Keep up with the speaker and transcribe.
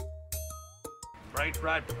French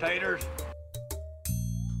fried potatoes.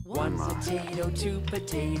 1 potato, 2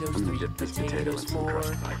 potatoes, 3 potatoes more,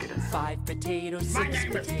 5 potatoes, 6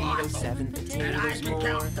 potatoes, 7 potatoes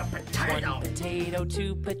more, 1 potato,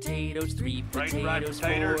 2 potatoes, 3 potatoes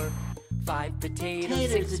more, 5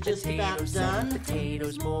 potatoes, 6 potatoes, 7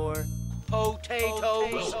 potatoes more.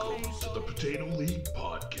 Potatoes. Welcome to the Potato League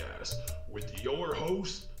Podcast with your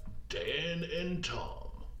hosts, Dan and Tom.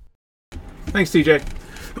 Thanks, TJ.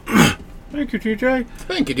 Thank you, TJ.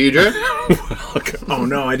 Thank you, DJ. Oh,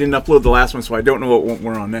 no, I didn't upload the last one, so I don't know what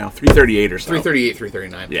we're on now. 338 or so. 338,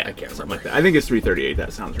 339. Yeah, I can't something remember. like that. I think it's 338.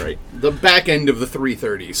 That sounds right. The back end of the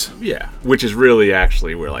 330s. Yeah, which is really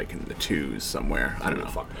actually we're like in the twos somewhere. I don't know.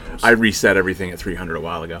 Fuck knows. I reset everything at 300 a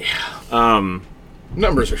while ago. Yeah.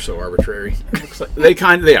 Numbers are so arbitrary.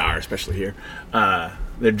 They are, especially here.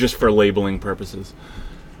 They're just for labeling purposes.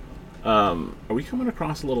 Are we coming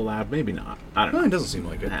across a little loud? Maybe not. I don't know. No, it doesn't seem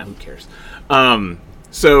like it. Who cares?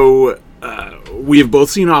 So we have both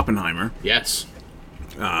seen Oppenheimer. Yes.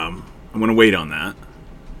 I'm going to wait on that.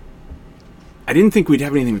 I didn't think we'd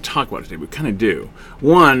have anything to talk about today. We kind of do.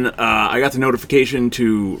 One, I got the notification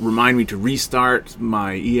to remind me to restart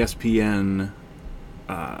my ESPN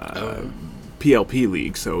PLP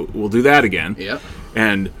league, so we'll do that again. Yeah.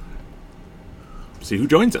 And see who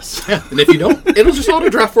joins us. Yeah. And if you don't, it'll just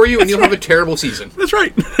auto-draft for you, and you'll have a terrible season. That's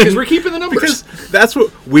right. Because we're keeping the numbers. Because that's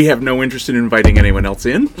what we have no interest in inviting anyone else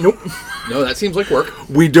in. Nope. No, that seems like work.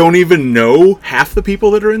 We don't even know half the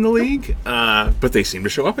people that are in the league, but they seem to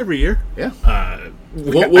show up every year. Yeah.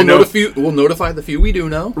 We'll notify the few we do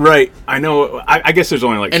know. Right. I know. I guess there's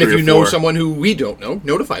only like And 3 if you or know 4. someone who we don't know,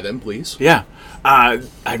 notify them, please. Yeah. I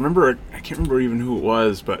remember, I can't remember even who it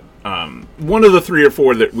was, but one of the 3 or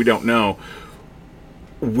 4 that we don't know,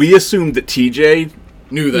 we assumed that TJ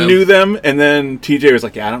Knew them. and then TJ was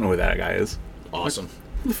like, yeah, I don't know who that guy is. Awesome.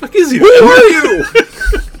 Who the fuck is he? Who are you?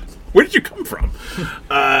 Where did you come from?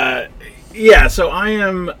 Yeah, so I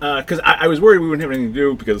am, because I was worried we wouldn't have anything to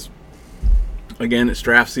do because, again, it's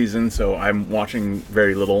draft season, so I'm watching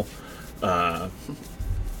very little.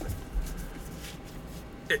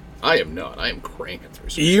 I am not. I am cranking through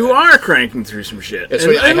some You shit. are cranking through some shit. That's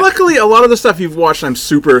And, what I and ha- luckily, a lot of the stuff you've watched I'm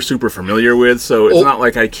super, super familiar with, so it's not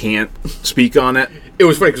like I can't speak on it. It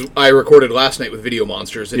was funny because I recorded last night with Video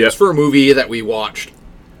Monsters. It was for a movie that we watched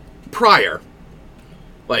prior.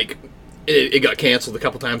 Like, it got canceled a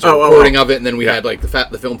couple times, the recording of it, and then we had, like,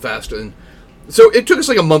 the film fest. And so it took us,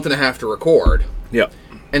 like, a month and a half to record. Yep.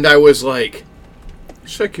 And I was like,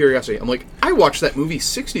 just out of curiosity, I'm like, I watched that movie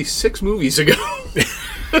 66 movies ago.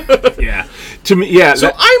 Yeah. To me, yeah. So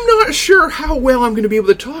I'm not sure how well I'm going to be able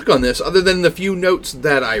to talk on this, other than the few notes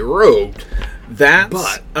that I wrote.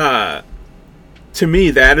 To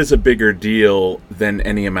me, that is a bigger deal than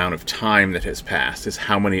any amount of time that has passed, is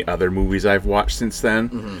how many other movies I've watched since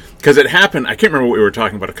then. Because it happened, I can't remember what we were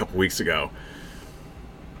talking about a couple weeks ago,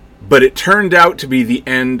 but it turned out to be the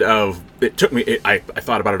end of, it took me, I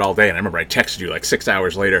thought about it all day, and I remember I texted you like 6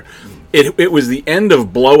 hours later. It was the end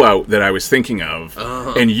of Blowout that I was thinking of,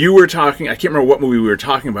 and you were talking, I can't remember what movie we were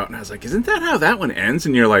talking about, and I was like, isn't that how that one ends?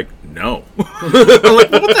 And you're like, no. I'm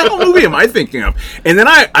like, what the hell movie am I thinking of? And then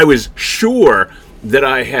I was sure that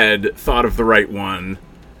I had thought of the right one,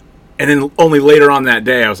 and then only later on that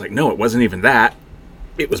day I was like, no, it wasn't even that.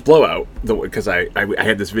 It was Blowout, because I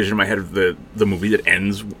had this vision in my head of the movie that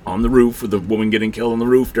ends on the roof with the woman getting killed on the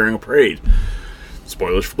roof during a parade.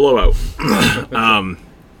 Spoilers for Blowout.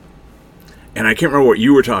 And I can't remember what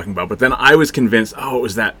you were talking about, but then I was convinced, it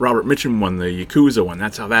was that Robert Mitchum one, the Yakuza one.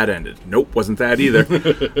 That's how that ended. Nope, wasn't that either.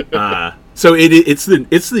 So it's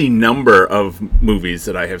the number of movies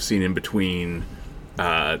that I have seen in between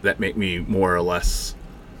that make me more or less.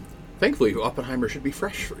 Thankfully, Oppenheimer should be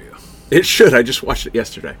fresh for you. It should. I just watched it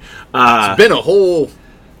yesterday. It's been a whole...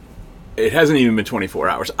 It hasn't even been 24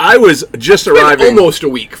 hours. I was just arriving... almost a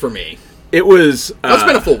week for me. It was... It's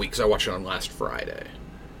been a full week because I watched it on last Friday.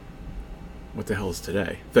 What the hell is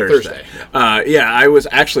today? Thursday. Yeah. I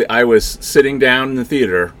was sitting down in the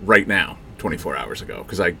theater right now, 24 hours ago,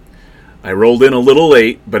 because I rolled in a little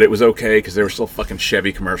late, but it was okay because there were still fucking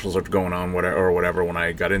Chevy commercials going on or whatever when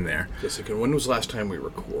I got in there. Jessica, when was the last time we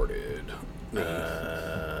recorded?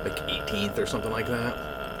 Like 18th or something like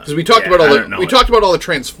that. Because we talked about all the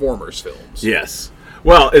Transformers films. Yes.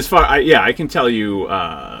 Well, as far I can tell you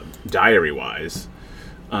diary wise.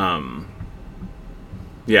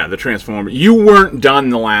 Yeah, the Transformers. You weren't done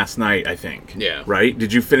the last night, I think. Yeah. Right?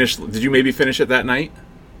 Did you finish? Did you maybe finish it that night?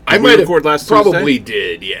 I might have probably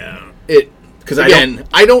did. Yeah. Because again,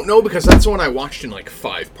 I don't know because that's the one I watched in like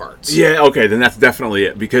 5 parts. Yeah. Okay. Then that's definitely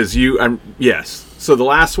it because you. Yes. So the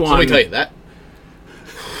last one. So let me tell you that.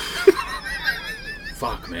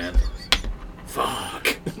 man.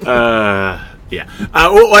 Fuck. Yeah.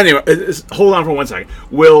 Well, anyway, hold on for 1 second.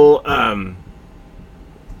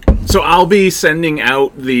 So I'll be sending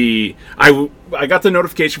out the. I got the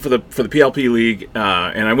notification for the PLP League,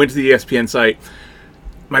 and I went to the ESPN site.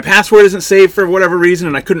 My password isn't saved for whatever reason,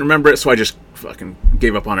 and I couldn't remember it, so I just fucking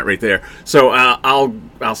gave up on it right there. So I'm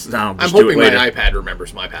hoping my iPad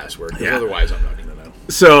remembers my password, because otherwise I'm not going to know.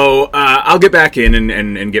 So I'll get back in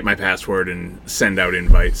and get my password and send out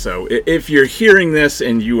invites. So if you're hearing this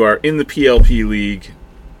and you are in the PLP League,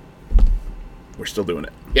 we're still doing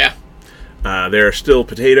it. Yeah. There are still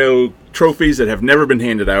potato trophies that have never been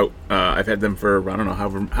handed out. I've had them for, I don't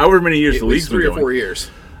know, however many years the league's been going. 3 or 4 years.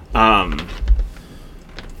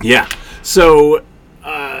 Yeah. So,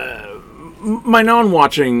 my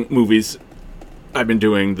non-watching movies, I've been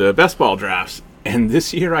doing the best ball drafts, and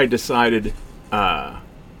this year I decided, well,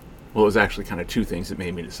 it was actually kind of two things that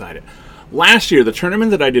made me decide it. Last year, the tournament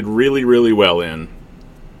that I did really, really well in,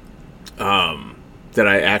 that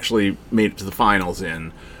I actually made it to the finals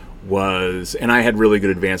in, was, and I had really good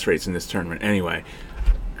advance rates in this tournament anyway.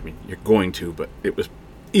 I mean, you're going to, but it was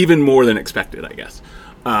even more than expected, I guess.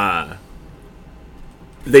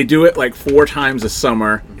 They do it like 4 times a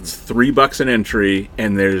summer. It's $3 an entry,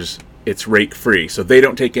 and it's rake free, so they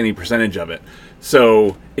don't take any percentage of it.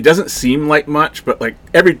 So it doesn't seem like much, but like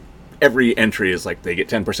every entry is like they get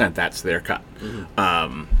 10%. That's their cut.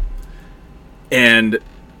 And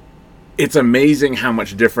it's amazing how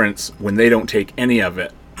much difference when they don't take any of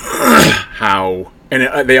it.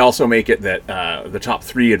 They also make it that the top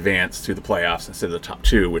 3 advance to the playoffs instead of the top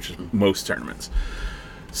 2, which is most tournaments.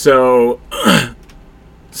 So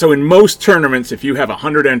in most tournaments, if you have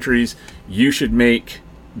 100 entries, you should make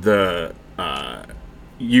the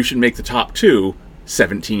top 2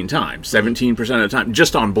 17 times, 17% of the time,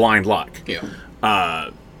 just on blind luck. Yeah.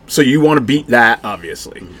 So you want to beat that,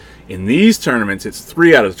 obviously. In these tournaments, it's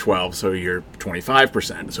 3 out of 12, so you're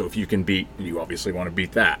 25%. So if you can beat, you obviously want to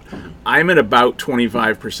beat that. I'm at about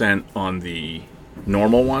 25% on the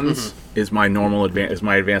normal ones. Is my normal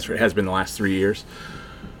advance rate has been the last 3 years.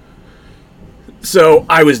 So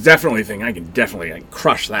I was definitely thinking I can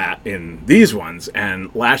crush that in these ones. And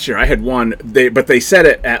last year I had one. But they said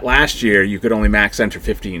it at last year you could only max enter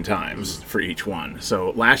 15 times for each one.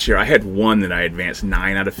 So last year I had one that I advanced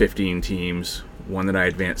 9 out of 15 teams. One that I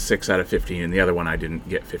advanced 6 out of 15, and the other one I didn't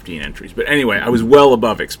get 15 entries. But anyway, I was well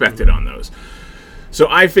above expected on those. So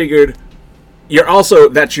I figured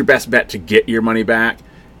that's your best bet to get your money back.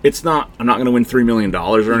 I'm not going to win $3 million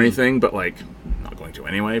or anything, but like, I'm not going to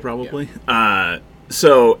anyway, probably. Yeah.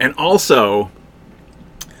 And also,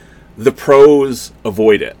 the pros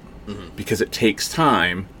avoid it because it takes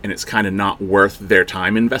time, and it's kind of not worth their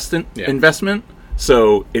time investment.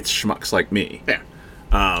 So it's schmucks like me. Yeah.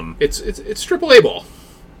 It's AAA ball.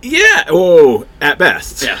 Yeah. Oh, at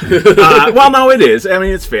best. Yeah. Well, no, it is. I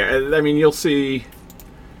mean, it's fair. I mean, you'll see,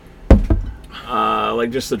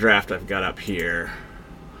 like just the draft I've got up here.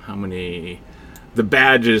 How many? The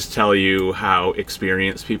badges tell you how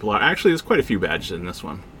experienced people are. Actually, there's quite a few badges in this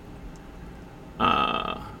one.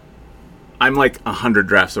 I'm like 100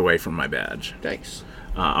 drafts away from my badge. Thanks.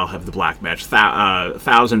 I'll have the black badge.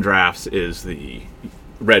 1,000 drafts is the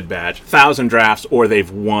red badge. 1,000 drafts, or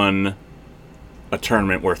they've won a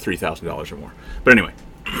tournament worth $3,000 or more. But anyway,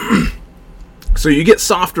 so you get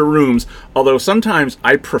softer rooms, although sometimes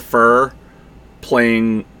I prefer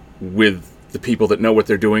playing with the people that know what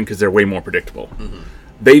they're doing because they're way more predictable.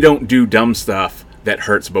 They don't do dumb stuff that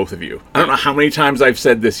hurts both of you. I don't know how many times I've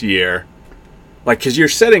said this year, like, because you're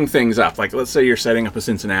setting things up. Like, let's say you're setting up a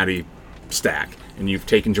Cincinnati stack, and you've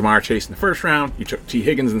taken Jamar Chase in the first round, you took T.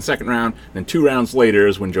 Higgins in the second round, and then 2 rounds later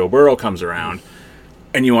is when Joe Burrow comes around,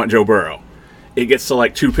 and you want Joe Burrow. It gets to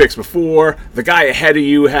like 2 picks before, the guy ahead of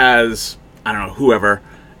you has, I don't know, whoever,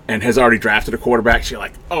 and has already drafted a quarterback, so you're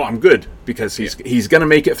like, oh, I'm good, because he's going to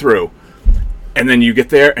make it through. And then you get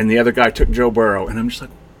there, and the other guy took Joe Burrow, and I'm just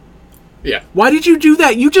like, yeah. Why did you do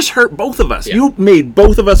that? You just hurt both of us. Yeah. You made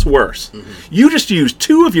both of us worse. You just used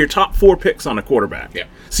 2 of your top 4 picks on a quarterback. Yeah.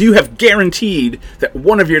 So you have guaranteed that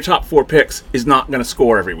one of your top 4 picks is not going to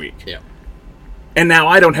score every week. Yeah. And now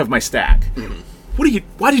I don't have my stack.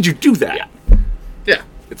 Why did you do that? Yeah. Yeah.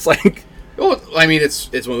 It's like, well, I mean,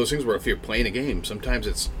 it's one of those things where if you're playing a game, sometimes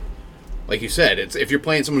it's like you said, if you're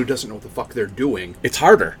playing someone who doesn't know what the fuck they're doing, it's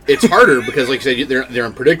harder. It's harder because, like you said, they're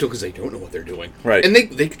unpredictable because they don't know what they're doing. Right. And they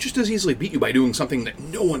could just as easily beat you by doing something that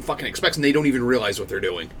no one fucking expects, and they don't even realize what they're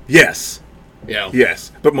doing. Yes. Yeah.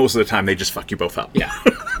 Yes. But most of the time, they just fuck you both up. Yeah.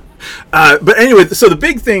 But anyway, so the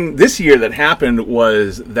big thing this year that happened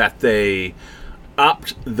was that they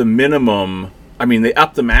upped the minimum I mean, they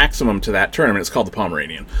upped the maximum to that tournament. It's called the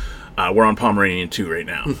Pomeranian. We're on Pomeranian 2 right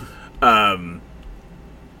now.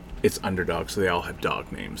 It's underdog, so they all have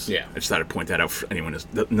dog names. Yeah. I just thought I'd point that out for anyone who's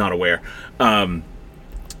not aware. So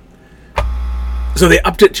they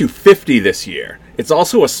upped it to 50 this year. It's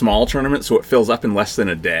also a small tournament, so it fills up in less than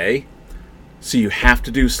a day. So you have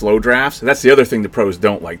to do slow drafts. That's the other thing the pros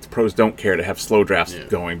don't like. The pros don't care to have slow drafts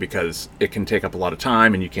going because it can take up a lot of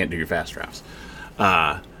time and you can't do your fast drafts.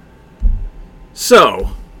 And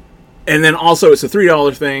then also it's a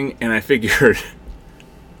 $3 thing, and I figured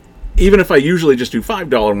even if I usually just do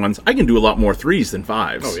 $5 ones, I can do a lot more 3s than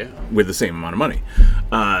 5s with the same amount of money.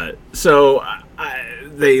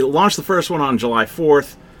 They launched the first one on July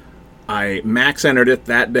 4th. I max entered it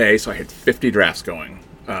that day, so I had 50 drafts going,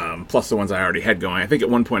 plus the ones I already had going. I think at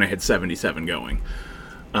one point I had 77 going.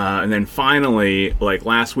 And then finally, like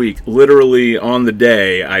last week, literally on the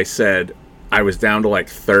day, I said I was down to like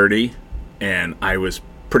 30, and I was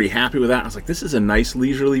pretty happy with that. I was like, this is a nice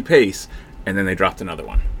leisurely pace. And then they dropped another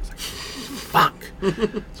one. I was like, fuck.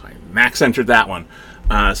 So I max entered that one.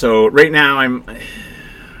 So right now I'm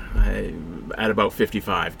at about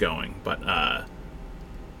 55 going, but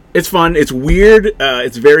it's fun. It's weird.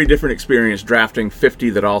 It's a very different experience drafting 50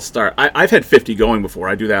 that all start. I've had 50 going before.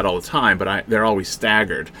 I do that all the time, but they're always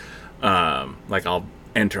staggered. Like I'll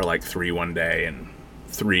enter like 3 one day and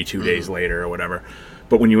 3 2 days later or whatever.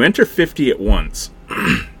 But when you enter 50 at once,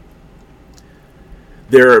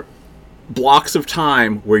 there are blocks of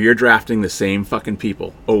time where you're drafting the same fucking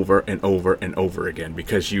people over and over and over again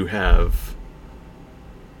because you have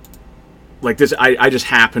like this. I just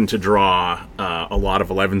happen to draw a lot of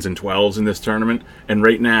 11s and 12s in this tournament, and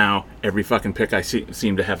right now every fucking pick I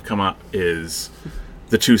seem to have come up is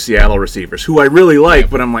the 2 Seattle receivers who I really like,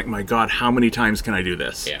 but I'm like, my God, how many times can I do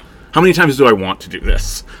this? Yeah. How many times do I want to do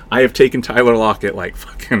this? I have taken Tyler Lockett like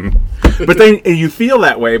fucking... But then you feel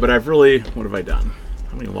that way, but I've really... What have I done?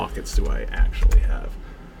 How many Locketts do I actually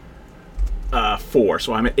have? 4.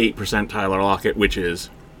 So I'm at 8% Tyler Lockett, which is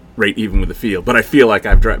right even with the field. But I feel like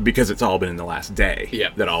I've... Because it's all been in the last day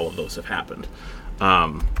that all of those have happened.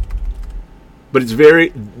 But it's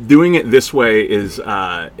very... Doing it this way is...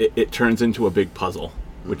 It turns into a big puzzle,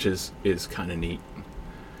 which is kind of neat.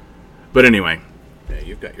 But anyway... Yeah,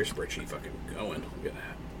 you've got your spreadsheet fucking going. Look at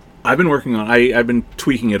that. I've been working on... I've been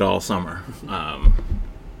tweaking it all summer.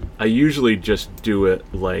 I usually just do it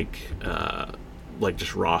like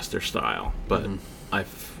just roster style. But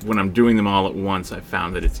when I'm doing them all at once, I've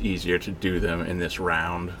found that it's easier to do them in this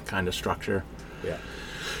round kind of structure. Yeah.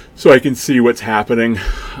 So I can see what's happening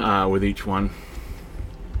with each one.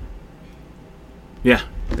 Yeah,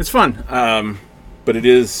 it's fun. But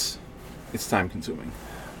it's time consuming.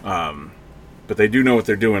 But they do know what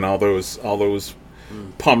they're doing. All those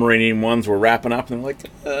Pomeranian ones were wrapping up, and they're like,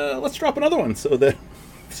 let's drop another one so that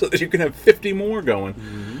you can have 50 more going.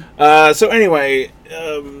 So anyway,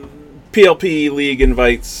 PLP League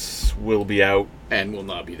invites will be out. And will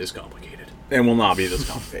not be this complicated.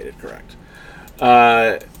 Correct.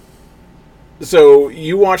 So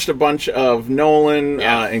you watched a bunch of Nolan,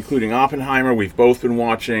 including Oppenheimer. We've both been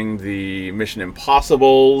watching the Mission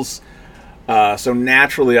Impossibles. So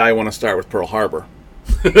naturally, I want to start with Pearl Harbor.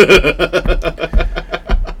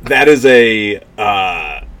 That is the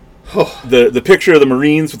picture of the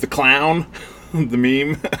Marines with the clown, the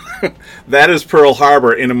meme. That is Pearl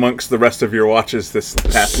Harbor in amongst the rest of your watches this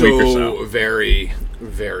past week or so. Very,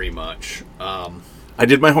 very much. I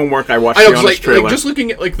did my homework. I watched the Honest trailer. Just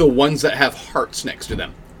looking at like the ones that have hearts next to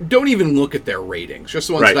them. Don't even look at their ratings. Just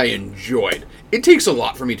the ones that I enjoyed. It takes a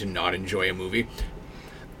lot for me to not enjoy a movie.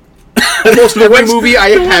 Almost every movie I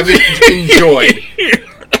haven't enjoyed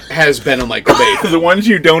has been a Michael Bay film. The ones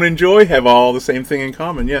you don't enjoy have all the same thing in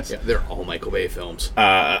common, yes. Yeah, they're all Michael Bay films.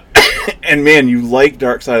 And man, you like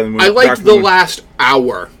Dark Side of the Moon. I liked the last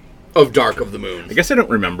hour of Dark of the Moon. I guess I don't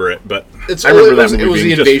remember it, but I remember that movie. It was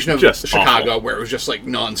the invasion of just Chicago, awful. Where it was just like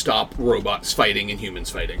non-stop robots fighting and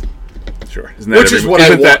humans fighting. Sure. Isn't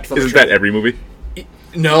that every movie?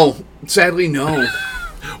 No. Sadly, no.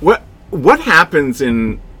 What happens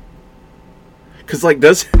in... Because, like,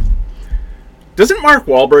 doesn't Mark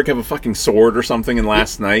Wahlberg have a fucking sword or something in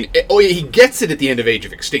Last Night? He gets it at the end of Age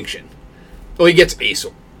of Extinction. Oh, he gets a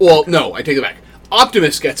sword. Well, no, I take it back.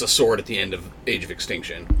 Optimus gets a sword at the end of Age of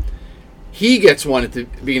Extinction. He gets one at the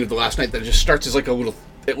beginning of The Last Night that just starts as like a little...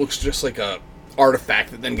 It looks just like a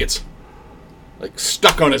artifact that then gets like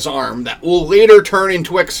stuck on his arm that will later turn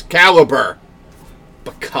into Excalibur.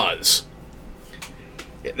 Because...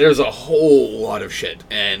 There's a whole lot of shit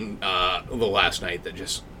in The Last Night that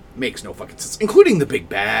just makes no fucking sense. Including the big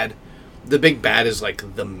bad. the big bad is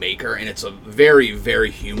like the Maker, and it's a very,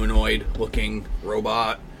 very humanoid-looking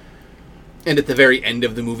robot. And at the very end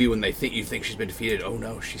of the movie, when you think she's been defeated, oh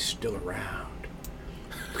no, she's still around.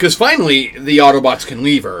 Because finally, the Autobots can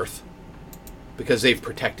leave Earth because they've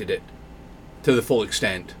protected it to the full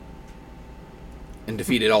extent and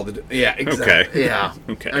defeated all the... Yeah, exactly. Okay. Yeah.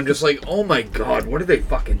 Okay. I'm just like, oh my god, what are they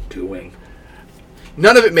fucking doing?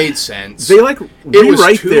 None of it made sense. They like rewrite it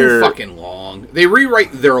was too fucking long. They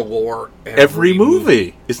rewrite their lore every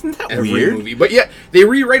movie. Isn't that every weird? Movie. But yeah, they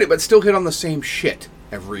rewrite it, but still hit on the same shit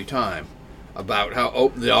every time. About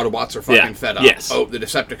how, the Autobots are fucking fed up. Yes. The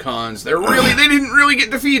Decepticons, they didn't really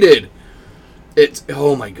get defeated.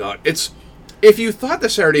 Oh my god. If you thought the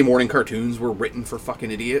Saturday morning cartoons were written for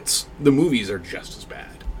fucking idiots, the movies are just as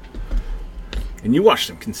bad. And you watched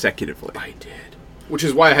them consecutively. I did. Which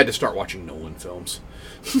is why I had to start watching Nolan films.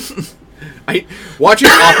 Watching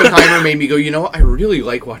Oppenheimer made me go, you know what? I really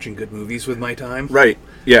like watching good movies with my time. Right.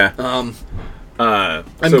 Yeah.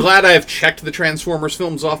 I'm glad I have checked the Transformers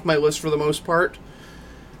films off my list for the most part.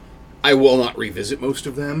 I will not revisit most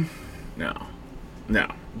of them. No.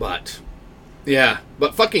 But, yeah.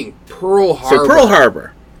 But fucking Pearl Harbor. So Pearl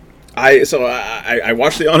Harbor. I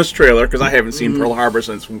watched the Honest trailer because I haven't seen Pearl Harbor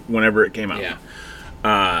since whenever it came out.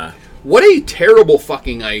 Yeah. What a terrible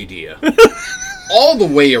fucking idea. All the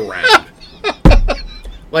way around.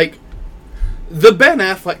 Like, the Ben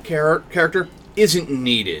Affleck character isn't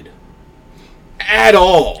needed. At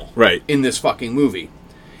all. Right. In this fucking movie.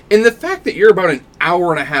 And the fact that you're about an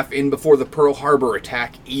hour and a half in before the Pearl Harbor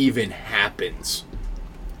attack even happens.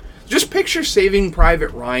 Just picture Saving Private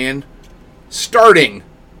Ryan starting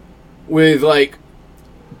with, like,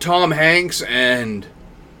 Tom Hanks and,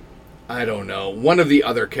 I don't know, one of the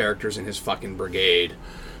other characters in his fucking brigade.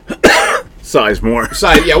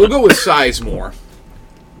 Sizemore. Yeah, we'll go with Sizemore.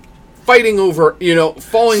 Fighting over,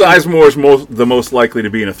 falling... Sizemore is the most likely to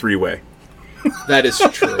be in a three-way. That is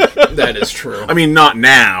true. That is true. I mean, not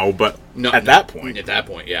now, but at that point. At that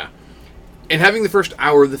point, yeah. And having the first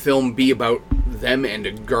hour of the film be about them and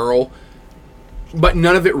a girl, but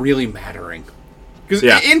none of it really mattering. Because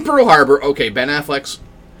in Pearl Harbor, okay, Ben Affleck's...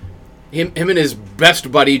 Him and his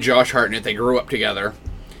best buddy, Josh Hartnett, they grew up together.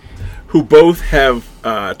 Who both have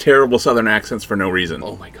terrible Southern accents for no reason.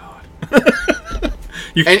 Oh, my God.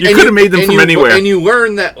 you could have made them from anywhere. And you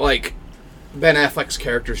learn that, like, Ben Affleck's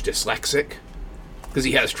character's dyslexic. Because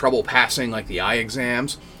he has trouble passing, like, the eye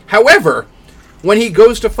exams. However, when he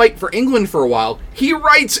goes to fight for England for a while, he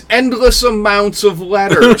writes endless amounts of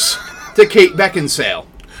letters to Kate Beckinsale.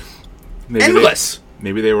 Endless!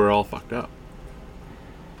 Maybe they were all fucked up.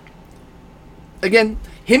 Again,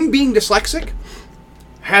 him being dyslexic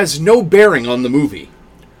has no bearing on the movie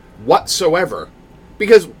whatsoever.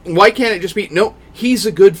 Because why can't it just be, no, he's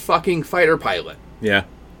a good fucking fighter pilot. Yeah.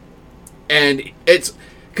 And it's...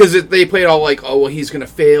 Because they play it all like, oh, well, he's going to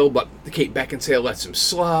fail, but Kate Beckinsale lets him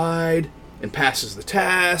slide and passes the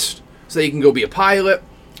test so he can go be a pilot.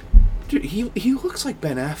 Dude, he looks like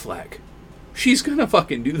Ben Affleck. She's going to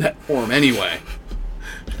fucking do that for him anyway.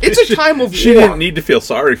 It's a time of war. She didn't need to feel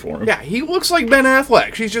sorry for him. Yeah, he looks like Ben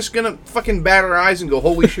Affleck. She's just going to fucking bat her eyes and go,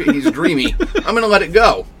 holy shit, he's dreamy. I'm going to let it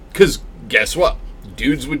go. Because guess what?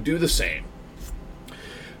 Dudes would do the same.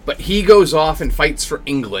 But he goes off and fights for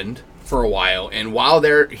England for a while, and while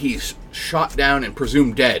there, he's shot down and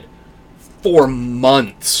presumed dead for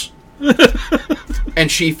months.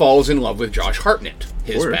 And she falls in love with Josh Hartnett,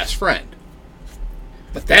 his best friend.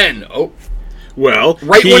 But then, well,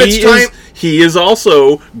 right when it's time, he is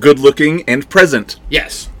also good-looking and present.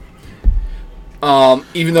 Yes.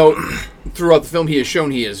 Even though throughout the film he has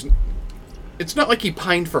shown he is, it's not like he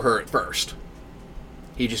pined for her at first.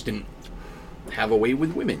 He just didn't have a way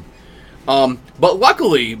with women. But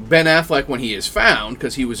luckily, Ben Affleck, when he is found,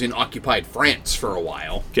 because he was in occupied France for a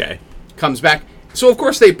while, comes back. So, of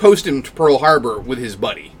course, they post him to Pearl Harbor with his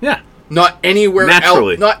buddy. Yeah. Not anywhere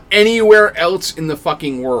Naturally. else. Not anywhere else in the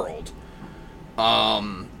fucking world.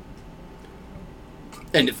 And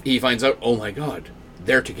if he finds out, oh my god,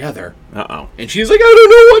 they're together. Uh-oh. And she's like, I don't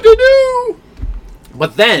know what to do.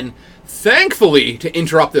 But then, thankfully, to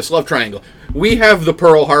interrupt this love triangle, we have the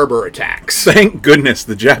Pearl Harbor attacks. Thank goodness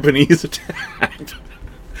the Japanese attacked.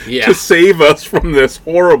 Yeah. To save us from this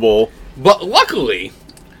horrible... But luckily,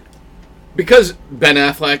 because Ben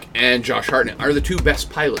Affleck and Josh Hartnett are the two best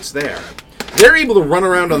pilots there, they're able to run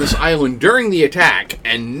around on this island during the attack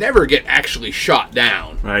and never get actually shot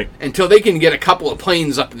down. Right. Until they can get a couple of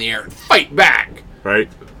planes up in the air and fight back. Right.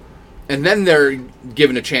 And then they're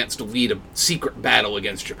given a chance to lead a secret battle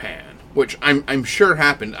against Japan. Which I'm sure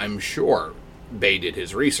happened. I'm sure Bay did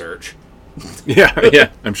his research. Yeah,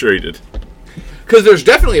 I'm sure he did. Because there's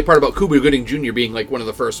definitely a part about Cuba Gooding Jr. being like one of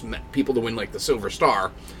the first people to win like the Silver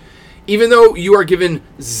Star. Even though you are given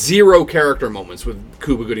 0 character moments with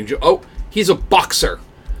Cuba Gooding Jr. Oh, he's a boxer.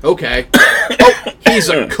 Okay. Oh, he's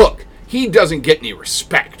a cook. He doesn't get any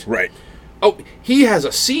respect. Right. Oh, he has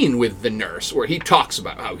a scene with the nurse where he talks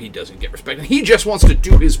about how he doesn't get respect. And he just wants to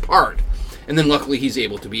do his part. And then luckily he's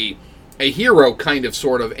able to be a hero, kind of,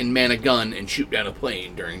 sort of, and man a gun and shoot down a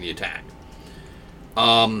plane during the attack.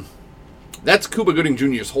 That's Cuba Gooding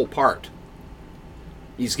Jr.'s whole part.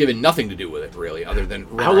 He's given nothing to do with it, really, other than...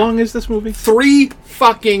 How long is this movie? 3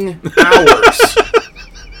 fucking hours.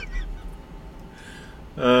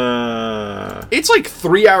 It's like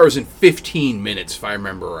 3 hours and 15 minutes, if I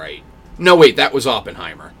remember right. No, wait, that was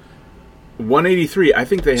Oppenheimer. 183. I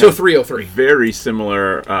think they have so 303. Very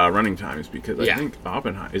similar running times, because I think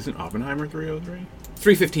isn't Oppenheimer 303?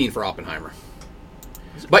 315 for Oppenheimer.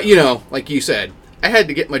 But, you know, like you said, I had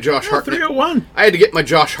to get my Josh Hartnett... 301. I had to get my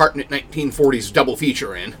Josh Hartnett 1940s double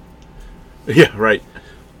feature in. Yeah, right.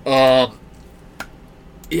 Yeah,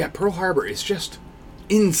 Pearl Harbor is just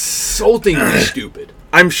insultingly stupid.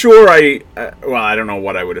 I'm sure I don't know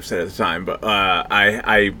what I would have said at the time, but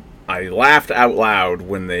I laughed out loud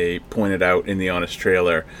when they pointed out in the Honest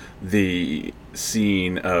trailer the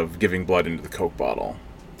scene of giving blood into the Coke bottle.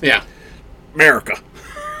 Yeah. America.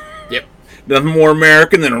 Yep. Nothing more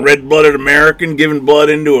American than a red-blooded American giving blood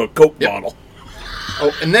into a Coke bottle.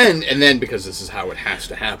 Oh, and then because this is how it has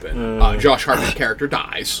to happen, Josh Hartnett's character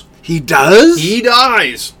dies. He does? He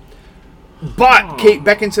dies. But Kate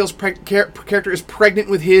Beckinsale's character is pregnant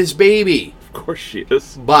with his baby. Of course she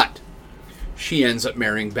is. But she ends up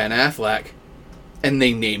marrying Ben Affleck, and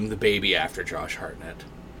they name the baby after Josh Hartnett.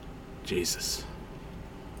 Jesus.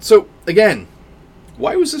 So, again,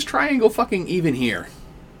 why was this triangle fucking even here?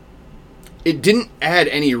 It didn't add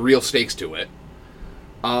any real stakes to it.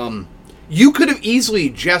 You could have easily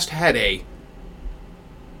just had a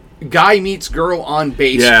guy meets girl on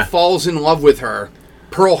base, falls in love with her,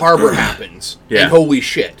 Pearl Harbor happens, and holy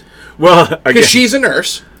shit. Well, because she's a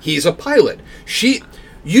nurse, he's a pilot.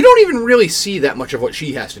 You don't even really see that much of what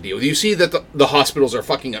she has to deal with. You see that the hospitals are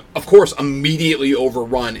fucking, of course, immediately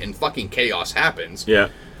overrun and fucking chaos happens. Yeah.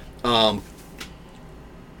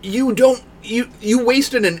 You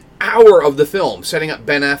wasted an hour of the film setting up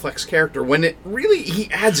Ben Affleck's character when he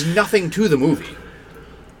adds nothing to the movie.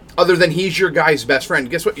 Other than he's your guy's best friend.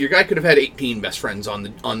 Guess what? Your guy could have had 18 best friends on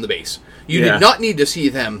the base. You did not need to see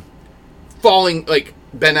them falling, like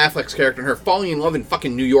Ben Affleck's character and her falling in love in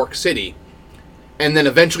fucking New York City, and then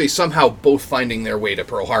eventually somehow both finding their way to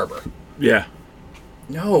Pearl Harbor. Yeah.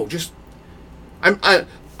 No, just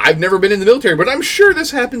I've never been in the military, but I'm sure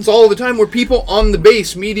this happens all the time where people on the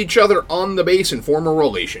base meet each other on the base and form a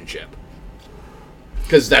relationship.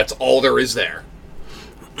 Because that's all there is there.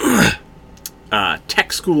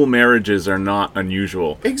 Tech school marriages are not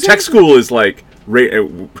unusual. Exactly. Tech school is like,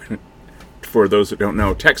 for those that don't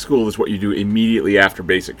know, tech school is what you do immediately after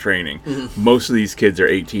basic training. Mm-hmm. Most of these kids are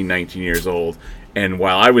 18, 19 years old. And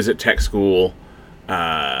while I was at tech school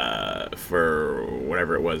for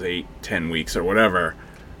whatever it was, 8-10 weeks or whatever,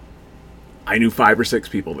 I knew 5 or 6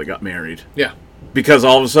 people that got married. Yeah. Because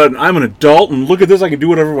all of a sudden, I'm an adult, and look at this, I can do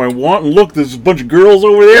whatever I want, and look, there's a bunch of girls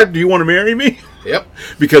over there, do you want to marry me? Yep.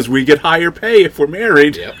 Because we get higher pay if we're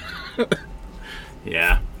married. Yep.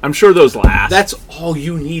 Yeah. I'm sure those last. That's all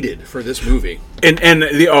you needed for this movie. And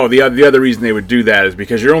the other reason they would do that is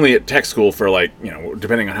because you're only at tech school for, like, you know,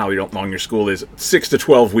 depending on how long your school is, 6 to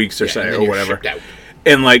 12 weeks or so, or whatever.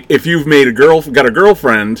 And, like, if you've got a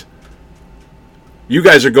girlfriend, you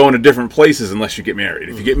guys are going to different places unless you get married.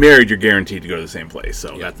 If you get married, you're guaranteed to go to the same place.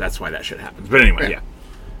 So that's why that shit happens. But anyway,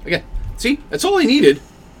 Again, see, that's all they needed.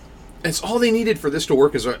 That's all they needed for this to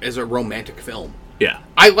work as a romantic film. Yeah.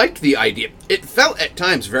 I liked the idea. It felt at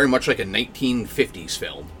times very much like a 1950s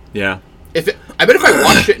film. Yeah. I bet if I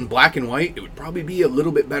watched it in black and white, it would probably be a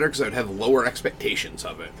little bit better because I would have lower expectations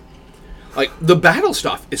of it. Like, the battle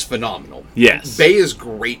stuff is phenomenal. Yes. Bay is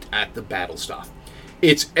great at the battle stuff.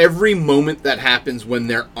 It's every moment that happens when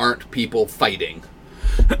there aren't people fighting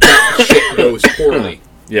that shit goes poorly.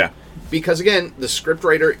 Yeah. Because, again, the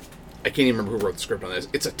scriptwriter, I can't even remember who wrote the script on this.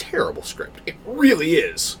 It's a terrible script. It really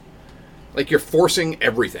is. Like, you're forcing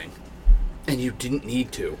everything. And you didn't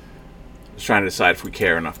need to. I was trying to decide if we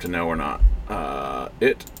care enough to know or not.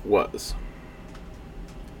 It was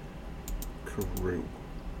crew.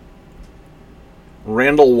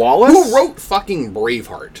 Randall Wallace? Who wrote fucking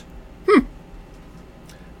Braveheart?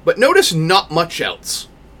 But notice not much else.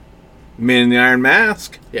 Man in the Iron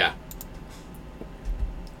Mask. Yeah.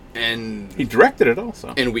 And he directed it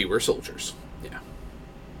also. And We Were Soldiers. Yeah.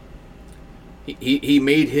 He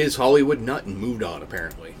made his Hollywood nut and moved on,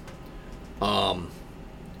 apparently. Man,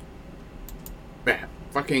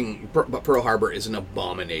 but Pearl Harbor is an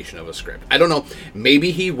abomination of a script. I don't know.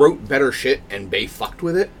 Maybe he wrote better shit and Bay fucked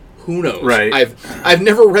with it. Who knows? Right. I've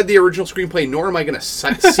never read the original screenplay, nor am I going to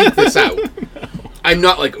seek this out. I'm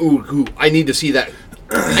not like, ooh, I need to see that.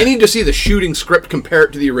 I need to see the shooting script, compare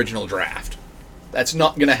it to the original draft. That's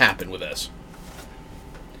not going to happen with this.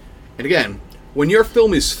 And again, when your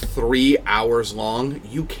film is 3 hours long,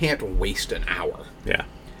 you can't waste an hour. Yeah.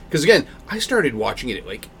 Because again, I started watching it at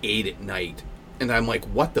like 8 at night, and I'm like,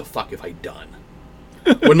 what the fuck have I done?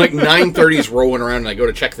 When like 9:30's rolling around and I go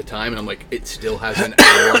to check the time, and I'm like, it still has an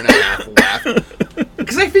hour and a half left.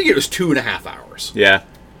 Because I figured it was 2.5 hours. Yeah.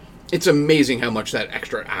 It's amazing how much that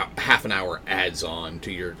extra half an hour adds on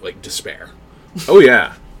to your like despair. Oh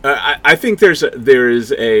yeah. I think there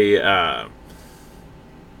is a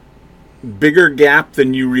bigger gap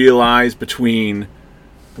than you realize between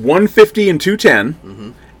 150 and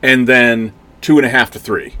 210, and then 2.5 to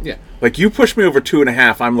 3. Yeah. Like, you push me over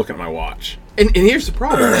 2.5, I'm looking at my watch. And here's the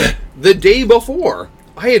problem. The day before,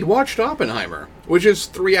 I had watched Oppenheimer, which is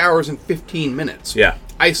 3 hours and 15 minutes. Yeah.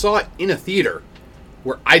 I saw it in a theater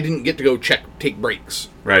where I didn't get to go take breaks.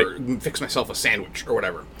 Right. Or fix myself a sandwich or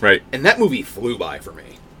whatever. Right. And that movie flew by for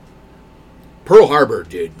me. Pearl Harbor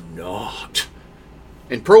did not.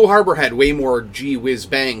 And Pearl Harbor had way more gee whiz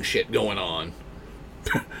bang shit going on.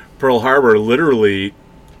 Pearl Harbor literally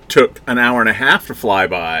took an hour and a half to fly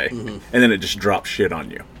by, and then it just dropped shit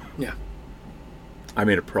on you. Yeah. I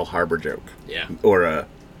made a Pearl Harbor joke. Yeah. Or a...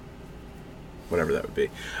 whatever that would be.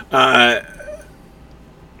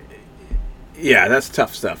 Yeah, that's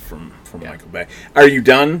tough stuff from Michael Bay. Are you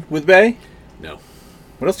done with Bay? No.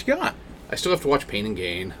 What else you got? I still have to watch Pain and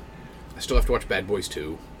Gain. I still have to watch Bad Boys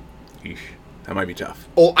 2. Eesh. That might be tough.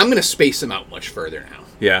 Oh, I'm going to space them out much further now.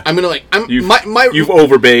 Yeah. I'm going to You've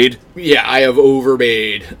overbayed. Yeah, I have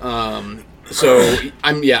overbayed. So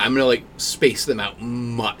I'm going to like space them out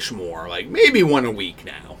much more. Like maybe one a week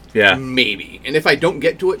now. Yeah. Maybe. And if I don't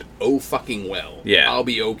get to it, oh fucking well. Yeah. I'll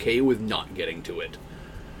be okay with not getting to it.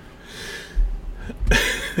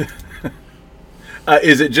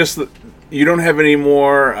 Is it just that you don't have any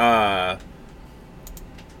more of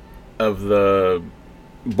the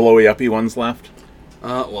blowy uppy ones left?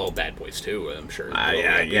 Well, Bad Boys 2, I'm sure.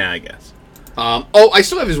 Yeah, I guess. I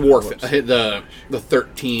still have his the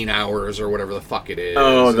 13 hours or whatever the fuck it is.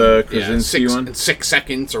 Oh, the Krasinski one? And 6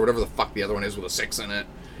 seconds or whatever the fuck the other one is with a 6 in it.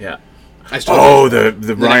 Yeah.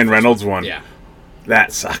 The Ryan Reynolds one. Yeah.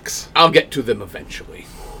 That sucks. I'll get to them eventually.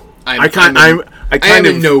 I am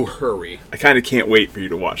in no hurry. I kind of can't wait for you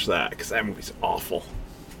to watch that, because that movie's awful.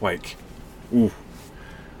 Like, ooh.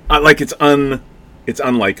 It's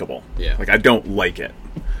unlikable. Yeah. Like, I don't like it.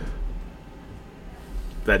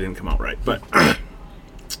 That didn't come out right. But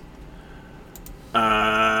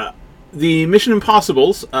the Mission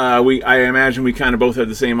Impossibles, I imagine we kind of both had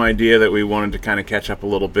the same idea that we wanted to kind of catch up a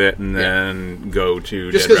little bit and then go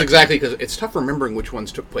to just because it's tough remembering which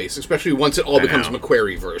ones took place, especially once it all becomes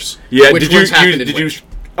McQuarrie-verse. Yeah, which ones happened in which.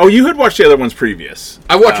 Oh, you had watched the other ones previous.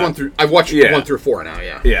 I've watched 1 through 4 now.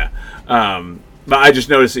 Yeah. Yeah. But I just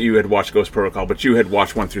noticed that you had watched Ghost Protocol, but you had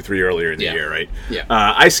watched 1 through 3 earlier in the year, right? Yeah.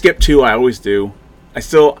 I skipped 2. I always do. I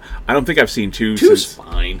don't think I've seen 2 Two's since.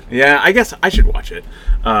 fine. Yeah, I guess I should watch it.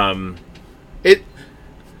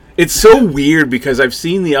 It's so weird because I've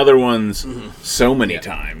seen the other ones so many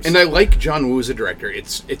times. And I like John Woo as a director.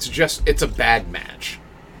 It's a bad match.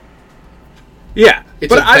 Yeah.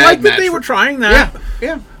 It's but a I bad like that match they were trying that.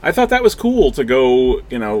 Yeah. I thought that was cool to go,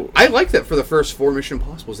 I like that for the first 4 Mission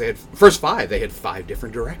Impossibles. First 5, they had 5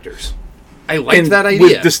 different directors. I liked that idea.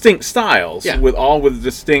 With distinct styles. Yeah. With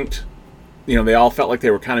distinct, they all felt like they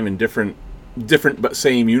were kind of in different but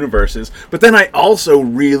same universes. But then I also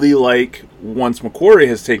really like, once McQuarrie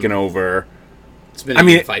has taken over, it's been a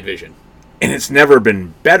unified vision. And it's never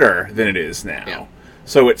been better than it is now. Yeah.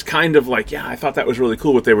 So it's kind of like, I thought that was really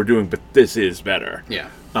cool what they were doing, but this is better. Yeah.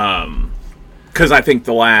 Because I think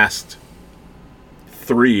the last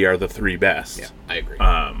 3 are the 3 best. Yeah, I agree.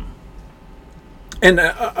 And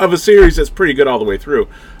of a series that's pretty good all the way through.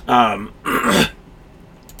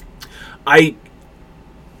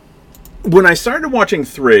 When I started watching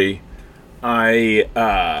 3,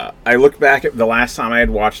 I looked back at the last time I had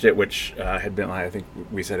watched it, which had been, I think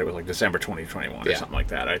we said it was like December 2021 or something like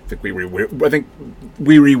that. I think we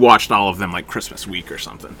rewatched all of them like Christmas week or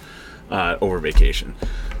something over vacation.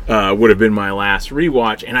 Would have been my last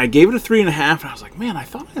rewatch, and I gave it a 3.5. And I was like, man, I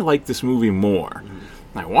thought I liked this movie more.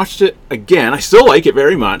 And I watched it again. I still like it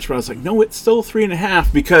very much, but I was like, no, it's still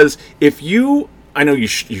 3.5, because if you I know you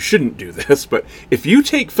shouldn't do this, but if you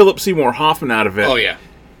take Philip Seymour Hoffman out of it, oh yeah,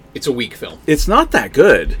 it's a weak film. It's not that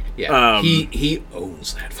good. Yeah, he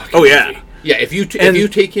owns that fucking. Oh yeah, movie. Yeah. If you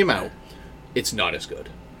take him out, it's not as good.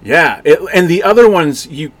 Yeah, and the other ones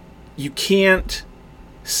you can't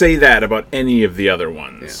say that about any of the other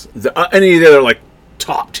ones. Yeah. Any of the other like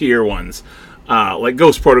top tier ones, like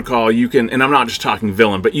Ghost Protocol. You can, and I'm not just talking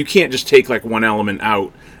villain, but you can't just take like one element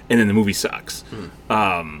out and then the movie sucks.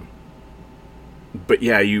 But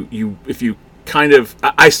yeah, you if you kind of,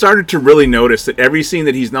 I started to really notice that every scene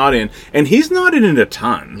that he's not in, and he's not in it a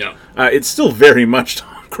ton. No, it's still very much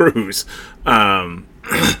Tom Cruise.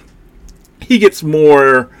 He gets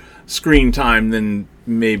more screen time than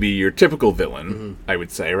maybe your typical villain, I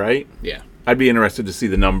would say, right? Yeah. I'd be interested to see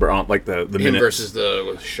the number on, like, the Him minutes. versus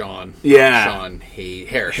the Sean. Yeah. Sean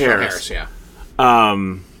Harris. Sean Harris, yeah.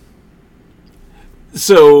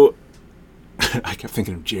 So, I kept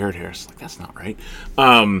thinking of Jared Harris. Like, that's not right.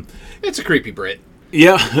 It's a creepy Brit.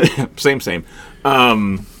 Yeah. same.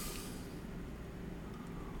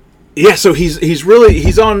 Yeah, so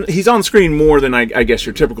he's on screen more than I guess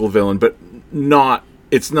your typical villain, but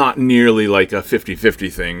it's not nearly like a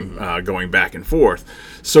 50-50 thing going back and forth.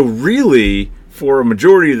 So really, for a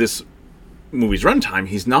majority of this movie's runtime,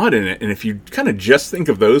 he's not in it. And if you kind of just think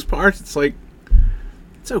of those parts, it's like,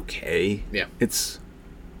 it's okay. Yeah. It's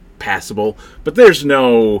passable. But there's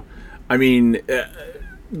no, I mean,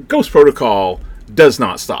 Ghost Protocol does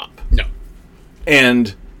not stop. No.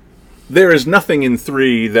 And there is nothing in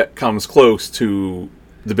 3 that comes close to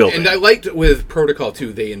the building. And I liked with Protocol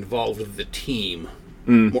 2, they involved the team.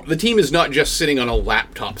 The team is not just sitting on a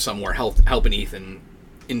laptop somewhere helping Ethan.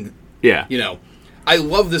 Yeah. You know, I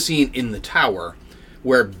love the scene in the tower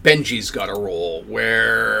where Benji's got a role,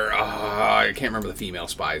 where I can't remember the female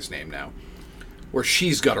spy's name now, where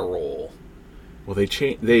she's got a role. Well,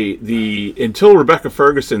 until Rebecca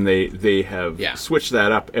Ferguson, they have switched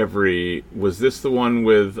that up every. Was this the one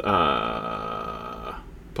with Paula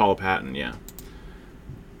Patton? Yeah.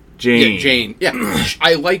 Jane. Yeah, Jane. Yeah,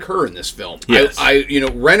 I like her in this film. Yes.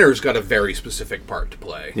 Renner's got a very specific part to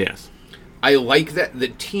play. Yes. I like that the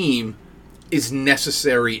team is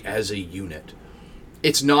necessary as a unit.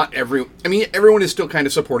 It's not everyone is still kind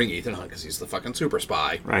of supporting Ethan Hunt because he's the fucking super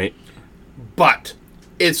spy. Right. But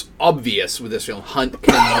it's obvious with this film, Hunt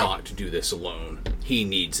cannot do this alone. He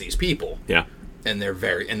needs these people. Yeah. And they're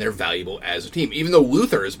valuable as a team. Even though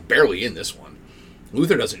Luther is barely in this one.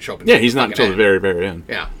 Luther doesn't show up. He's not until the very, very end.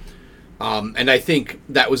 Yeah. And I think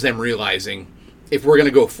that was them realizing, if we're going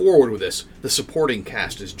to go forward with this, the supporting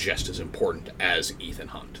cast is just as important as Ethan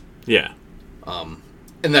Hunt. Yeah. And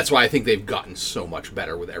that's why I think they've gotten so much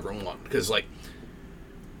better with everyone. Because, like,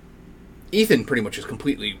 Ethan pretty much is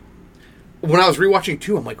completely... When I was rewatching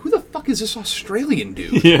 2, I'm like, who the fuck is this Australian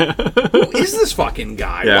dude? Yeah. Who is this fucking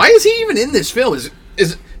guy? Yeah. Why is he even in this film? Is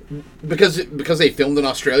because they filmed in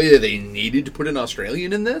Australia, they needed to put an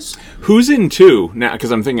Australian in this? Who's in 2 now?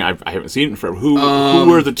 Because I'm thinking I haven't seen it in forever. Who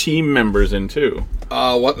were the team members in 2?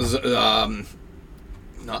 What was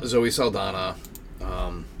not Zoe Saldana?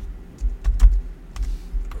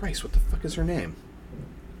 Christ, what the fuck is her name?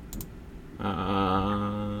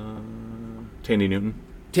 Tandy Newton.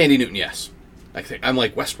 Tandy Newton, yes. I think I'm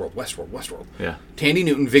like Westworld. Yeah. Tandy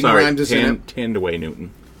Newton. Ving Rhames is in it. Tandaway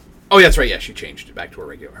Newton. Oh, yeah, that's right. Yeah, she changed it back to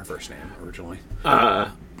her first name originally.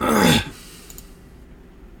 Yeah,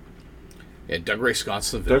 Doug Ray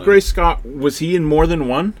Scott's the villain. Doug Ray Scott, was he in more than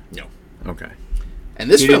one? No. Okay. And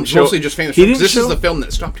this film's mostly just famous because this is the film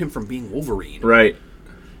that stopped him from being Wolverine. Right.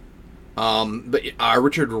 But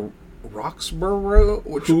Richard Roxburgh,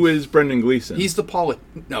 who is Brendan Gleeson? He's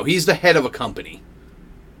he's the head of a company.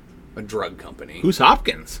 A drug company. Who's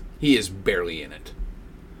Hopkins? He is barely in it.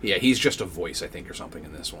 Yeah, he's just a voice, I think, or something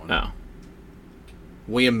in this one. Oh.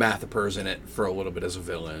 William Matherper's in it for a little bit as a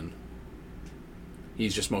villain.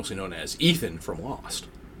 He's just mostly known as Ethan from Lost.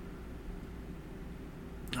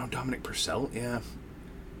 Oh, Dominic Purcell? Yeah.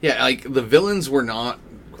 Yeah, like, the villains were not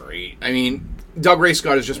great. I mean, Doug Ray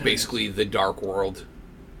Scott is just basically the Dark World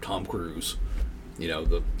Tom Cruise. You know,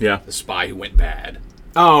 the spy who went bad.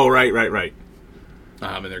 Oh, right.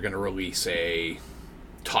 And they're going to release a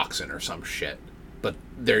toxin or some shit. But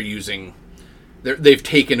they've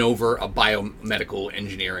taken over a biomedical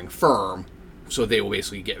engineering firm, so they will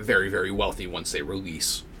basically get very, very wealthy once they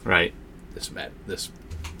release this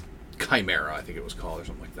Chimera, I think it was called, or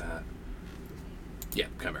something like that. Yeah,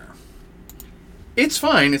 Chimera. It's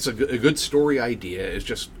fine. It's a good story idea. It's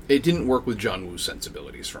just, it didn't work with John Woo's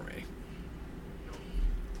sensibilities for me.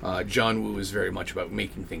 John Woo is very much about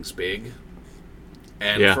making things big.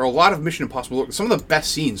 And for a lot of Mission Impossible, some of the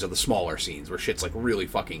best scenes are the smaller scenes where shit's like really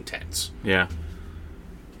fucking tense. Yeah.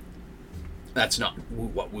 That's not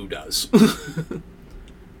what Wu does.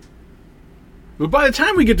 But by the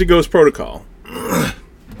time we get to Ghost Protocol,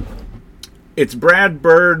 it's Brad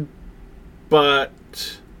Bird, but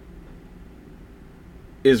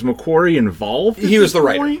is McQuarrie involved? He was the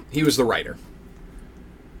writer. He was the writer.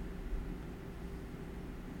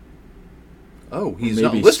 Oh, he's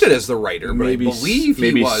not listed as the writer, but I believe he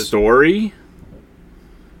was. Maybe story?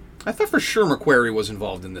 I thought for sure McQuarrie was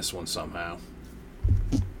involved in this one somehow.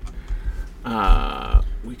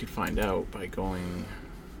 We could find out by going...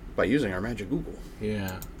 By using our magic Google.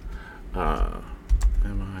 Yeah. MI6.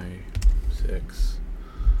 That's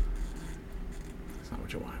not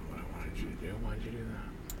what I wanted you to do. Why did you do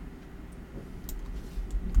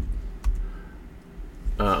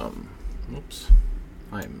that? Oops.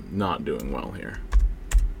 I'm not doing well here.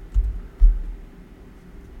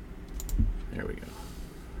 There we go.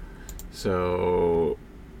 So...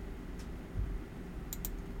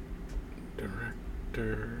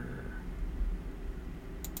 Director...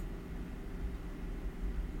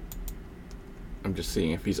 I'm just seeing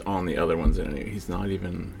if he's on the other ones in it. He's not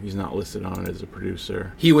listed on it as a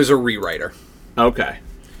producer. He was a rewriter. Okay.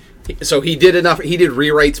 So he did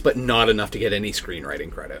rewrites, but not enough to get any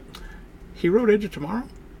screenwriting credit. He wrote Edge of Tomorrow?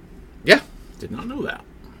 Yeah. Did not know that.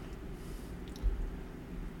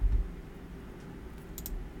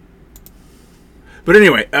 But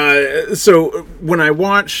anyway, so when I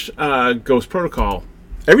watch Ghost Protocol,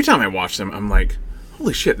 every time I watch them, I'm like,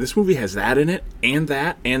 holy shit, this movie has that in it, and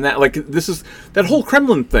that, and that. Like, this is, that whole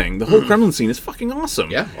Kremlin thing, the whole Kremlin scene is fucking awesome.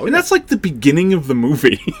 Yeah. And that's like the beginning of the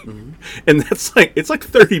movie. Mm-hmm. And that's like, it's like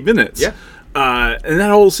 30 minutes. Yeah. And that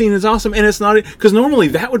whole scene is awesome, and it's not, because normally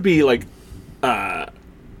that would be like,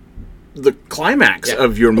 the climax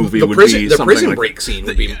of your movie would be something the prison like, break scene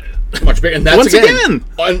would be much bigger. And that's once again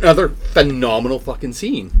another phenomenal fucking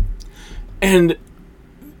scene. And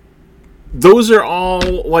those are all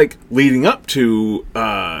like leading up to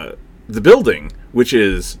the building, which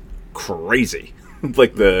is crazy.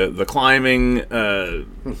 Like the climbing,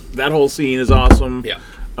 that whole scene is awesome. Yeah.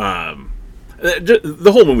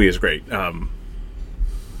 The whole movie is great.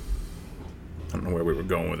 I don't know where we were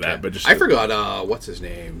going with that, but just I forgot what's his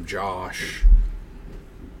name, Josh,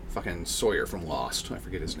 fucking Sawyer from Lost. I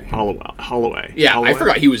forget his name. Holloway. Yeah, Holloway? I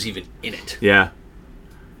forgot he was even in it. Yeah.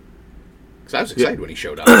 Because I was excited when he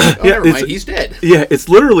showed up. Like, oh, never mind, he's dead. Yeah, it's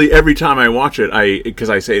literally every time I watch it, because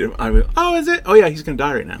I say to him, oh, is it? Oh yeah, he's gonna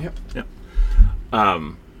die right now. Yep.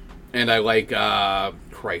 And I like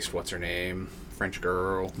Christ, what's her name? French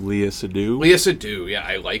girl. Léa Seydoux, yeah,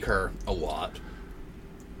 I like her a lot.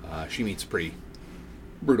 She meets a pretty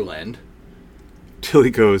brutal end. Till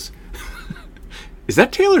he goes, is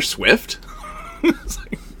that Taylor Swift? It's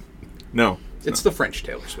like, no. It's the French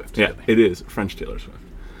Taylor Swift. Yeah, it is French Taylor Swift.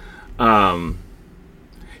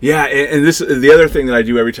 Yeah, and this the other thing that I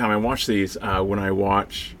do every time I watch these, when I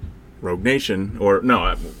watch Rogue Nation,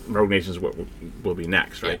 Rogue Nation is what will be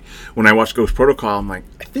next, right? Yeah. When I watch Ghost Protocol, I'm like,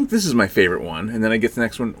 I think this is my favorite one, and then I get the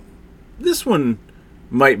next one. This one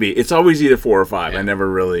might be. It's always either 4 or 5. Yeah. I never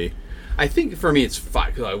really. I think for me it's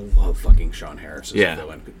 5 because I love fucking Sean Harris as a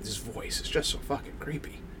villain. His voice is just so fucking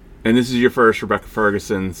creepy. And this is your first Rebecca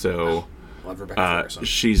Ferguson, so love Rebecca Ferguson.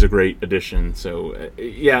 She's a great addition. So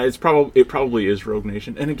yeah, it probably is Rogue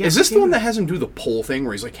Nation. And again, is this the one that has him do the pole thing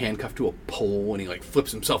where he's like handcuffed to a pole and he like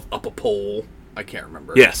flips himself up a pole? I can't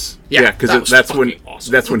remember. Yes, yeah, because that's when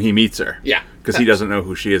awesome. That's when he meets her. Yeah, because he doesn't know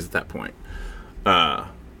who she is at that point. That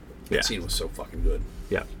scene was so fucking good.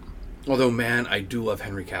 Yeah. Although, man, I do love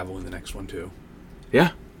Henry Cavill in the next one too.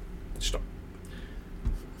 Yeah. Stop.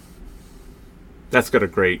 That's got a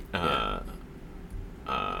great. That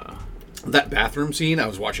bathroom scene, I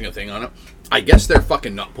was watching a thing on it. I guess they're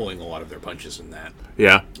fucking not pulling a lot of their punches in that.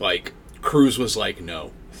 Yeah. Like, Cruise was like,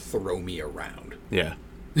 no, throw me around. Yeah.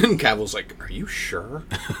 And Cavill's like, are you sure?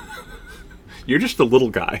 You're just a little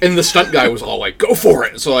guy. And the stunt guy was all like, go for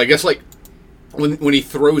it. So I guess, like, when he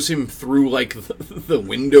throws him through, like, the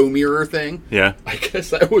window mirror thing, yeah, I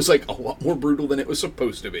guess that was, like, a lot more brutal than it was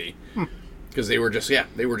supposed to be. Because they were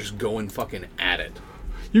just going fucking at it.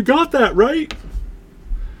 You got that, right?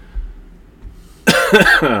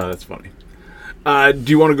 That's funny. Do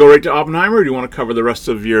you want to go right to Oppenheimer, or do you want to cover the rest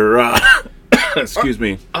of your, excuse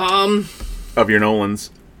me, of your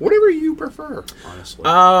Nolans? Whatever you prefer, honestly.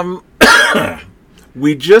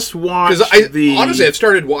 We just watched honestly, I've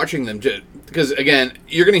started watching them because, again,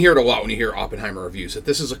 you're going to hear it a lot when you hear Oppenheimer reviews, that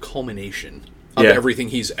this is a culmination of everything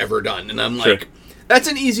he's ever done. And I'm like, that's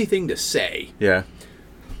an easy thing to say. Yeah.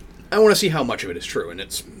 I want to see how much of it is true, and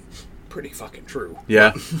it's pretty fucking true.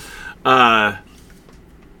 Yeah.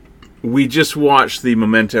 we just watched the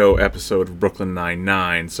Memento episode of Brooklyn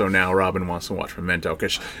Nine-Nine, so now Robin wants to watch Memento,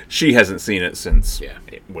 because she hasn't seen it since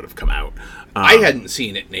it would have come out. I hadn't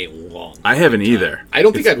seen it in a long time. I haven't either. I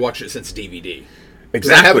don't think I'd watched it since DVD.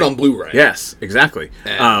 Exactly. I have it on Blu-ray. Yes, exactly.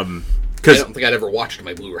 I don't think I'd ever watched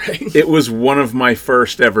my Blu-ray. It was one of my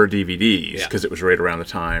first ever DVDs, because it was right around the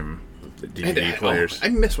time the DVD players. I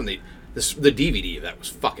miss when the DVD of that was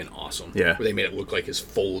fucking awesome. Yeah. Where they made it look like his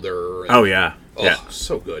folder.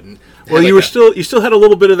 So good. And well, you still had a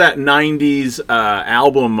little bit of that '90s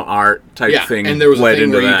album art type thing. And there was a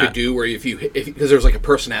thing where that. you could do where because there was like a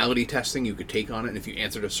personality testing you could take on it, and if you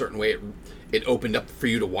answered a certain way, it opened up for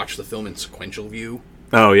you to watch the film in sequential view.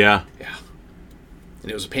 Oh yeah. Yeah.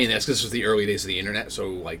 And it was a pain in the ass because this was the early days of the internet, so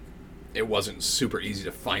like it wasn't super easy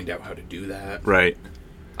to find out how to do that. Right.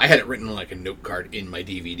 I had it written on like a note card in my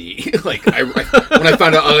DVD. Like when I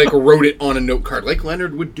found out, I like wrote it on a note card, like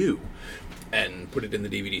Leonard would do, and put it in the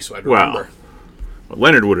DVD so I'd remember. Well,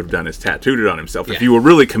 Leonard would have done is tattooed it on himself. Yeah. If you were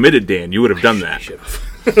really committed, Dan, you would have done that.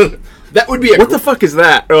 That would be. What the fuck is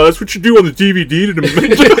that? Oh, that's what you do on the DVD to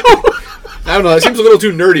Memento. I don't know. That seems a little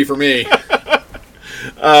too nerdy for me.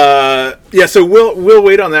 Yeah, so we'll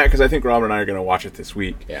wait on that because I think Robin and I are going to watch it this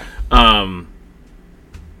week. Yeah.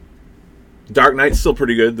 Dark Knight's still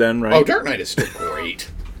pretty good then, right? Oh, Dark Knight is still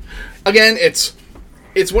great. Again, it's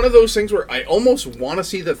one of those things where I almost want to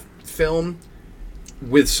see the film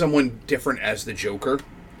with someone different as the Joker.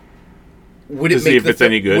 Would it make it's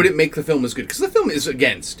any good? Would it make the film as good? Because the film is,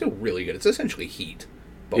 again, still really good. It's essentially Heat,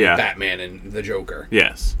 but with Batman and the Joker.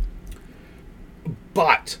 Yes.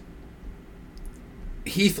 But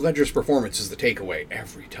Heath Ledger's performance is the takeaway.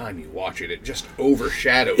 Every time you watch it, it just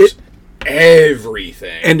overshadows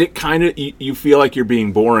everything. And it kind of, you feel like you're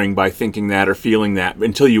being boring by thinking that or feeling that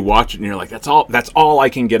until you watch it and you're like, that's all I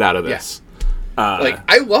can get out of this. Like,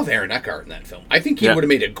 I love Aaron Eckhart in that film. I think he would have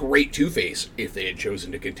made a great Two-Face if they had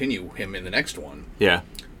chosen to continue him in the next one. Yeah.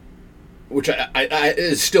 Which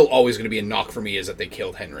is still always going to be a knock for me, is that they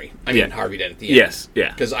killed Henry. I mean, Harvey Dent at the end. Yes,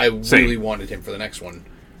 yeah. Because I really wanted him for the next one.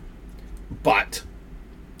 But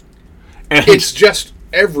it's just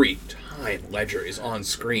every time Ledger is on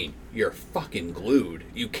screen, you're fucking glued.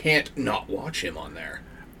 You can't not watch him on there.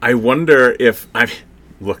 I wonder if...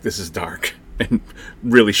 Look, this is dark and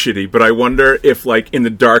really shitty, but I wonder if, like, in the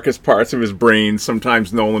darkest parts of his brain,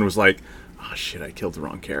 sometimes Nolan was like, oh, shit, I killed the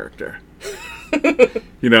wrong character.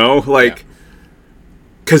 You know? Like...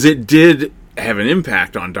 Because it did have an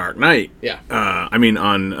impact on Dark Knight. Yeah.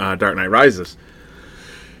 On Dark Knight Rises.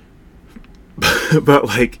 But,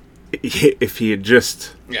 like, if he had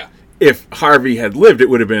just... Yeah. If Harvey had lived, it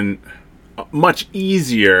would have been much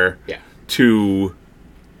easier to...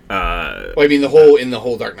 Well, I mean, in the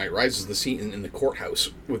whole Dark Knight Rises, the scene in the courthouse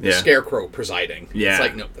with the Scarecrow presiding. Yeah. It's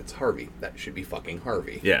like, no, that's Harvey. That should be fucking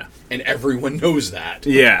Harvey. Yeah. And everyone knows that.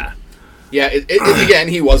 Yeah. Yeah, again,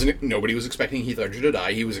 nobody was expecting Heath Ledger to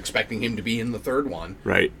die. He was expecting him to be in the third one.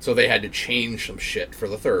 Right. So they had to change some shit for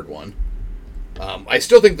the third one. I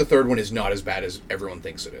still think the third one is not as bad as everyone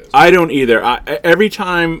thinks it is. I don't either. Every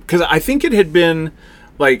time, because I think it had been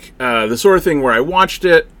like the sort of thing where I watched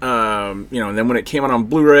it, and then when it came out on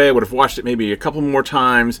Blu-ray, I would have watched it maybe a couple more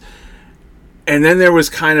times, and then there was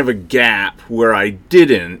kind of a gap where I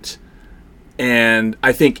didn't, and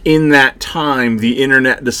I think in that time the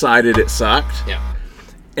internet decided it sucked. Yeah.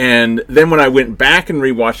 And then when I went back and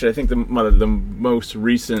rewatched it, I think the most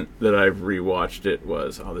recent that I've rewatched it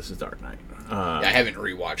was this is Dark Knight. I haven't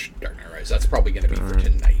rewatched Dark Knight Rises. That's probably going to be for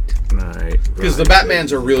tonight. Because the Right.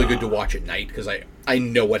 Batmans are really good to watch at night, because I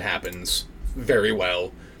know what happens very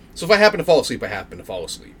well. So if I happen to fall asleep, I happen to fall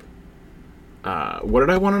asleep. What did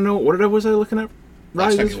I want to know? Was I looking at?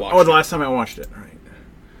 Last time you watched it. The last time I watched it. Right.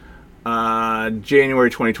 January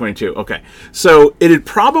 2022. Okay. So it had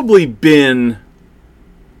probably been...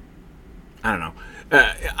 I don't know.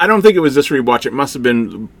 I don't think it was this rewatch. It must have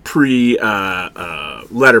been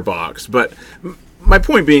pre-Letterboxd. But my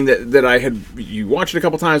point being that you watch it a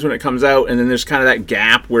couple times when it comes out, and then there's kind of that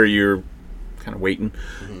gap where you're kind of waiting.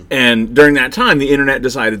 Mm-hmm. And during that time, the internet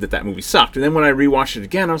decided that movie sucked. And then when I rewatched it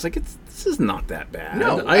again, I was like, this is not that bad.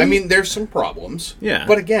 No, I mean, there's some problems. Yeah.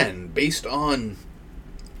 But again, based on...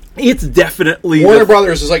 It's definitely... Warner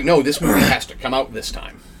Brothers is like, no, this movie has to come out this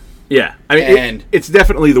time. Yeah. I mean, it's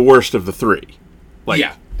definitely the worst of the three.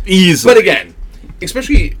 Easily. But again,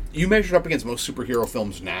 especially you measure it up against most superhero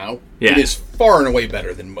films now, it is far and away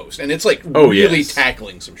better than most. And it's like really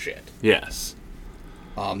tackling some shit. Yes.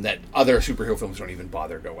 That other superhero films don't even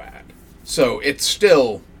bother go at. So it's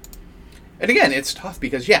still... And again, it's tough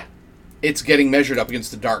because, it's getting measured up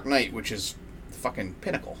against The Dark Knight, which is the fucking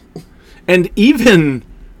pinnacle. And even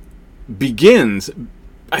Begins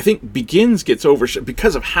I think Begins gets overshadowed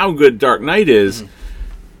because of how good Dark Knight is.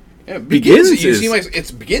 Yeah, Begins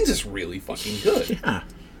is really fucking good.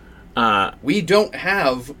 Yeah. We don't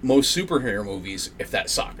have most superhero movies if that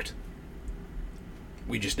sucked.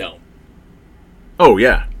 We just don't. Oh,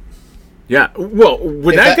 yeah. Yeah. Well,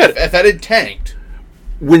 when if that had tanked.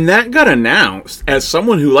 When that got announced, as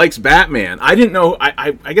someone who likes Batman, I didn't know.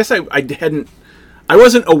 I guess I hadn't. I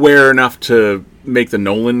wasn't aware enough to make the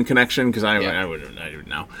Nolan connection because I didn't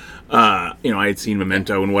know. I had seen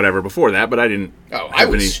Memento and whatever before that, but I didn't. Oh, I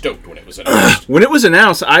was stoked when it was announced. When it was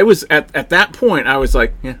announced, I was at that point. I was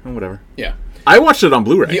like, yeah, whatever. Yeah. I watched it on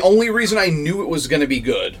Blu-ray. The only reason I knew it was going to be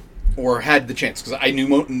good, or had the chance, because I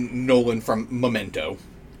knew Nolan from Memento,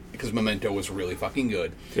 because Memento was really fucking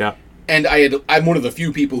good. Yeah. And I'm one of the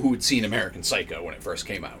few people who had seen American Psycho when it first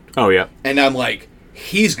came out. Oh, yeah. And I'm like,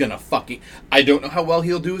 he's going to fucking... I don't know how well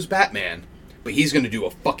he'll do as Batman, but he's going to do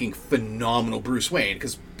a fucking phenomenal Bruce Wayne,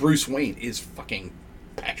 because Bruce Wayne is fucking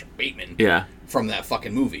Patrick Bateman from that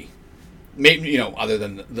fucking movie. Maybe, other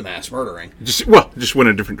than the mass murdering. Just went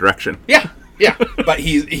a different direction. Yeah. But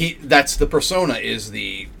he that's the persona, is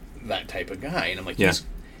that type of guy. And I'm like,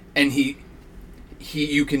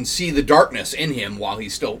 you can see the darkness in him while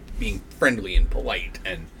he's still being friendly and polite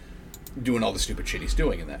and doing all the stupid shit he's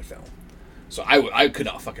doing in that film. So I could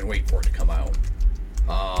not fucking wait for it to come out.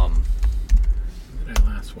 When did I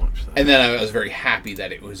last watch that? And then I was very happy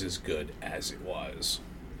that it was as good as it was.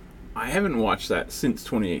 I haven't watched that since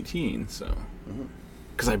 2018, so...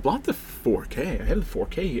 Because I bought the 4K. I had the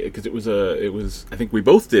 4K because it was. I think we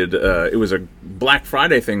both did. It was a Black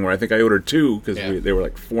Friday thing where I think I ordered two because they were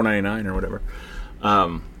like $4.99 or whatever.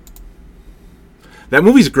 That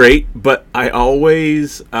movie's great, but I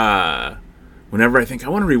always, whenever I think I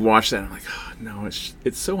want to rewatch that, I'm like, oh, no, it's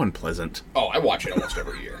so unpleasant. Oh, I watch it almost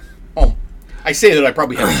every year. Oh, I say that I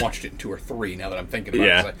probably haven't watched it in 2 or 3 now that I'm thinking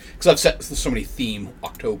about it. Because I've set so many theme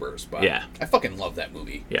Octobers, but I fucking love that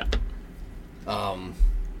movie. Yeah.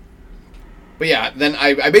 But yeah, then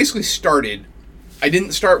I basically started. I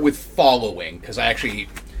didn't start with following because I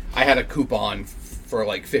had a coupon for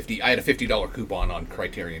like $50. I had a $50 coupon on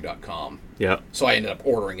Criterion.com. Yeah. So I ended up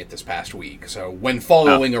ordering it this past week. So when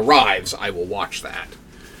following arrives, I will watch that.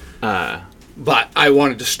 But I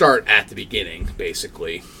wanted to start at the beginning,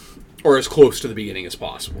 basically, or as close to the beginning as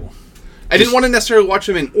possible. I didn't want to necessarily watch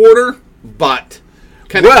them in order, but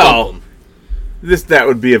kind of clump them. That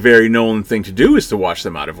would be a very Nolan thing to do, is to watch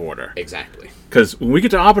them out of order. Exactly. Because when we get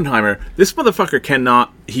to Oppenheimer, this motherfucker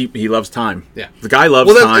cannot... He loves time. Yeah. The guy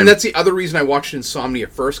loves time. And that's the other reason I watched Insomnia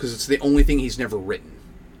first, because it's the only thing he's never written.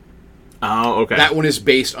 Oh, okay. That one is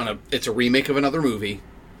based on it's a remake of another movie.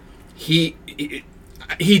 He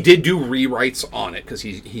did do rewrites on it, because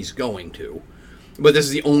he's going to. But this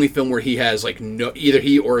is the only film where he has, like, no... Either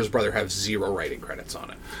he or his brother have 0 writing credits on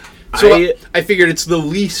it. So I figured it's the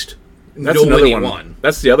least... That's another one.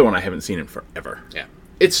 That's the other one I haven't seen in forever. Yeah.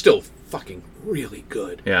 It's still fucking really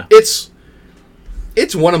good. Yeah. It's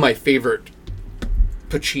one of my favorite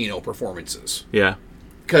Pacino performances. Yeah.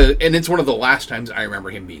 And it's one of the last times I remember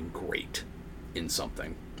him being great in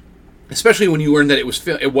something. Especially when you learn that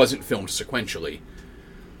it wasn't filmed sequentially.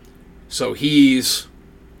 So he's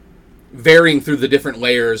varying through the different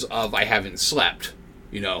layers of I haven't slept,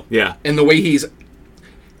 Yeah. And the way he's...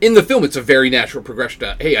 In the film, it's a very natural progression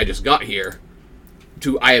to, hey, I just got here,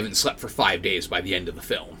 to I haven't slept for 5 days by the end of the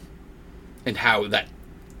film. And how that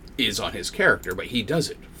is on his character, but he does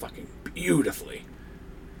it fucking beautifully.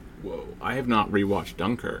 Whoa. I have not rewatched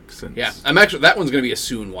Dunkirk since... Yeah, that one's going to be a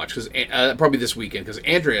soon watch, because probably this weekend, because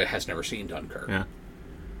Andrea has never seen Dunkirk. Yeah.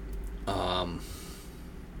 And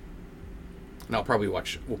we'll probably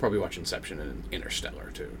watch Inception and Interstellar,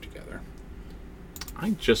 too, together. I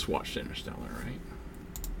just watched Interstellar, right?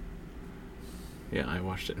 Yeah, I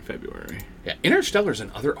watched it in February. Yeah, Interstellar's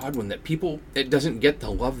another odd one that it doesn't get the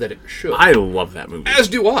love that it should. I love that movie. As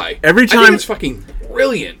do I. I think it's fucking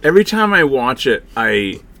brilliant. Every time I watch it,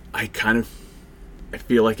 I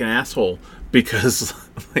feel like an asshole because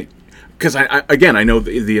I know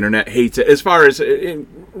the internet hates it as far as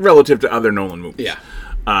relative to other Nolan movies. Yeah.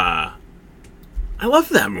 I love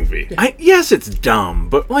that movie. Yeah. Yes, it's dumb,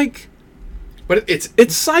 but it's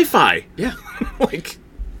sci-fi. Yeah.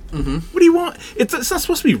 Mm-hmm. What do you want? It's not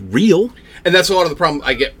supposed to be real. And that's a lot of the problem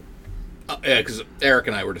I get. Because Eric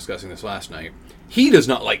and I were discussing this last night. He does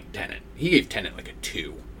not like Tenet. He gave Tenet like a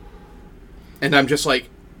 2. And I'm just like,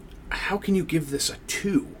 how can you give this a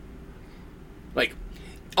 2? Like,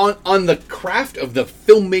 on the craft of the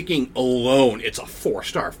filmmaking alone, it's a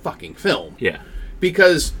 4-star fucking film. Yeah.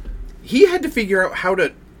 Because he had to figure out how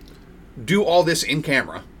to do all this in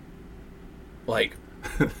camera. Like...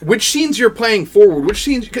 which scenes you're playing forward, which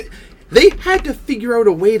scenes... They had to figure out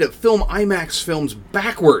a way to film IMAX films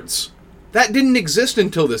backwards. That didn't exist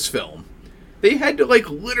until this film. They had to, like,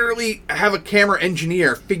 literally have a camera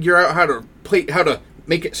engineer figure out how to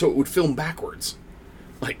make it so it would film backwards.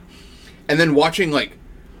 Like, and then watching, like...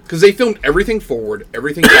 Because they filmed everything forward,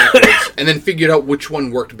 everything backwards, and then figured out which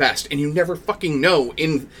one worked best. And you never fucking know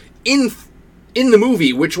in the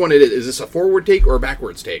movie which one it is. Is this a forward take or a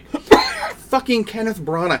backwards take? Fucking Kenneth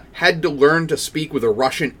Branagh had to learn to speak with a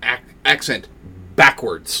Russian accent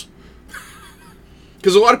backwards.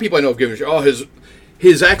 Because a lot of people I know have given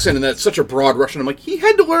his accent, and that's such a broad Russian. I'm like, he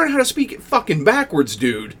had to learn how to speak it fucking backwards,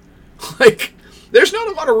 dude. Like, there's not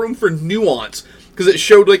a lot of room for nuance. Because it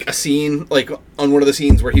showed, like, a scene, like, on one of the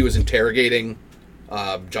scenes where he was interrogating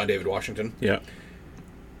John David Washington. Yeah.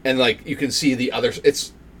 And, like, you can see the other...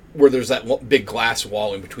 It's where there's that big glass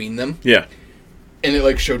wall in between them. Yeah. And it,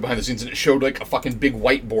 like, showed behind the scenes, and it showed, like, a fucking big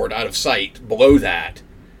whiteboard out of sight below that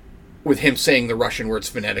with him saying the Russian words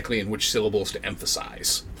phonetically and which syllables to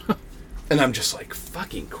emphasize. And I'm just like,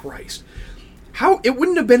 fucking Christ. How... It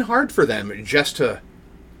wouldn't have been hard for them just to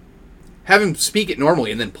have him speak it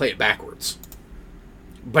normally and then play it backwards.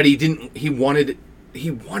 But he didn't. He wanted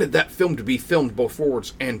that film to be filmed both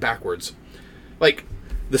forwards and backwards. Like,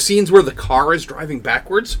 the scenes where the car is driving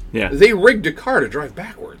backwards, they rigged a car to drive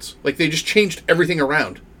backwards. Like, they just changed everything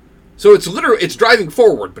around. So it's driving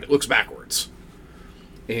forward, but it looks backwards.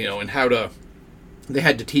 You know, and they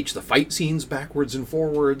had to teach the fight scenes backwards and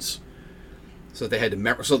forwards. So they had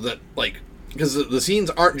to so that, like, because the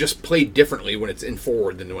scenes aren't just played differently when it's in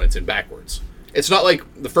forward than when it's in backwards. It's not like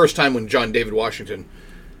the first time when David Washington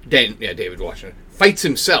fights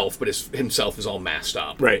himself, but himself is all masked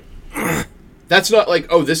up. Right. That's not like,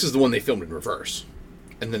 oh, this is the one they filmed in reverse,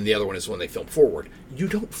 and then the other one is the one they filmed forward. You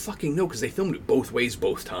don't fucking know, because they filmed it both ways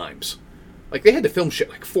both times. Like, they had to film shit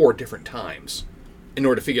like 4 different times in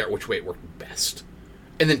order to figure out which way it worked best.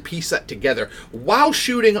 And then piece that together while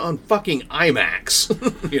shooting on fucking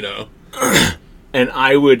IMAX, you know? And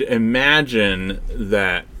I would imagine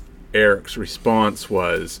that Eric's response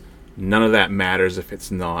was, none of that matters if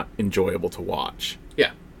it's not enjoyable to watch.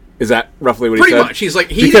 Yeah. Is that roughly what he said? Pretty much. He's like,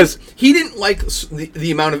 he didn't like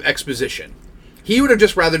the amount of exposition. He would have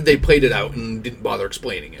just rather they played it out and didn't bother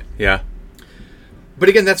explaining it. Yeah. But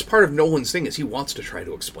again, that's part of Nolan's thing, is he wants to try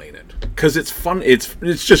to explain it. Because it's fun. It's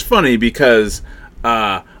just funny because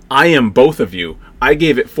I am both of you. I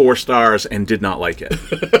gave it 4 stars and did not like it.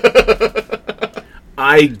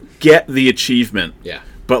 I get the achievement. Yeah.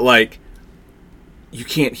 But, like, you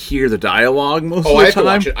can't hear the dialogue most of the time. I have to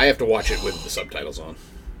watch it. I have to watch it with the subtitles on.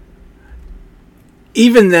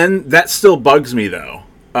 Even then, that still bugs me, though.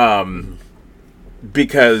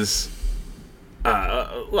 Because,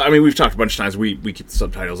 I mean, we've talked a bunch of times, we keep the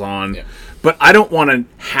subtitles on. Yeah. But I don't want to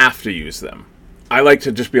have to use them. I like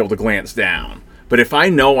to just be able to glance down. But if I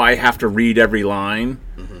know I have to read every line,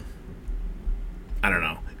 I don't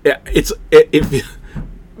know.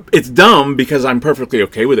 It's dumb because I'm perfectly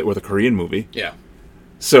okay with it with a Korean movie. Yeah.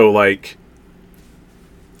 So, like,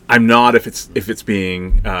 I'm not if it's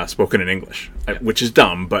being spoken in English, which is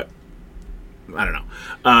dumb, but I don't know.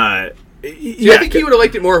 I think he would have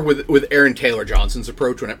liked it more with Aaron Taylor Johnson's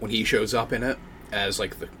approach when he shows up in it as,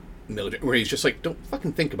 like, the military, where he's just like, don't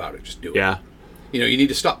fucking think about it, just do it. Yeah. You know, you need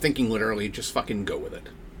to stop thinking literally, just fucking go with it.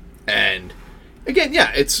 And again,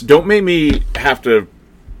 it's... Don't make me have to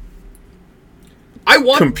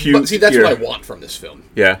compute. But see, that's what I want from this film.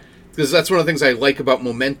 Yeah. Because that's one of the things I like about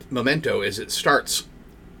Memento is it starts...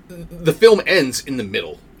 The film ends in the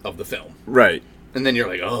middle of the film. Right. And then you're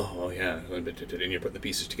like, oh yeah, and you're putting the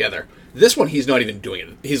pieces together. This one, he's not even doing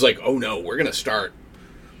it. He's like, oh no, we're going to start...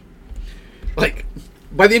 Like,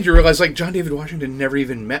 by the end you realize, like, John David Washington never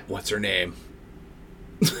even met what's-her-name.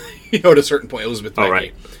 You know, at a certain point, Elizabeth Debicki. Oh,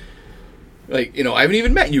 right. Like, you know, I haven't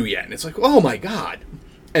even met you yet. And it's like, oh my god.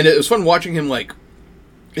 And it was fun watching him, like,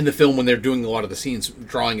 in the film when they're doing a lot of the scenes,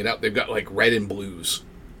 drawing it out. They've got, like, red and blues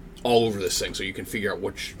all over this thing, so you can figure out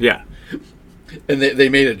which... Yeah. And they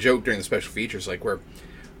made a joke during the special features, like, where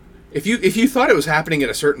if you thought it was happening at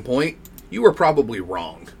a certain point, you were probably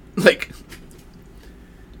wrong. Like...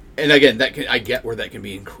 And again, I get where that can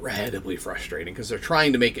be incredibly frustrating, because they're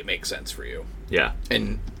trying to make it make sense for you. Yeah.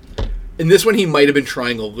 And in this one, he might have been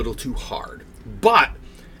trying a little too hard. But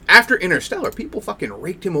after Interstellar, people fucking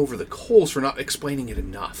raked him over the coals for not explaining it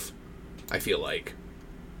enough, I feel like.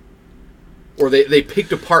 Or they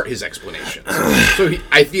picked apart his explanations. So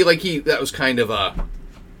I feel like that was kind of a...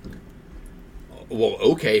 Well,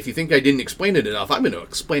 okay, if you think I didn't explain it enough, I'm going to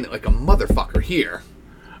explain it like a motherfucker here.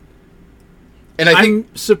 And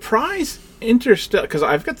I'm surprised Interstellar, because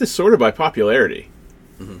I've got this sorted by popularity.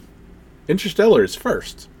 Mm-hmm. Interstellar is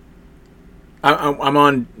first. I'm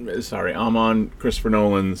on Christopher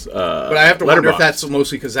Nolan's. But I have to wonder if Letterboxd. that's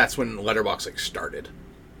mostly because that's when Letterboxd started.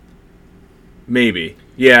 Maybe,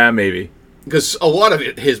 yeah, maybe. Because a lot of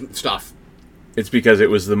his stuff. It's because it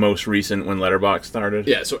was the most recent when Letterboxd started.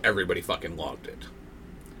 Yeah, so everybody fucking logged it.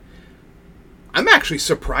 I'm actually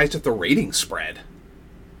surprised at the rating spread.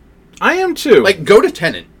 I am too. Like, go to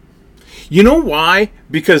Tenet. You know why?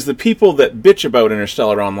 Because the people that bitch about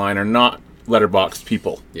Interstellar online are not Letterboxd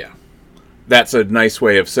people. Yeah. That's a nice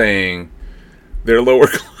way of saying they're lower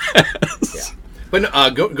class. Yeah.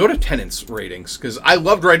 But go to Tenet's ratings, because I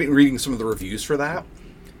loved reading some of the reviews for that,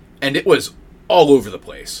 and it was all over the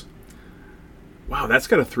place. Wow, that's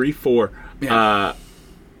got a 3.4. Yeah.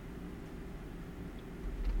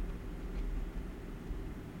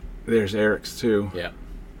 There's Eric's too. Yeah.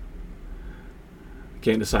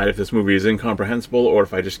 Can't decide if this movie is incomprehensible or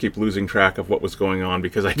if I just keep losing track of what was going on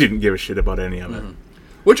because I didn't give a shit about any of it. Mm-hmm.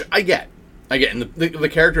 Which I get. And the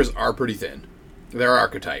characters are pretty thin. They're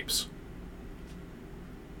archetypes.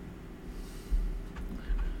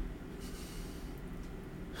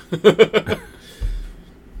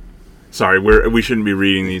 Sorry, we shouldn't be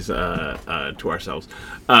reading these to ourselves.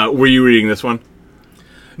 Were you reading this one?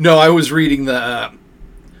 No, I was reading the...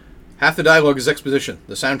 half the dialogue is exposition.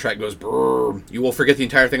 The soundtrack goes brrr. You will forget the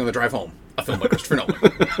entire thing on the drive home. A film by Christopher Nolan.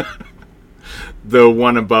 The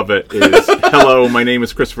one above it is, hello, my name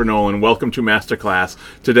is Christopher Nolan. Welcome to Masterclass.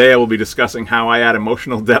 Today I will be discussing how I add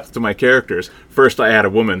emotional depth to my characters. First I add a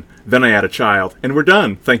woman, then I add a child, and we're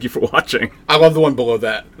done. Thank you for watching. I love the one below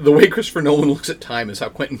that. The way Christopher Nolan looks at time is how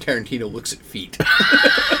Quentin Tarantino looks at feet.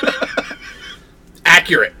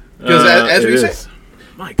 Accurate. Because as we say...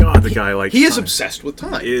 My God, the guy likes he is time. obsessed with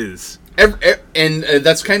time. He is. And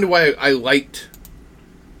that's kind of why I liked...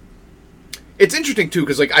 It's interesting, too,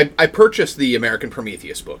 because like I purchased the American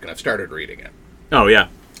Prometheus book, and I've started reading it. Oh, yeah.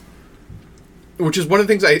 Which is one of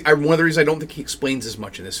the things one of the reasons I don't think he explains as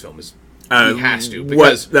much in this film is he has to.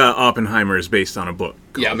 Because what Oppenheimer is based on a book.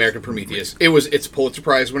 Yeah, American Prometheus. It's a Pulitzer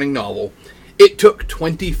Prize winning novel. It took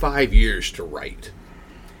 25 years to write.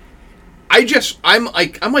 I'm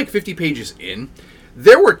like 50 pages in.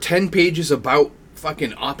 There were 10 pages about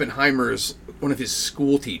fucking Oppenheimer's one of his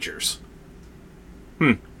school teachers.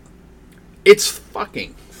 It's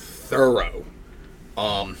fucking thorough.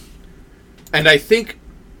 And I think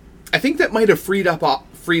that might have freed up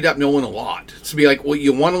Nolan a lot to be like, well,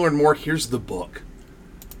 you want to learn more? Here's the book.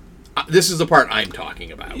 This is the part I'm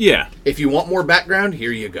talking about. Yeah. If you want more background,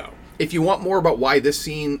 here you go. If you want more about why this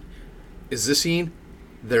scene is this scene,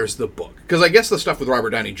 there's the book. Because I guess the stuff with Robert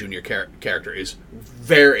Downey Jr. character is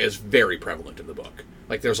very prevalent in the book.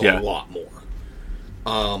 Like, there's a lot more.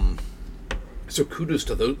 So kudos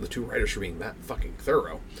to the two writers for being that fucking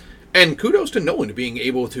thorough. And kudos to Nolan to being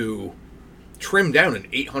able to trim down an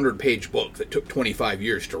 800-page book that took 25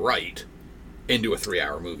 years to write into a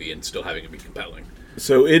 3-hour movie and still having it be compelling.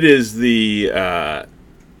 So it is the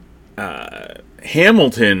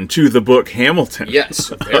Hamilton to the book Hamilton. Yes,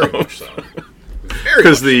 very much so.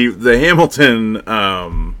 Because the Hamilton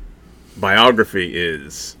biography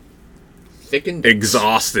is thick and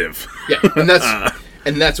exhaustive. Yeah,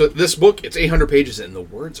 and that's what this book. It's 800 pages, and the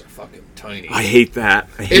words are fucking tiny. I hate that.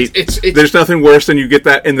 It's there's nothing worse than you get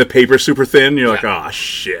that in the paper super thin. You're like, oh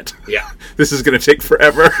shit. Yeah, this is gonna take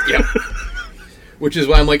forever. Yeah. Which is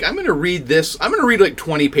why I'm like, I'm going to read this. I'm going to read like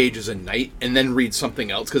 20 pages a night and then read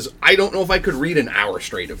something else because I don't know if I could read an hour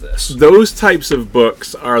straight of this. Those types of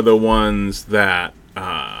books are the ones that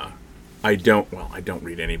I don't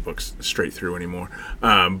read any books straight through anymore.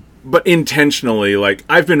 But intentionally, like,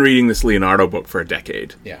 I've been reading this Leonardo book for a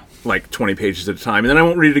decade. Yeah. Like 20 pages at a time. And then I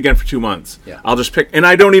won't read it again for 2 months. Yeah. I'll just pick, and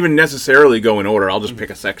I don't even necessarily go in order. I'll just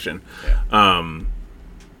pick a section. Yeah.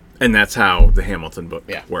 And that's how the Hamilton book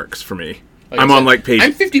works for me. I'm on like page...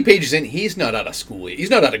 I'm 50 pages in. He's not out of school yet. He's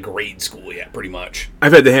not out of grade school yet, pretty much.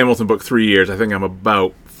 I've had the Hamilton book 3 years. I think I'm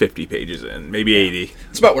about 50 pages in. Maybe 80.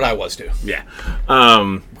 It's about what I was, too. Yeah.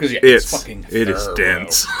 Because, it's fucking thorough. It is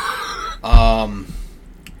dense.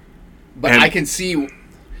 But I can see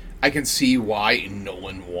why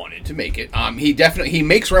Nolan wanted to make it. He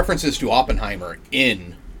makes references to Oppenheimer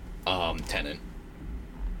in Tenet.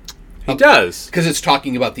 He does. Because it's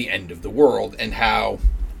talking about the end of the world and how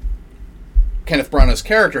Kenneth Branagh's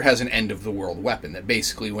character has an end-of-the-world weapon that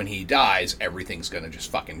basically when he dies, everything's going to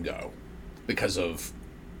just fucking go because of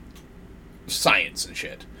science and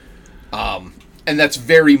shit. And that's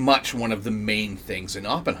very much one of the main things in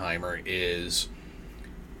Oppenheimer is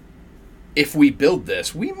if we build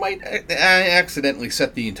this, we might accidentally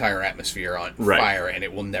set the entire atmosphere on fire and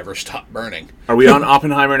it will never stop burning. Are we on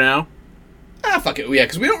Oppenheimer now? Fuck it. Yeah,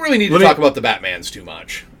 because we don't really need to talk about the Batmans too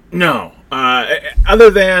much. No. Other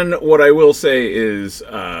than what I will say is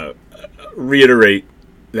reiterate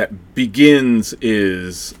that Begins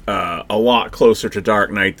is a lot closer to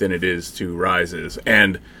Dark Knight than it is to Rises.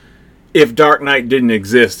 And if Dark Knight didn't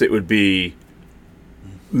exist, it would be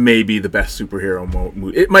maybe the best superhero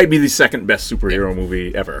movie. It might be the second best superhero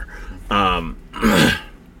movie ever.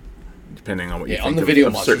 Depending on what you think on the Video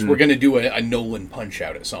Monsters, we're going to do a Nolan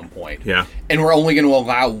Punch-Out at some point. Yeah. And we're only going to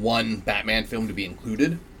allow one Batman film to be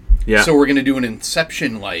included. Yeah. So we're going to do an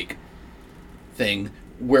Inception-like thing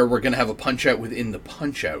where we're going to have a Punch-Out within the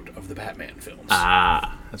Punch-Out of the Batman films.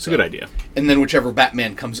 That's a good idea. And then whichever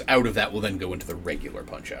Batman comes out of that will then go into the regular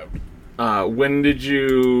Punch-Out. When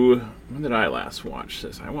did I last watch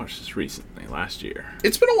this? I watched this recently, last year.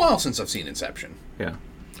 It's been a while since I've seen Inception. Yeah.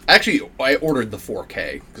 Actually, I ordered the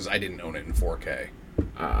 4K because I didn't own it in 4K.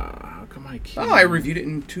 How come I can't? Oh, I reviewed it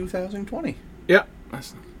in 2020. Yeah.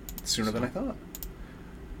 That's sooner than I thought.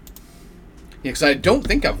 Yeah, because I don't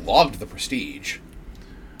think I've logged The Prestige.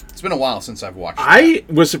 It's been a while since I've watched it. I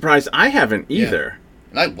was surprised I haven't either.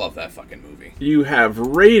 Yeah. And I love that fucking movie. You have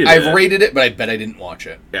rated it. I've rated it, but I bet I didn't watch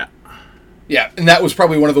it. Yeah. Yeah, and that was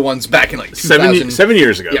probably one of the ones back in like 2000, 7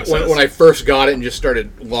 years ago. Yeah, when I first got it and just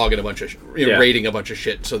started logging a bunch of, rating a bunch of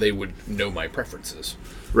shit so they would know my preferences.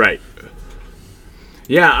 Right.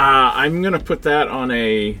 Yeah, I'm gonna put that on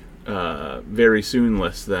a very soon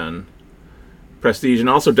list then. Prestige and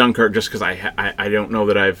also Dunkirk, just because I don't know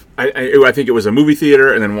that I think it was a movie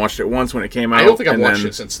theater and then watched it once when it came out. I don't think I've watched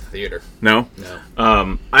it since the theater. No?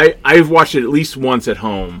 No. I've watched it at least once at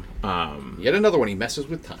home. Yet another one he messes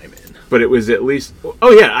with time in. But it was at least...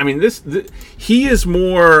 Oh, yeah, I mean, he is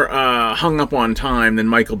more hung up on time than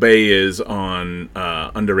Michael Bay is on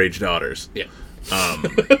Underage Daughters. Yeah.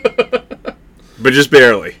 But just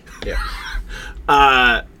barely.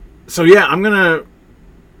 Yeah. So, yeah, I'm going to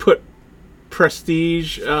put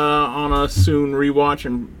Prestige on a soon rewatch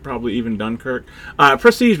and probably even Dunkirk.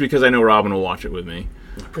 Prestige because I know Robin will watch it with me.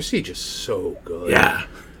 Prestige is so good. Yeah.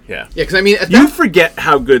 Yeah. Yeah, because I mean... You forget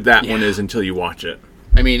how good that one is until you watch it.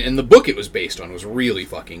 I mean, and the book it was based on was really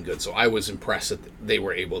fucking good, so I was impressed that they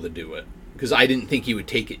were able to do it. Because I didn't think he would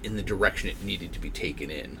take it in the direction it needed to be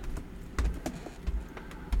taken in.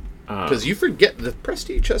 Because you forget the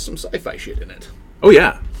Prestige has some sci-fi shit in it. Oh,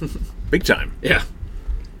 yeah. Big time. Yeah.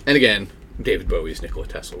 And again, David Bowie's Nikola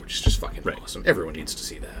Tesla, which is just fucking awesome. Everyone needs to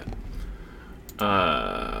see that.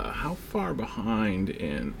 How far behind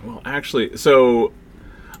in... Well, actually, so...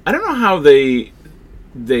 I don't know how they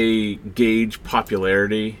gauge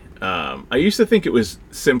popularity. I used to think it was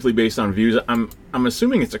simply based on views. I'm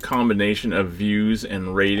assuming it's a combination of views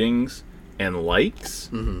and ratings and likes.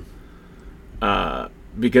 Mm-hmm.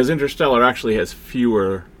 Because Interstellar actually has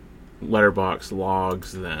fewer Letterboxd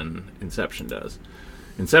logs than Inception does.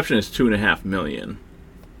 Inception is 2.5 million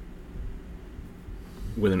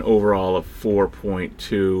with an overall of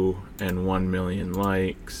 4.2 and 1 million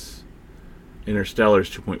likes. Interstellar is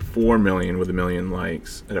 2.4 million with 1 million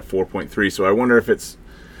likes at a 4.3. So I wonder if it's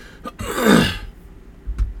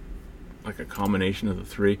like a combination of the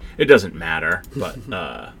three. It doesn't matter, but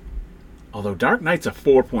although Dark Knight's a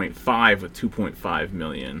 4.5 with 2.5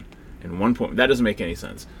 million and 1 point, that doesn't make any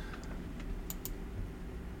sense.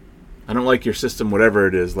 I don't like your system, whatever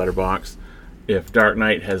it is, Letterboxd, if Dark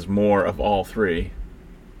Knight has more of all three.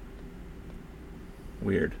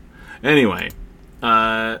 Weird. Anyway.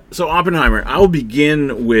 So Oppenheimer, I'll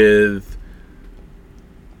begin with...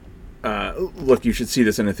 look, you should see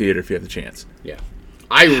this in a theater if you have the chance. Yeah.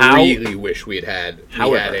 I really wish we had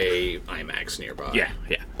a IMAX nearby. Yeah.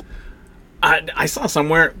 I saw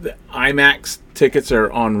somewhere that IMAX tickets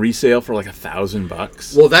are on resale for like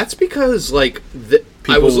 $1,000. Well, that's because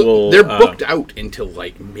they're booked out until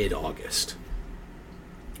like mid-August,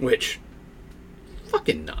 which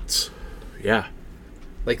fucking nuts. Yeah.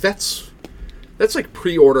 Like that's like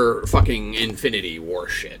pre-order fucking Infinity War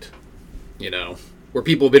shit, where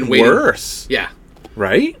people have been waiting. Worse. Yeah.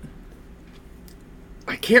 Right?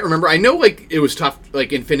 I can't remember. I know, it was tough,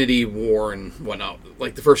 Infinity War and whatnot.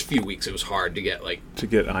 Like, the first few weeks, it was hard to get,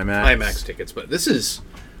 IMAX tickets. But this is,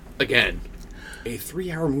 again, a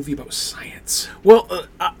 3-hour movie about science. Well,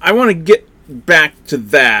 I want to get back to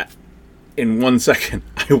that in 1 second.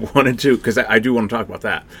 I wanted to, because I do want to talk about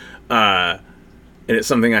that. And it's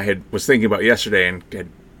something I was thinking about yesterday and had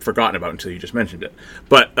forgotten about until you just mentioned it.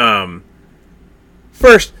 But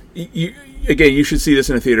first, you should see this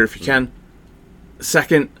in a theater if you can.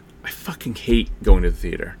 Second, I fucking hate going to the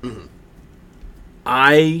theater. Mm-hmm.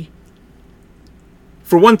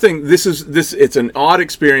 For one thing, it's an odd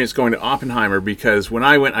experience going to Oppenheimer because when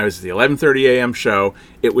I went, I was at the 11:30 a.m. show.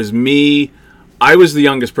 It was me I was the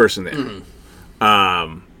youngest person there.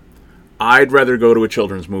 I'd rather go to a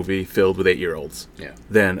children's movie filled with 8-year-olds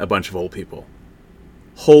than a bunch of old people.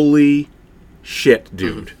 Holy shit,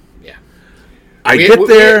 dude. Yeah. We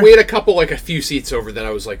had a couple, like a few seats over that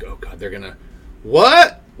I was like, oh god, they're gonna...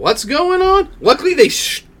 What? What's going on? Luckily they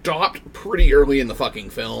stopped pretty early in the fucking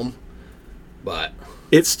film. But...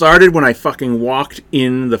 It started when I fucking walked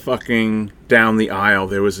in the fucking... down the aisle.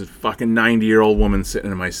 There was a fucking 90-year-old woman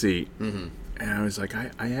sitting in my seat. Mm-hmm. And I was like,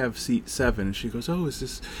 I have seat 7. And she goes, oh, is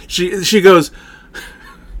this... She goes...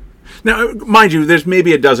 Now, mind you, there's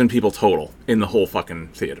maybe a dozen people total in the whole fucking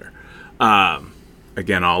theater.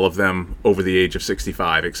 Again, all of them over the age of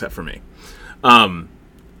 65, except for me.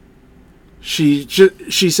 She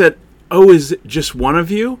said, oh, is it just one of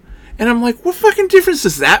you? And I'm like, what fucking difference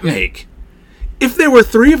does that make? If there were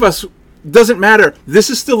 3 of us, doesn't matter. This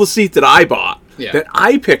is still the seat that I bought, that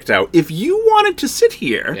I picked out. If you wanted to sit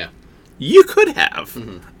here, you could have.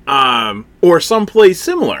 Or someplace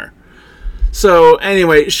similar. So,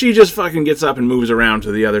 anyway, she just fucking gets up and moves around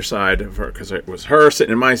to the other side of her, because it was her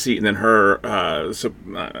sitting in my seat, and then her,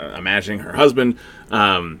 imagining her husband.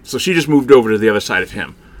 So she just moved over to the other side of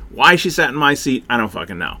him. Why she sat in my seat, I don't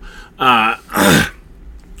fucking know.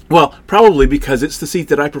 Well, probably because it's the seat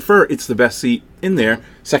that I prefer. It's the best seat in there.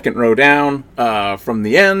 Second row down from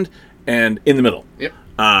the end, and in the middle. Yep.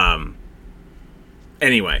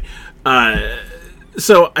 Anyway,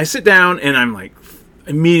 so I sit down, and I'm like,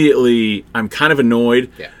 immediately, I'm kind of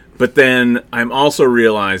annoyed. Yeah. But then I'm also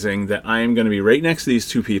realizing that I am going to be right next to these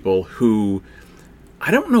 2 people who, I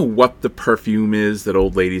don't know what the perfume is that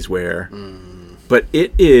old ladies wear, but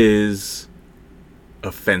it is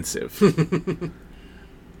offensive.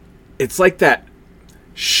 It's like that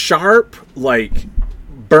sharp, like,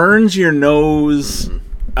 burns your nose,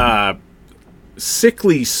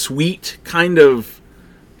 sickly sweet kind of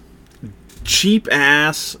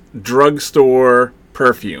cheap-ass drugstore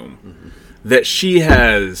perfume that she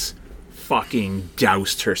has fucking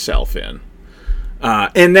doused herself in.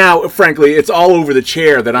 And now, frankly, it's all over the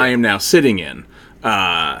chair that I am now sitting in.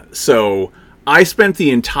 So I spent the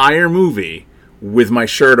entire movie with my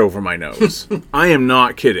shirt over my nose. I am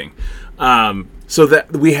not kidding. So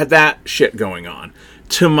that we had that shit going on.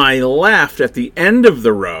 To my left, at the end of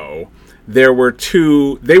the row, there were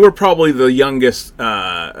 2... They were probably the youngest,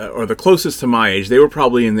 or the closest to my age. They were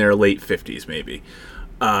probably in their late 50s, maybe.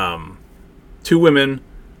 2 women.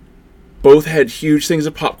 Both had huge things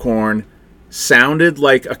of popcorn. Sounded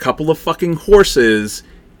like a couple of fucking horses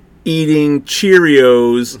eating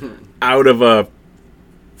Cheerios out of a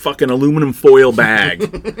fucking aluminum foil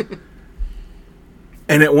bag.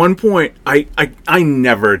 And at one point, I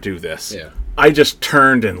never do this. Yeah. I just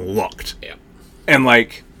turned and looked. Yeah. And,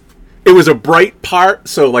 like... It was a bright part,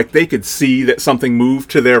 so like they could see that something moved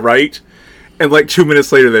to their right, and like 2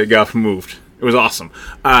 minutes later they got moved. It was awesome.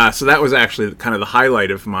 So that was actually kind of the highlight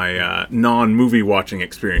of my non-movie watching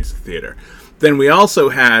experience at the theater. Then we also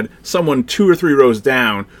had someone 2 or 3 rows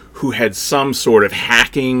down who had some sort of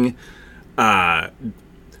hacking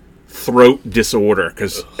throat disorder,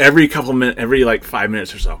 because every like 5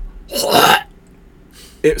 minutes or so,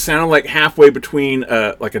 it sounded like halfway between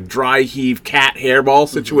like a dry heave cat hairball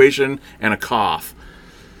situation and a cough.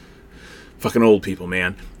 Fucking old people,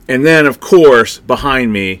 man. And then, of course,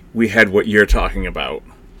 behind me, we had what you're talking about.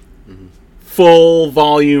 Full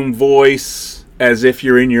volume voice, as if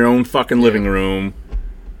you're in your own fucking living room.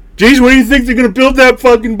 Geez, what do you think, they're going to build that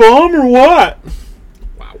fucking bomb or what?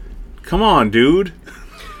 Wow. Come on, dude.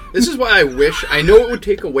 This is why I wish... I know it would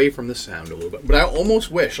take away from the sound a little bit, but I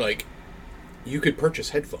almost wish, like... You could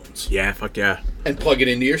purchase headphones. Yeah, fuck yeah. And plug it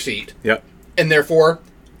into your seat. Yep. And therefore,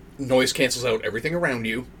 noise cancels out everything around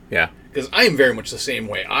you. Yeah. Because I am very much the same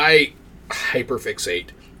way. I hyperfixate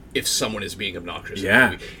if someone is being obnoxious.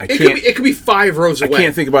 Yeah. It could be 5 rows away. I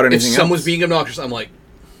can't think about anything else. If someone's being obnoxious, I'm like...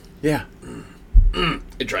 Yeah.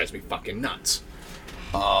 It drives me fucking nuts.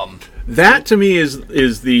 That, to me, is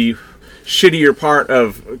the... shittier part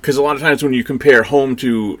of, because a lot of times when you compare home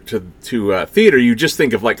to theater, you just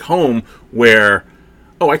think of like home where,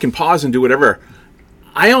 oh, I can pause and do whatever.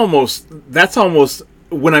 That's almost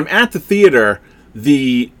when I'm at the theater,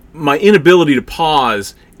 my inability to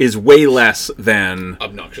pause is way less than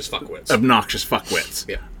obnoxious fuckwits.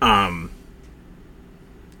 Yeah.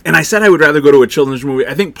 And I said I would rather go to a children's movie.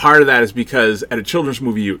 I think part of that is because at a children's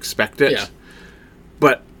movie you expect it. Yeah.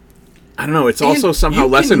 But I don't know, it's also somehow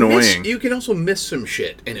less annoying. You can also miss some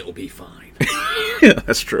shit, and it will be fine. Yeah,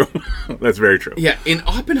 that's true. That's very true. Yeah, in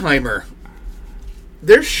Oppenheimer,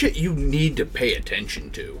 there's shit you need to pay attention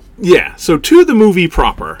to. Yeah, so to the movie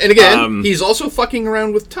proper. And again, he's also fucking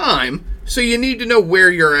around with time, so you need to know where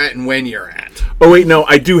you're at and when you're at. Oh, wait, no,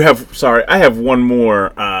 I have one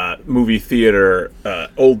more movie theater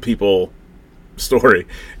old people story,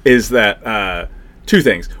 is that two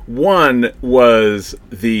things. One was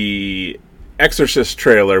the Exorcist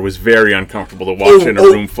trailer was very uncomfortable to watch in a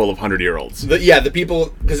room full of 100-year-olds. The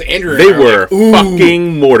people, because Andrew and they I were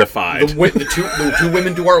fucking mortified. The two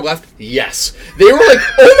women to our left, yes. They were like,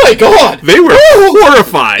 oh my god! They were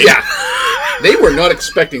horrified. Yeah. They were not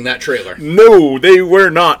expecting that trailer. No, they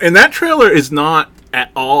were not. And that trailer is not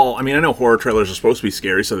at all. I mean, I know horror trailers are supposed to be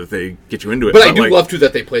scary so that they get you into it. But I do love too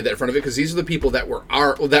that they played that in front of it, because these are the people that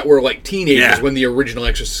were like teenagers when the original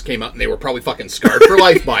Exorcist came out, and they were probably fucking scarred for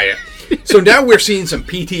life by it. So now we're seeing some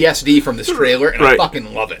PTSD from this trailer, and I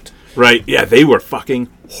fucking love it. Right? Yeah, they were fucking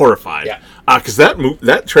horrified. Yeah, because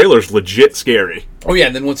that trailer's legit scary. Oh yeah,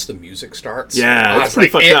 and then once the music starts, that's pretty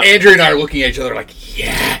fucked up. Andrew and I are looking at each other like,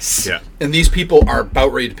 yes. Yeah. And these people are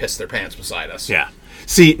about ready to piss their pants beside us. Yeah.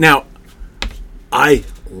 See, now, I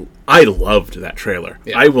loved that trailer.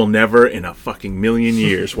 Yeah. I will never in a fucking million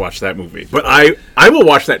years watch that movie. But I will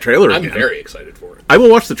watch that trailer again. I'm very excited for it. I will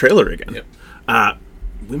watch the trailer again. Yep.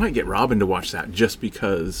 We might get Robin to watch that just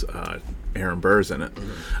because Aaron Burr's in it.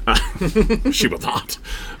 Mm-hmm. She will not.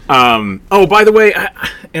 By the way,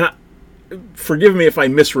 forgive me if I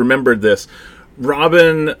misremembered this.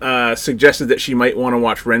 Robin suggested that she might want to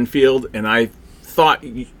watch Renfield, and I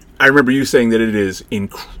remember you saying that it is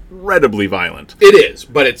incredibly violent. It is,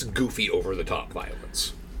 but it's goofy, over-the-top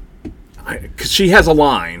violence. Because she has a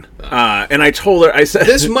line, and I told her, I said...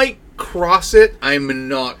 This might cross it, I'm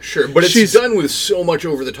not sure. But it's done with so much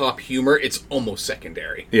over-the-top humor, it's almost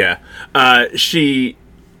secondary. Yeah.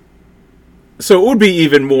 So it would be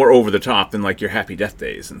even more over-the-top than, like, your Happy Death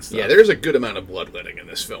Days and stuff. Yeah, there's a good amount of bloodletting in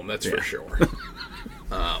this film, that's for sure.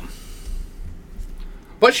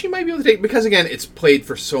 But she might be able to take... Because, again, it's played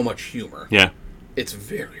for so much humor. Yeah. It's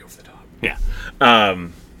very over-the-top. Yeah.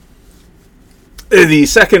 The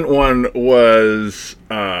second one was...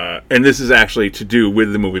 and this is actually to do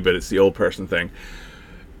with the movie, but it's the old person thing.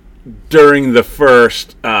 During the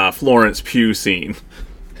first Florence Pugh scene...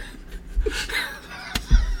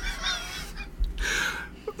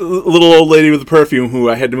 little old lady with the perfume who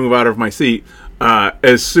I had to move out of my seat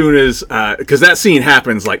as soon as... Because that scene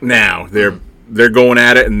happens, like, now. They're going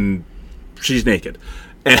at it, and she's naked.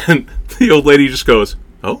 And the old lady just goes,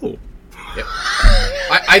 oh. Yep.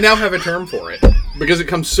 I now have a term for it. Because it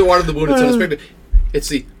comes so out of the blue, it's unexpected.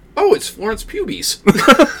 It's it's Florence Pubies.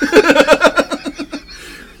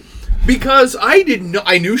 Because I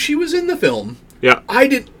knew she was in the film. Yeah.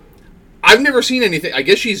 I've never seen anything. I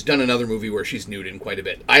guess she's done another movie where she's nude in quite a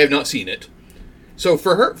bit. I have not seen it. So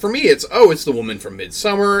for me, it's the woman from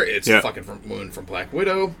Midsummer. It's the fucking woman from Black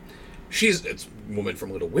Widow. It's woman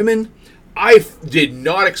from Little Women. I did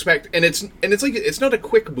not expect, and it's like it's not a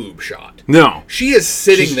quick boob shot. No, she is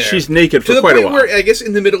sitting there. She's naked for quite a while. Where I guess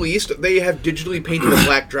in the Middle East they have digitally painted a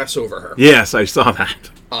black dress over her. Yes, I saw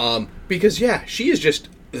that. Because she is just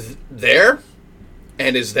there,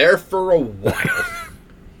 and is there for a while.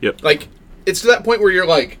 Yep. Like it's to that point where you're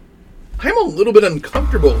like, I'm a little bit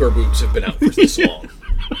uncomfortable. Her boobs have been out for this long.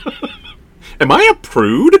 Am I a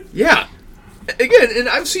prude? Yeah. Again, and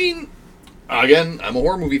I've seen. Again, I'm a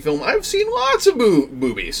horror movie film. I've seen lots of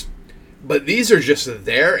boobies. But these are just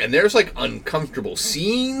there, and there's, like, uncomfortable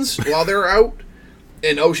scenes while they're out.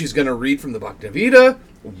 And, she's going to read from the Bhagavad Gita.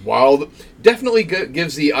 Definitely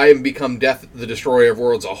gives the I Am Become Death, the Destroyer of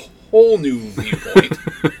Worlds, a whole new viewpoint.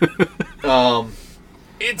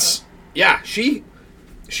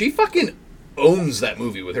 She fucking owns that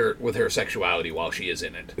movie with her sexuality while she is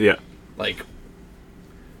in it. Yeah. Like...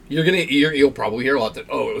 You'll probably hear a lot that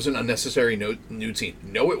it was an unnecessary nude scene.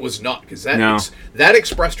 No, it was not, because that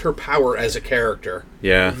expressed her power as a character.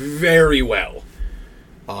 Yeah, very well.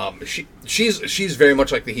 She's very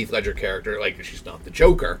much like the Heath Ledger character. Like she's not the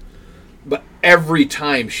Joker, but every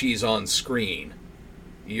time she's on screen,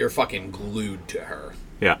 you're fucking glued to her.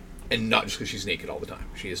 Yeah, and not just because she's naked all the time.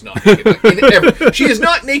 She is not naked. She is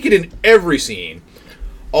not naked in every scene.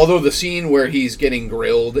 Although the scene where he's getting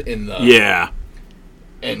grilled in the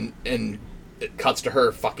And it cuts to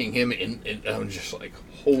her fucking him, and I'm just like,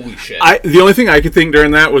 holy shit. The only thing I could think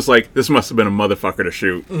during that was, like, this must have been a motherfucker to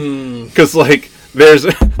shoot. Because, like, there's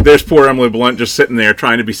poor Emily Blunt just sitting there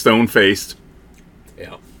trying to be stone-faced.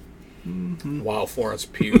 Yeah. Mm-hmm. While Florence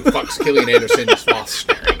Pugh fucks Gillian Anderson just while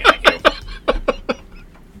staring at you.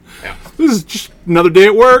 Yeah. This is just another day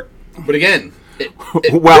at work. But again...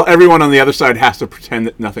 While everyone on the other side has to pretend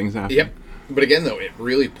that nothing's happening. Yep. But again, though, it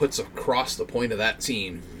really puts across the point of that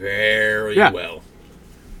scene very well.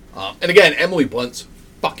 And again, Emily Blunt's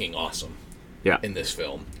fucking awesome in this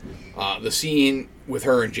film. The scene with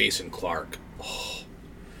her and Jason Clarke,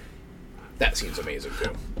 that scene's amazing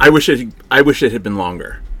too. I wish it had been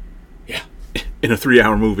longer. Yeah. In a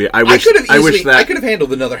 3-hour movie, I could have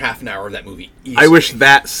handled another half an hour of that movie easily. I wish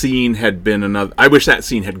that scene had been another. I wish that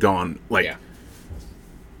scene had gone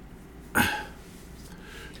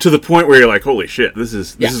to the point where you're like, holy shit, this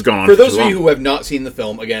is gone on for those of you who have not seen the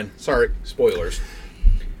film. Again, sorry, spoilers.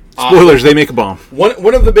 Spoilers, they make a bomb.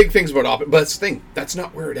 One of the big things about Oppenheimer, but that's the thing, that's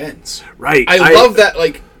not where it ends. Right. I love that,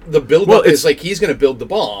 like, the build-up is like he's going to build the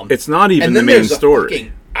bomb. It's not even the main story. There's a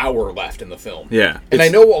fucking hour left in the film. Yeah. And I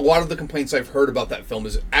know a lot of the complaints I've heard about that film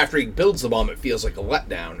is after he builds the bomb, it feels like a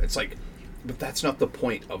letdown. It's like, but that's not the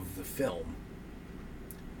point of the film.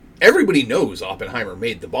 Everybody knows Oppenheimer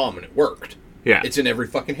made the bomb and it worked. Yeah. It's in every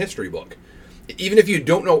fucking history book. Even if you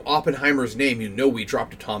don't know Oppenheimer's name, you know we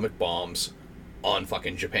dropped atomic bombs on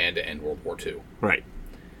fucking Japan to end World War II. Right.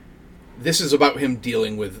 This is about him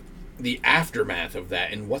dealing with the aftermath of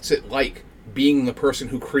that and what's it like being the person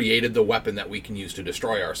who created the weapon that we can use to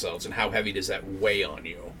destroy ourselves and how heavy does that weigh on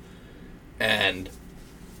you. And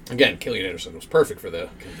again, Cillian Anderson was perfect for the...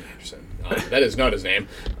 Cillian Anderson. That is not his name.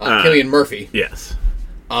 Cillian Murphy. Yes.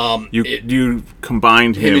 You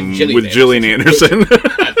combined him with Gillian Anderson.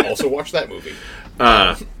 I've also watched that movie.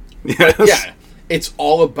 Yes. Yeah, it's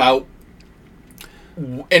all about,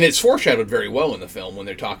 and it's foreshadowed very well in the film when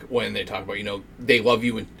they talk about they love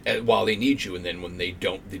you while they need you, and then when they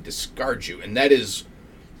don't, they discard you, and that is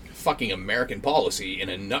fucking American policy in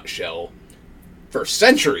a nutshell for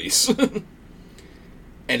centuries.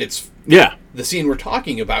 And it's the scene we're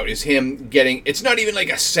talking about is him getting... It's not even like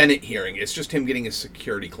a Senate hearing. It's just him getting his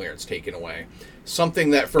security clearance taken away.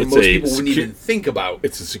 Something that for most people wouldn't even think about.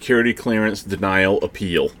 It's a security clearance denial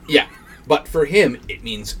appeal. Yeah. But for him, it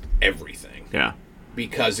means everything. Yeah.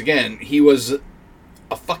 Because, again, he was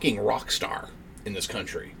a fucking rock star in this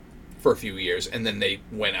country for a few years. And then they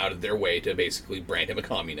went out of their way to basically brand him a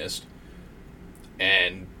communist.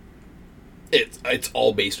 And... It's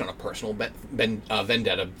all based on a personal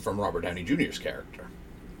vendetta from Robert Downey Jr.'s character.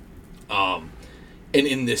 And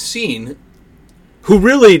in this scene... Who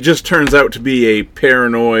really just turns out to be a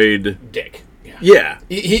paranoid... dick. Yeah.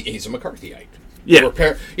 He's a McCarthyite. Yeah.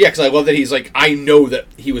 Because I love that he's like, I know that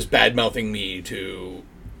he was bad-mouthing me to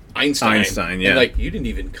Einstein. Yeah. And like, you didn't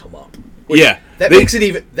even come up. That makes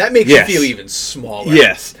you feel even smaller.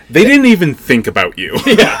 Yes. They didn't even think about you.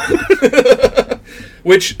 Yeah.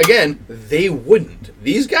 Which, again, they wouldn't.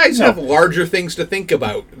 These guys have larger things to think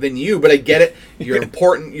about than you, but I get it. You're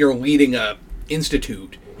important. You're leading a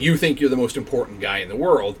institute. You think you're the most important guy in the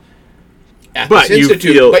world at this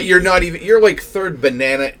institute, but you're not even... You're like third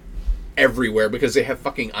banana everywhere because they have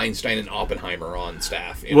fucking Einstein and Oppenheimer on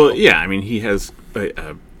staff. Well, yeah, I mean, he has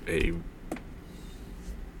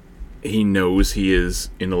he knows he is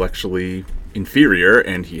intellectually inferior,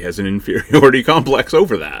 and he has an inferiority complex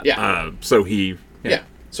over that. Yeah. So he... Yeah.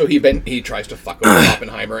 So he tries to fuck over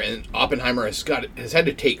Oppenheimer, and Oppenheimer has had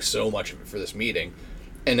to take so much of it for this meeting.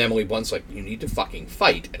 And Emily Blunt's like, you need to fucking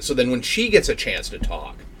fight. So then when she gets a chance to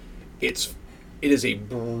talk, it is a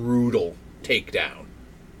brutal takedown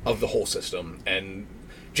of the whole system. And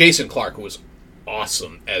Jason Clarke was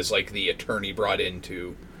awesome as like the attorney brought in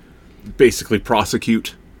to basically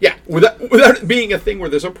prosecute. Yeah, without it being a thing where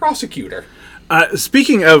there's a prosecutor.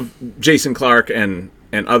 Speaking of Jason Clarke and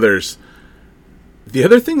others, the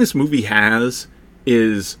other thing this movie has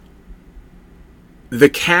is the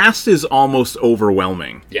cast is almost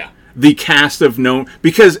overwhelming. Yeah. The cast of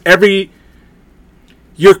because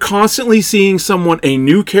you're constantly seeing a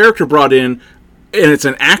new character brought in, and it's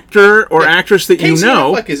an actor or actress that Casey you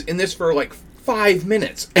know. Affleck is in this for like 5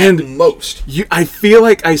 minutes at most. I feel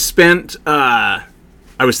like I spent... I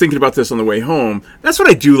was thinking about this on the way home. That's what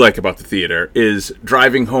I do like about the theater, is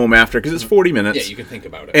driving home after, because it's 40 minutes. Yeah, you can think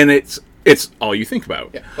about it. And it's all you think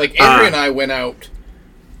about. Yeah. Like, Andrea and I went out...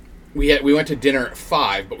 We went to dinner at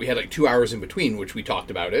 5, but we had like 2 hours in between, which we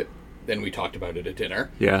talked about it. Then we talked about it at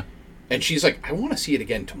dinner. Yeah. And she's like, I want to see it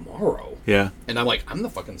again tomorrow. Yeah. And I'm like, I'm the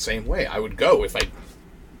fucking same way. I would go if I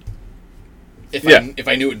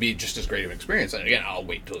knew it would be just as great of an experience. And again, I'll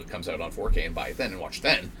wait till it comes out on 4K and buy it then and watch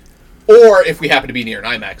then. Or if we happen to be near an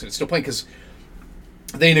IMAX and it's still playing, because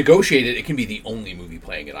they negotiated it can be the only movie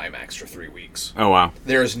playing at IMAX for 3 weeks. Oh, wow.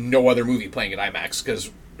 There's no other movie playing at IMAX because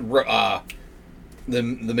the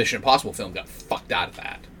Mission Impossible film got fucked out of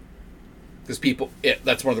that. Because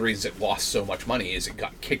that's one of the reasons it lost so much money, is it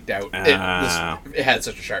got kicked out. It had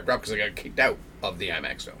such a sharp drop because it got kicked out of the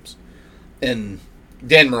IMAX films. And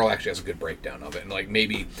Dan Merle actually has a good breakdown of it, and like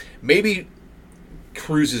maybe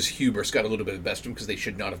Cruise's hubris got a little bit of the best of him because they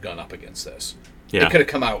should not have gone up against this. Yeah. It could have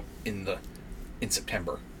come out in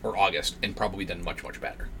September or August and probably done much, much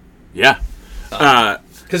better. Yeah.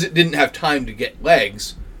 Because it didn't have time to get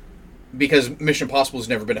legs, because Mission Impossible has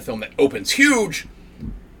never been a film that opens huge.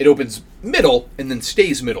 It opens middle and then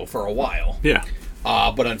stays middle for a while. Yeah.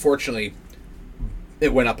 But unfortunately,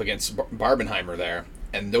 it went up against Barbenheimer there,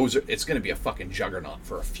 and it's going to be a fucking juggernaut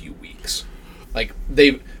for a few weeks. Like,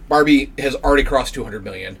 Barbie has already crossed 200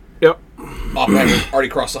 million. Yep. Oppenheimer already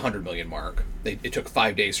crossed the 100 million mark. It took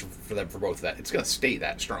 5 days for them for both of that. It's going to stay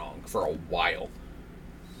that strong for a while.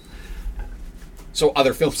 So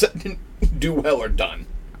other films that didn't do well are done.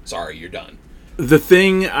 Sorry, you're done. The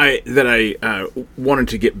thing that I wanted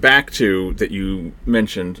to get back to that you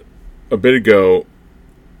mentioned a bit ago,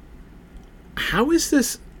 how is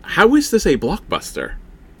this a blockbuster?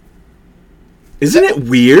 Isn't it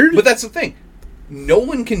weird? But that's the thing.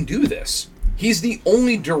 Nolan can do this. He's the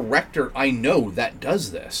only director I know that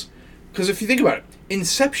does this. Because if you think about it,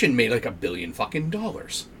 Inception made like $1 billion fucking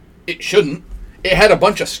dollars. It shouldn't. It had a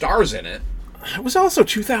bunch of stars in it. It was also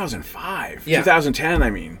 2005. Yeah. 2010,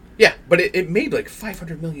 I mean. Yeah, but it made like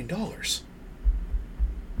 $500 million.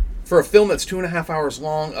 For a film that's 2.5 hours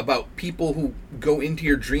long about people who go into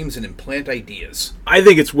your dreams and implant ideas. I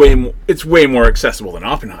think it's way more accessible than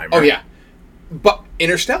Oppenheimer. Oh, yeah. But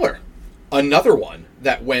Interstellar, another one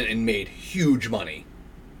that went and made huge money.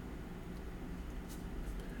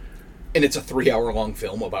 And it's a 3-hour-long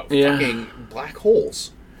film about fucking black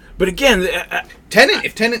holes. But again...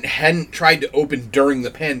 if Tenet hadn't tried to open during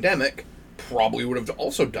the pandemic, probably would have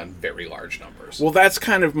also done very large numbers. Well, that's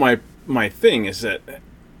kind of my thing, is that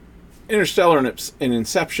Interstellar and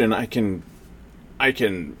Inception, I can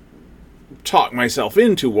talk myself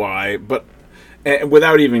into why, but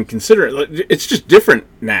without even considering... It's just different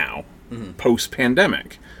now,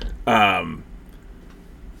 post-pandemic. And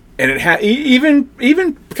it had even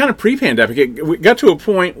kind of pre-pandemic, we got to a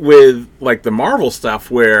point with like the Marvel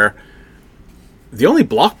stuff where the only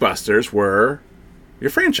blockbusters were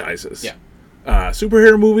your franchises,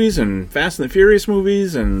 superhero movies and Fast and the Furious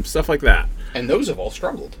movies and stuff like that. And those have all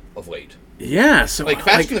struggled of late. Yeah, so like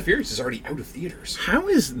Fast and the Furious is already out of theaters. How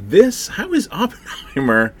is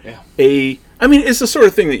Oppenheimer I mean, it's the sort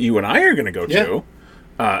of thing that you and I are going to go to.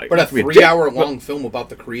 But a 3-hour-long film about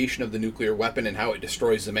the creation of the nuclear weapon and how it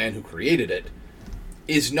destroys the man who created it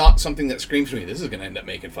is not something that screams to me, this is going to end up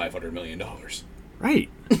making $500 million.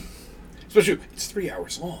 Right. Especially, it's 3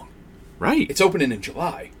 hours long. Right. It's opening in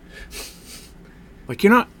July. Like,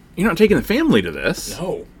 you're not taking the family to this.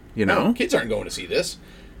 No. You know? No, kids aren't going to see this.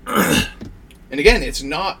 And again, it's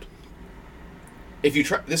not...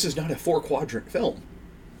 this is not a 4-quadrant film.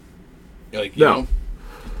 Like, you know...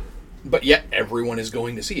 But yet, everyone is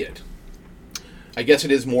going to see it. I guess it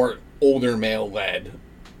is more older male-led,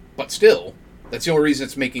 but still, that's the only reason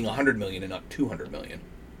it's making $100 million and not $200 million.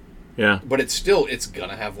 Yeah. But it's going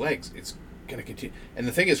to have legs. It's going to continue. And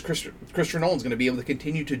the thing is, Christopher Nolan's going to be able to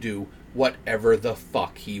continue to do whatever the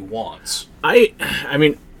fuck he wants. I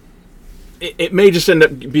mean, it may just end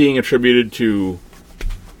up being attributed to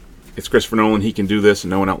it's Christopher Nolan, he can do this, and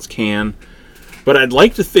no one else can. But I'd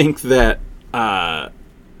like to think that...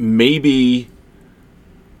 maybe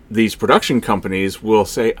these production companies will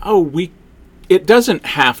say, it doesn't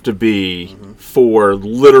have to be for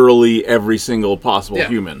literally every single possible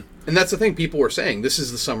human. And that's the thing people were saying. This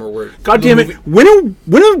is the summer where... God damn it. When are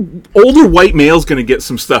older white males going to get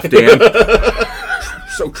some stuff, Dan?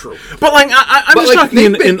 So true. But I'm just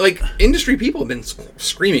talking industry people have been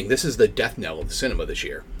screaming, this is the death knell of the cinema this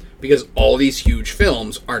year. Because all these huge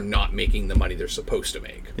films are not making the money they're supposed to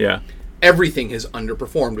make. Yeah. Everything has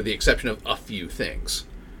underperformed with the exception of a few things.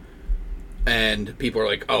 And people are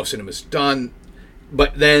like, oh, cinema's done.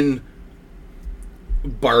 But then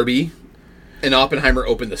Barbie and Oppenheimer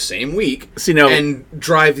opened the same week and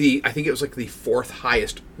drive I think it was like the 4th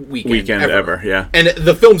highest weekend ever. Yeah. And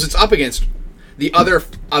the films it's up against, the other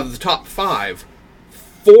of the top 5,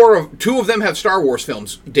 2 of them have Star Wars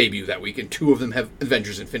films debut that week, and 2 of them have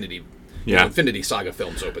Avengers Infinity Saga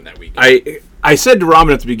films open that week. I said to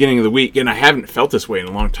Robin at the beginning of the week, and I haven't felt this way in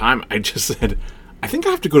a long time, I just said, I think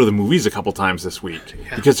I have to go to the movies a couple times this week.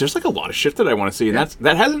 Yeah. Because there's like a lot of shit that I want to see, and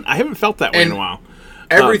I haven't felt that way in a while.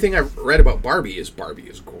 Everything I've read about Barbie is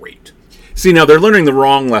great. See, now they're learning the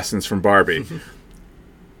wrong lessons from Barbie.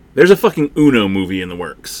 There's a fucking Uno movie in the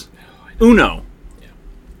works. Uno. Yeah.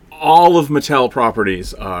 All of Mattel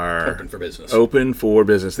properties are open for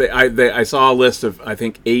business. I saw a list of, I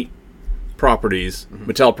think, 8 properties,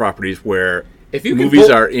 Mattel properties, where If you movies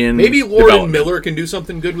are in maybe Lord development. and Miller can do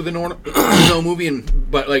something good with an Orno movie,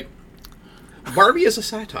 but like Barbie is a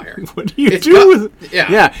satire. What do you do with?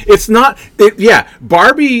 Yeah, it's not.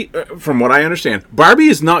 Barbie. From what I understand, Barbie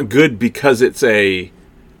is not good because it's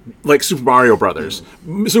like Super Mario Brothers.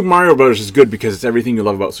 Super Mario Brothers is good because it's everything you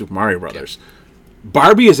love about Super Mario Brothers.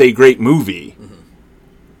 Barbie is a great movie,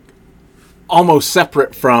 almost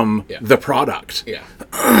separate from the product. Yeah.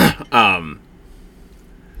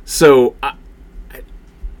 So I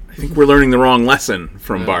think we're learning the wrong lesson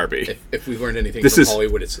from Barbie. If we've learned anything from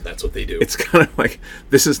Hollywood, that's what they do. It's kind of like,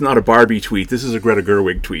 this is not a Barbie tweet. This is a Greta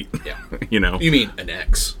Gerwig tweet. Yeah. You know? You mean an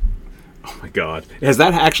X? Oh my God. Has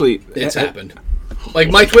that actually... It's happened.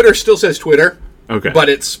 Like, my Twitter still says Twitter. Okay. But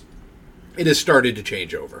it has started to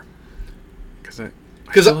change over.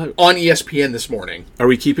 Because on ESPN this morning... Are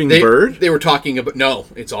we keeping Bird? They were talking about... No,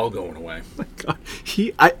 it's all going away. Oh my God.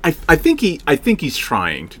 I think he's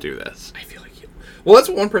trying to do this. I feel like well, that's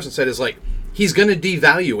what one person said, is like, he's going to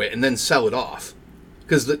devalue it and then sell it off.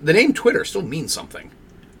 Because the name Twitter still means something.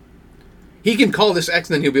 He can call this X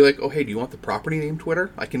and then he'll be like, oh, hey, do you want the property name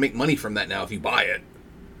Twitter? I can make money from that now if you buy it.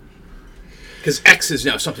 Because X is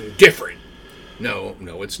now something different. No,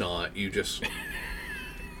 it's not. You just...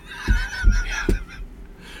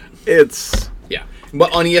 Yeah.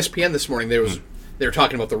 But on ESPN this morning, they were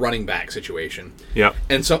talking about the running back situation. Yep.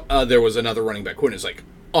 And so there was another running back quote, and it's like,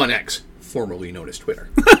 on X, formerly known as Twitter.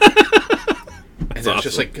 And it's awesome.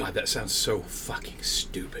 Just like, God, that sounds so fucking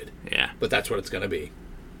stupid. Yeah. But that's what it's going to be.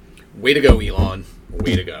 Way to go, Elon.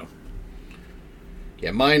 Way to go.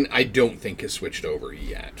 Yeah, mine, I don't think has switched over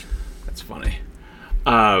yet. That's funny.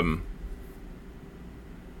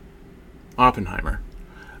 Oppenheimer.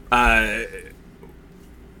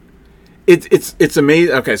 It's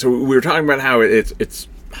amazing. Okay, so we were talking about how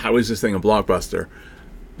how is this thing a blockbuster?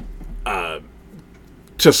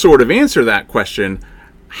 To sort of answer that question,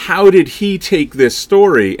 how did he take this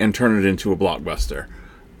story and turn it into a blockbuster?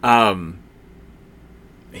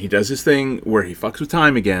 He does this thing where he fucks with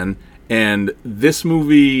time again, and this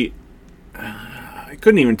movie, I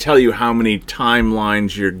couldn't even tell you how many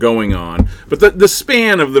timelines you're going on, but the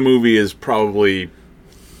span of the movie is probably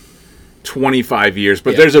 25 years,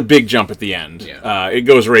 but there's a big jump at the end. Yeah. It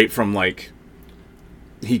goes right from like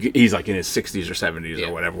he's like in his 60s or 70s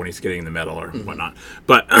or whatever when he's getting the medal or whatnot.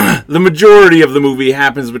 But the majority of the movie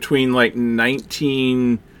happens between like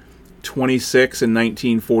 1926 and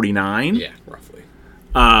 1949. Yeah, roughly.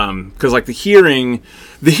 Because like the hearing,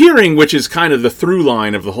 which is kind of the through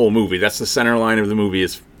line of the whole movie, that's the center line of the movie,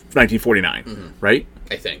 is 1949, right?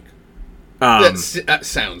 I think. That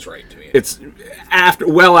sounds right to me. It's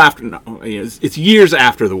it's years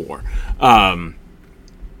after the war.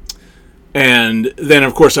 And then,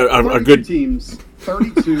 of course, a good... teams,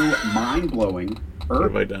 32 mind-blowing... What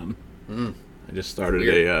have I done? I just started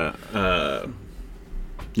a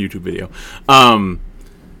YouTube video. And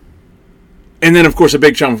then, of course, a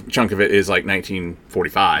big chunk of it is like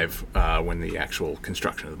 1945, when the actual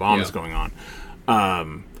construction of the bomb is going on.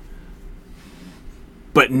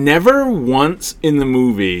 But never once in the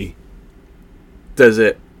movie does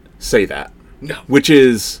it say that. No. Which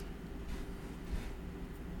is...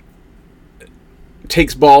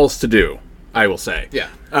 takes balls to do, I will say. Yeah.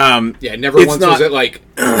 Never once was it like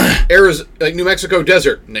Arizona, like New Mexico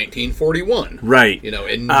desert, 1941. Right. You know,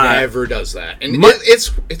 it never does that. And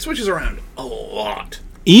it switches around a lot.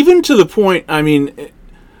 Even to the point, I mean,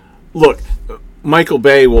 look, Michael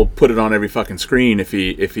Bay will put it on every fucking screen if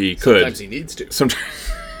he could. Sometimes he needs to. Sometimes.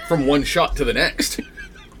 From one shot to the next.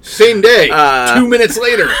 Same day. 2 minutes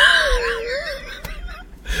later.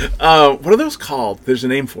 What are those called? There's a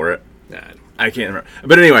name for it. I can't remember.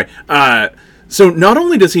 But anyway, so not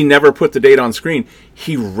only does he never put the date on screen,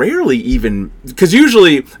 he rarely even... Because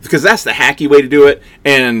that's the hacky way to do it,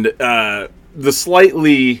 and the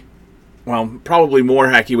slightly... Well, probably more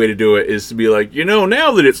hacky way to do it is to be like, now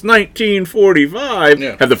that it's 1945...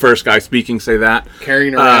 Yeah. Have the first guy speaking say that.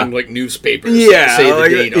 Carrying around, like, newspapers. Yeah. Say the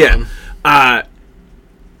date on them.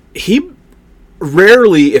 He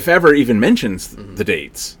rarely, if ever, even mentions the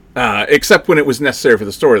dates. Except when it was necessary for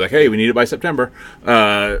the story. Like, hey, we need it by September.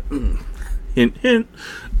 Hint, hint.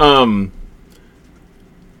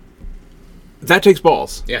 That takes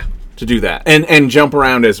balls. Yeah. To do that. And jump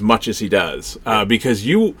around as much as he does. Because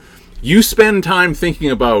you spend time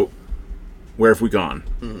thinking about, where have we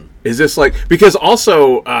gone? Is this like... Because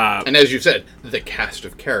also... and as you said, the cast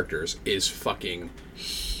of characters is fucking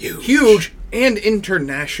huge and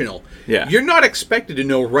international. Yeah. You're not expected to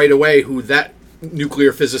know right away who that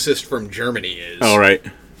nuclear physicist from Germany is. Oh, right.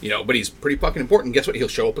 But he's pretty fucking important. Guess what? He'll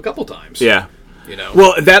show up a couple times. Yeah. You know.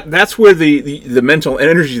 Well, that's where the mental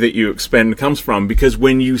energy that you expend comes from, because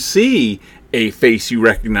when you see a face you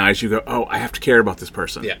recognize, you go, "Oh, I have to care about this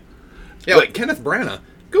person." Yeah. Yeah, like Kenneth Branagh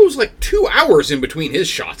goes like 2 hours in between his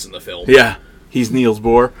shots in the film. Yeah. He's Niels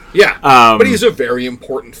Bohr. Yeah. But he's a very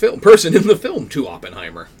important person in the film to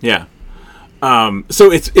Oppenheimer. Yeah.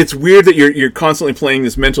 So it's weird that you're constantly playing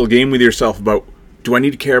this mental game with yourself about, do I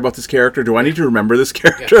need to care about this character? Do I need to remember this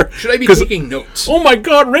character? Yeah. Should I be taking notes? Oh my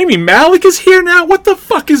God, Rami Malek is here now? What the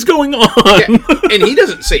fuck is going on? Yeah. And he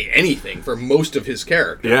doesn't say anything for most of his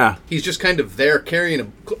character. Yeah. He's just kind of there carrying a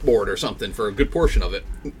clipboard or something for a good portion of it,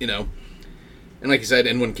 you know. And like you said,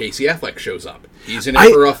 and when Casey Affleck shows up, he's in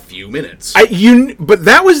it for a few minutes. But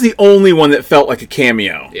that was the only one that felt like a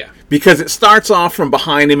cameo. Yeah. Because it starts off from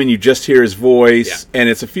behind him and you just hear his voice, and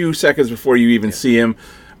it's a few seconds before you even see him.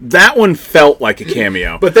 That one felt like a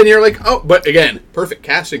cameo. But then you're like, oh, but again, perfect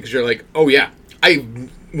casting, because you're like, oh yeah, I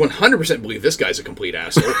 100% believe this guy's a complete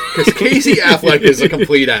asshole, because Casey Affleck is a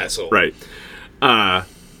complete asshole. Right.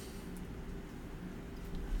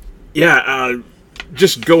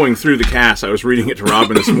 Just going through the cast, I was reading it to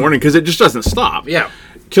Robin this morning, because it just doesn't stop. Yeah.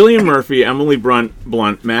 Cillian Murphy, Emily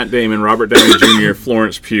Blunt, Matt Damon, Robert Downey Jr.,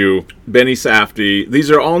 Florence Pugh, Benny Safdie. These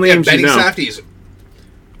are all names Benny you know. Safdie's,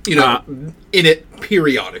 in it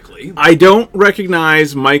periodically. I don't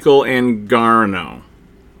recognize Michael Angarano,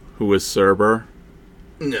 who was Cerber.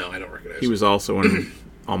 No, I don't recognize He was also in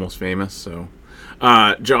Almost Famous, so...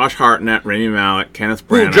 Josh Hartnett, Rami Malek, Kenneth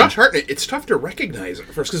Branagh. Ooh, Josh Hartnett, it's tough to recognize at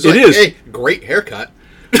first, because It is. Hey, great haircut.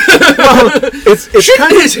 Well, it's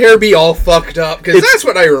Shouldn't his hair be all fucked up? Because that's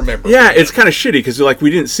what I remember. Yeah, it's kind of shitty, because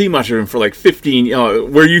we didn't see much of him for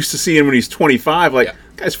 15... we're used to seeing him when he's 25,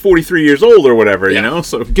 guy's 43 years old or whatever, you know?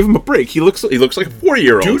 So give him a break. He looks like a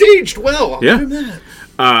 40-year-old. Dude aged well. I'll give him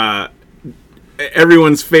that.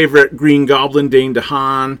 Everyone's favorite Green Goblin, Dane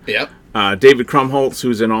DeHaan. Yep. David Krumholtz,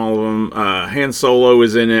 who's in all of them. Han Solo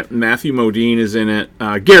is in it. Matthew Modine is in it.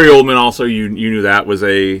 Gary Oldman also. You knew that was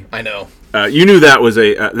a. I know. You knew that was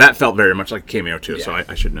a. That felt very much like a cameo too. Yeah. So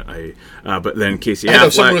I shouldn't. But then Casey Affleck. I know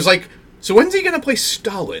someone was like, "So when's he going to play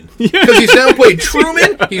Stalin?" Because he's now played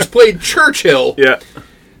Truman. He's played Churchill. Yeah.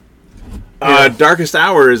 Darkest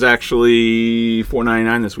Hour is actually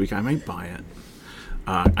 $4.99 this week. I might buy it.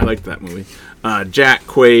 I liked that movie. Jack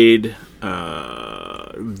Quaid.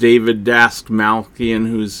 David Malkian,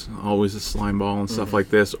 who's always a slimeball and stuff like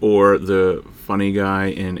this, or the funny guy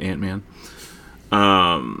in Ant-Man.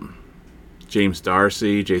 James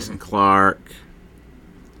Darcy, Jason Clarke.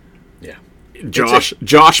 Yeah.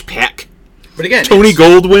 Josh Peck. But again, Tony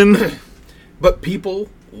Goldwyn. But people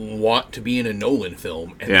want to be in a Nolan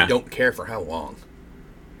film, and they don't care for how long.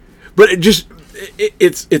 But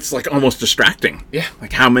it's like almost distracting. Yeah.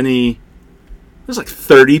 Like how many... There's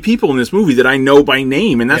 30 people in this movie that I know by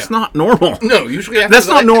name, and that's not normal. No, usually after that's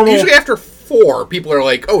not normal. Usually after 4, people are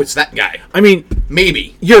like, "Oh, it's that guy." I mean,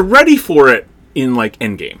 maybe you're ready for it in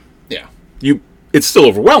Endgame. Yeah, it's still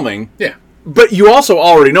overwhelming. Yeah, but you also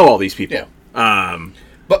already know all these people. Yeah.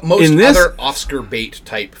 But most other Oscar bait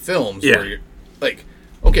type films, where you're like,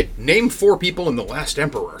 okay, name 4 people in The Last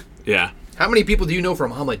Emperor. Yeah. How many people do you know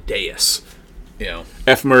from Amadeus?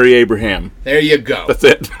 F. Murray Abraham. There you go. That's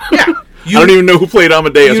it. Yeah. I don't even know who played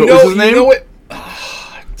Amadeus. What was his name? You know it.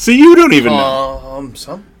 See, you don't even know.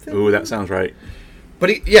 Something. Ooh, that sounds right. But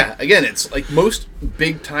again, it's like most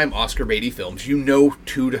big time Oscar baity films. 2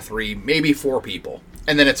 to 3, maybe 4 people,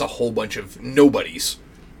 and then it's a whole bunch of nobodies.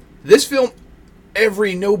 This film,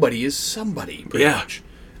 every nobody is somebody. Pretty much.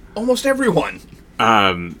 Almost everyone.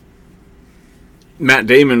 Matt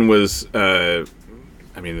Damon was. To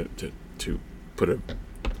put a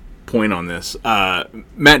point on this,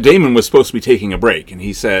 Matt Damon was supposed to be taking a break, and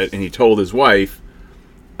he told his wife,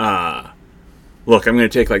 look, I'm going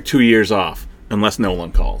to take 2 years off unless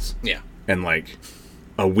Nolan calls. Yeah. And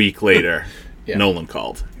a week later Nolan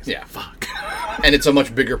called. Yeah. Fuck. And it's a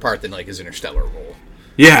much bigger part than his Interstellar role.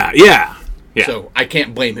 Yeah. So I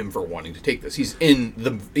can't blame him for wanting to take this. He's in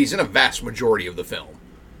a vast majority of the film.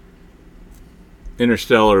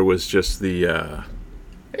 Interstellar was just the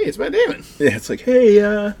hey, it's Matt Damon. Yeah, it's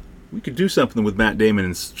hey, we could do something with Matt Damon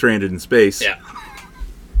and stranded in space. Yeah.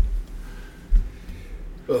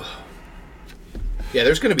 Ugh. Yeah,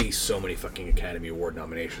 there's going to be so many fucking Academy Award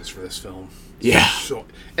nominations for this film. Yeah.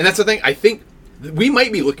 And that's the thing. I think we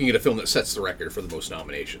might be looking at a film that sets the record for the most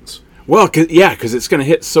nominations. Well, because it's going to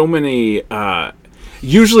hit so many...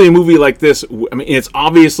 usually a movie like this, I mean, it's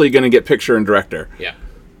obviously going to get picture and director. Yeah.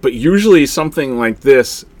 But usually something like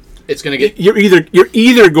this... It's going to get... You're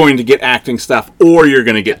either going to get acting stuff or you're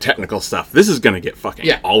going to get technical stuff. This is going to get fucking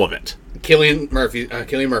all of it. Cillian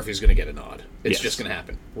Murphy's going to get a nod. It's just going to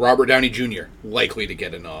happen. Robert Downey Jr., likely to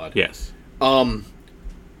get a nod. Yes.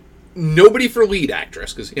 Nobody for lead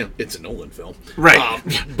actress, because, it's a Nolan film. Right.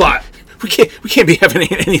 But we can't be having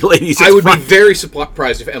any ladies. I would be very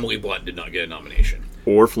surprised if Emily Blunt did not get a nomination.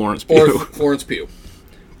 Or Florence Pugh. Florence Pugh.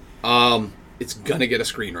 It's going to get a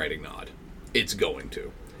screenwriting nod. It's going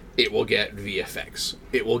to. It will get VFX.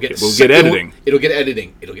 It will get editing. It'll get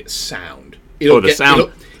editing. It'll get sound. The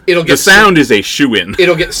sound. It'll get the sound is a shoe-in.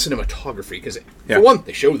 It'll get cinematography because, for one,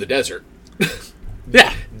 they show the desert.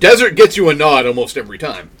 Yeah, desert gets you a nod almost every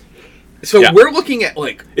time. So we're looking at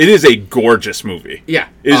it is a gorgeous movie. Yeah,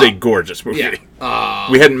 it is a gorgeous movie.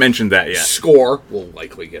 Yeah, we hadn't mentioned that yet. Score will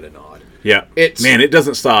likely get a nod. Yeah, it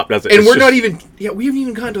doesn't stop, does it? And we haven't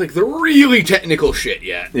even gotten to the really technical shit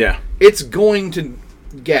yet. Yeah, it's going to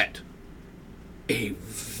get a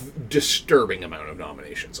disturbing amount of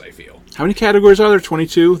nominations, I feel. How many categories are there?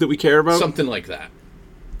 22 that we care about? Something like that.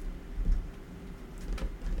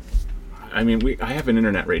 I mean, I have an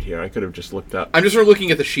internet right here. I could have just looked up. I'm just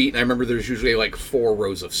looking at the sheet, and I remember there's usually 4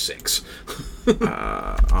 rows of 6.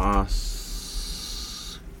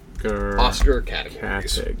 Oscar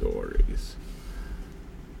categories.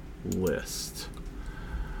 List.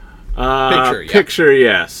 Picture, Picture,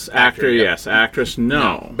 yes. Actor, yes. Actress,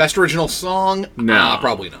 no. Best original song? No.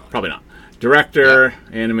 Probably not. Probably not. Director,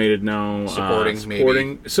 animated, no. Supporting,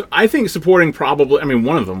 maybe. So I think supporting probably. I mean,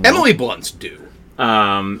 one of them. Emily Blunt's do.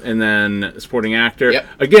 And then supporting actor. Yep.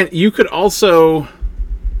 Again, you could also.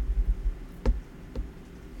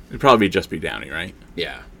 It'd probably just be Downey, right?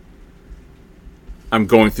 Yeah. I'm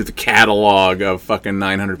going through the catalog of fucking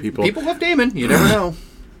 900 people. People love Damon. You never know.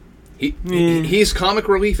 He's comic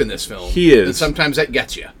relief in this film. He is. And sometimes that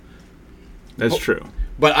gets you. That's true.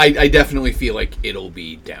 But I definitely feel like it'll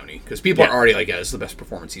be Downey. Because people are already it's the best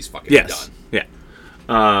performance he's fucking done. Yeah.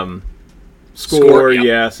 Score,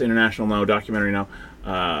 yes. International, no. Documentary, no.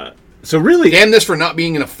 So really... Damn this for not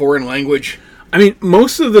being in a foreign language. I mean,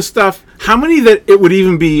 most of the stuff... How many that it would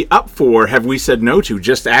even be up for have we said no to?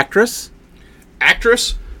 Just actress?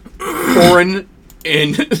 Actress, foreign,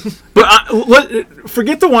 and... But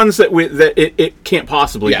forget the ones that it can't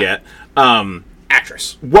possibly get.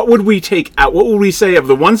 Actress. What would we take out? What would we say of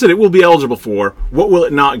the ones that it will be eligible for? What will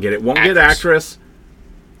it not get? It won't get actress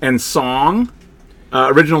and song,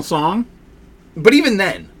 original song. But even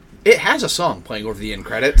then, it has a song playing over the end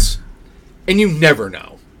credits, and you never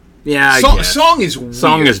know. Yeah, song is weird.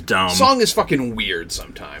 Song is dumb. Song is fucking weird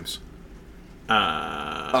sometimes.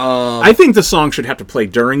 I think the song should have to play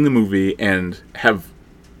during the movie and have.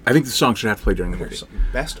 I think the song should have to play during the movie.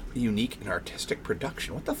 Best unique and artistic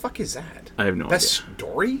production. What the fuck is that? I have no idea. Best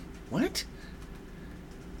story? What?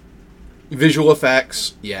 Visual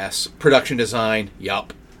effects, yes. Production design,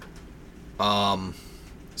 yup.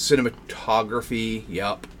 Cinematography,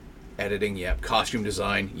 yup. Editing, yep. Costume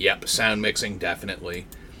design, yep. Sound mixing, definitely.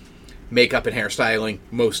 Makeup and hairstyling,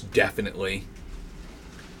 most definitely.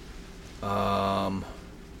 Best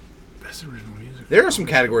original music. There are some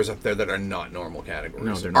categories up there that are not normal categories.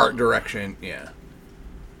 No, they're not. Art direction, yeah.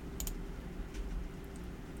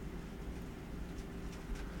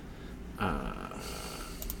 Where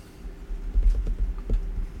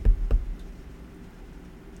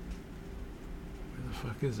the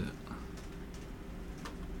fuck is it?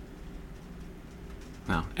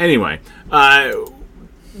 No. Anyway,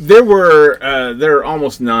 there are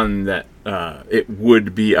almost none that it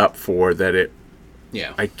would be up for that it.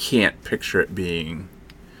 Yeah. I can't picture it being.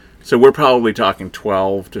 So we're probably talking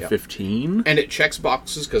 12 to 15. And it checks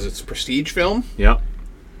boxes because it's a prestige film. Yep.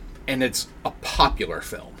 And it's a popular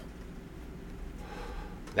film.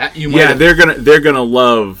 That you might they're gonna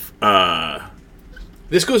love.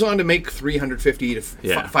 This goes on to make 350 to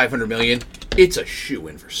 500 million. It's a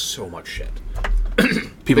shoe-in for so much shit.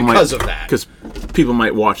 Because of that. Because people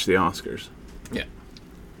might watch the Oscars. Yeah.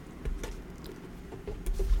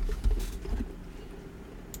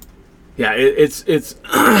 Yeah, it's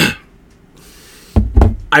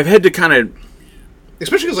I've had to kind of...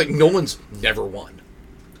 Especially because, Nolan's never won.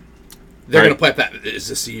 They're going to play up that, is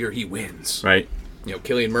this the year he wins? Right.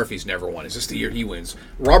 Cillian Murphy's never won. Is this the year he wins?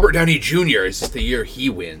 Robert Downey Jr., is this the year he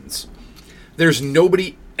wins? There's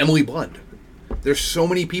nobody... Emily Blunt. There's so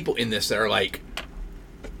many people in this that are,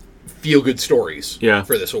 feel-good stories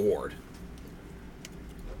for this award.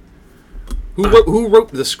 Who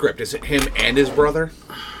wrote the script? Is it him and his brother?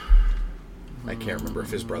 I can't remember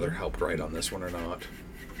if his brother helped write on this one or not.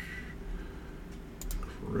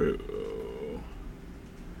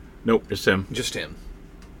 Nope, just him. Just him.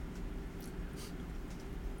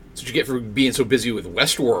 That's what you get for being so busy with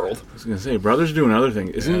Westworld. I was going to say, brother's doing other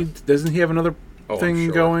things. Isn't he? Doesn't he have another thing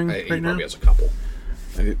going right he now? Probably has a couple.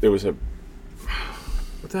 I think there was a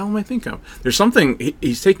what the hell am I thinking of? There's something,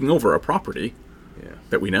 he's taking over a property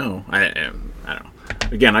that we know. I don't know.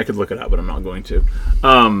 Again, I could look it up, but I'm not going to.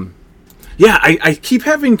 I keep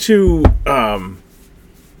having to...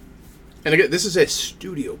 And again, this is a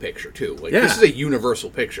studio picture, too. This is a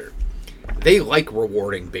Universal picture. They like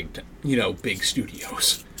rewarding big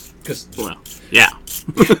studios. Because, yeah.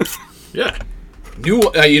 Yeah. New,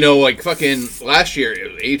 fucking last year,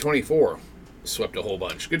 A24 swept a whole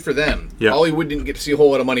bunch. Good for them. Yeah. Hollywood didn't get to see a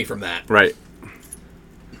whole lot of money from that. Right.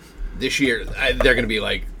 This year, they're going to be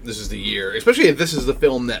like, this is the year. Especially if this is the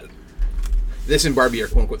film that... This and Barbie are,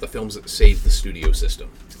 quote-unquote, the films that saved the studio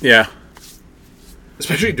system. Yeah.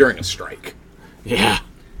 Especially during a strike. Yeah.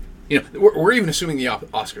 We're even assuming the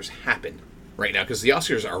Oscars happen right now, because the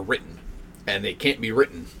Oscars are written, and they can't be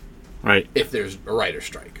written right if there's a writer's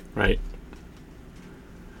strike. Right.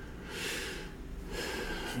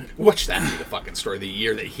 Watch that be the fucking story. The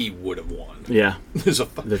year that he would have won. Yeah. He's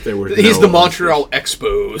the Montreal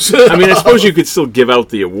Expos. I mean, I suppose you could still give out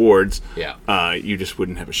the awards. Yeah. You just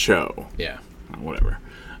wouldn't have a show. Yeah. Whatever.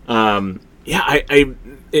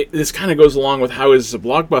 This kind of goes along with how is a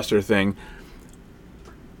blockbuster thing.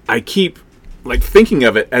 I keep thinking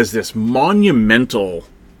of it as this monumental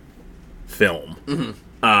film.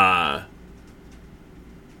 Mm-hmm.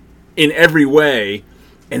 In every way,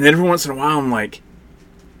 and then every once in a while I'm like,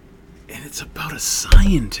 and it's about a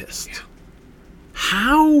scientist. Yeah.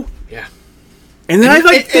 How? Yeah. And then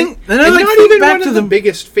I think not even back one to the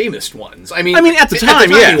biggest famous ones. I mean, at the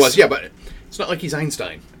time, yes. He was, yeah, but it's not like he's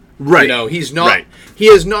Einstein. Right. He's not. Right. He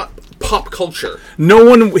is not pop culture. No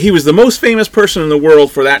one. He was the most famous person in the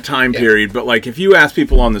world for that time period. But if you ask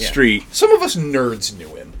people on the street, some of us nerds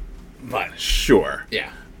knew him, but sure,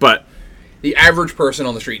 yeah, but the average person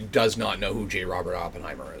on the street does not know who J. Robert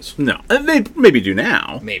Oppenheimer is. No, they maybe do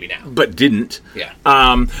now. Maybe now, but didn't. Yeah.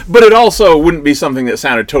 But it also wouldn't be something that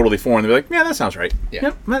sounded totally foreign. They'd be like, "Yeah, that sounds right.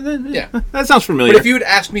 Yeah, that sounds familiar." But if you had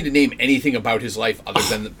asked me to name anything about his life other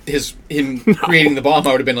than him creating the bomb,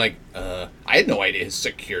 I would have been like, I had no idea his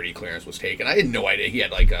security clearance was taken. I had no idea he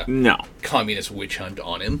had a communist witch hunt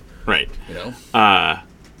on him. Right. I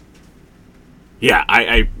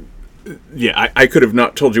could have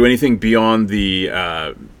not told you anything beyond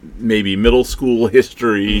the maybe middle school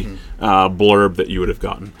history blurb that you would have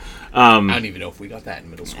gotten. I don't even know if we got that in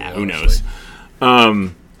middle school. Who knows? I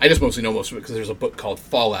just mostly know most of it because there's a book called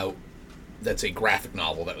Fallout that's a graphic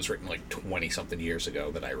novel that was written 20-something years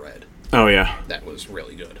ago that I read. Oh, yeah. That was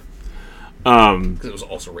really good. Because it was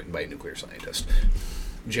also written by a nuclear scientist,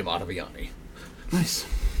 Jim Ottaviani. Nice.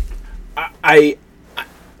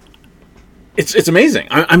 It's amazing.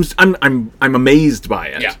 I'm amazed by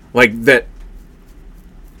it. Yeah.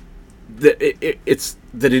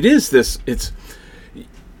 It is this. It's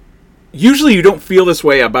usually you don't feel this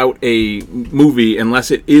way about a movie unless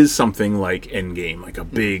it is something like Endgame, like a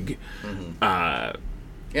big. But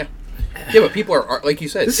people are like you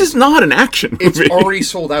said. This is not an action movie. It's already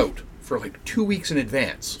sold out for 2 weeks in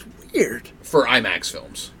advance. It's weird for IMAX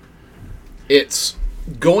films. It's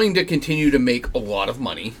going to continue to make a lot of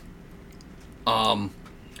money. And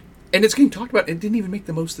it's getting talked about. It didn't even make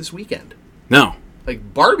the most this weekend. No.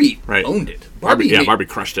 Barbie owned it. Barbie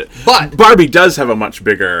crushed it. But Barbie does have a much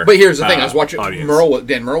bigger. But here's the thing: I was watching audience.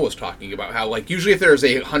 Dan Merle was talking about how usually if there's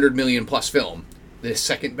a $100 million plus film, the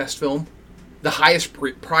second best film, the highest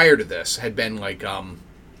prior to this had been I can't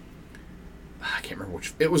remember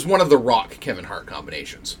which. It was one of the Rock Kevin Hart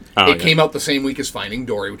combinations. It came out the same week as Finding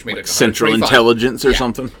Dory, which made Central Intelligence or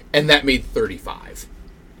something, and that made 35.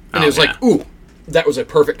 And it was ooh, that was a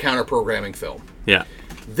perfect counter-programming film. Yeah.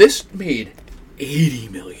 This made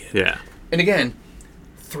 $80 million. Yeah. And again,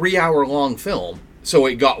 3-hour-long film, so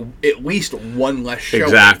it got at least one less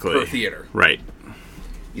showing per theater. Right.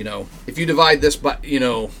 If you divide this by,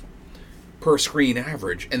 per screen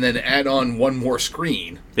average, and then add on one more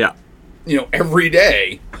screen. Yeah. Every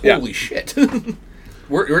day. Holy shit.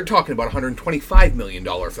 We're talking about a $125 million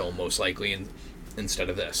film, most likely, instead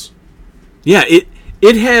of this. Yeah,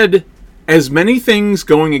 it had as many things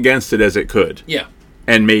going against it as it could. Yeah.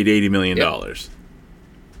 And made $80 million.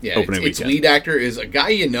 Yeah, its lead actor is a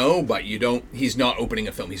guy but you don't. He's not opening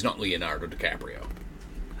a film. He's not Leonardo DiCaprio.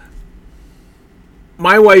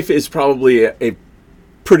 My wife is probably a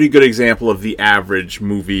pretty good example of the average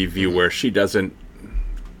movie viewer. She doesn't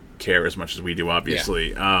care as much as we do,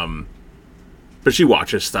 obviously. Yeah. But she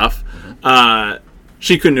watches stuff. Mm-hmm.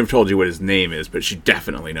 She couldn't have told you what his name is, but she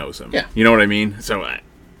definitely knows him. Yeah. You know what I mean? So,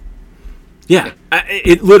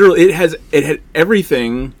 it had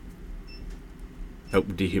everything. Oh,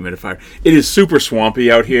 dehumidifier. It is super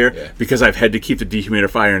swampy out here because I've had to keep the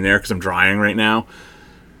dehumidifier in there because I'm drying right now.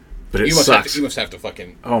 but it you sucks. You must have to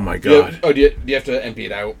fucking. Oh my god. Do you have to empty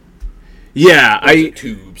it out? Yeah,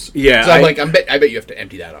 tubes. Yeah, so I bet you have to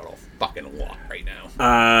empty that out a fucking lot right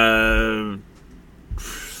now.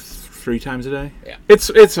 3 times a day. Yeah, it's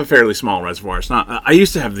a fairly small reservoir. It's not. I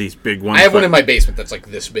used to have these big ones. I have one in my basement that's like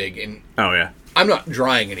this big, and oh yeah, I'm not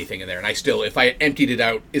drying anything in there. And I still, if I emptied it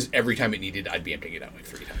out, every time it needed, I'd be emptying it out like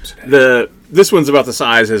 3 times a day. This one's about the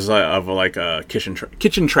size of like a kitchen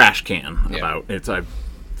trash can. Yeah. I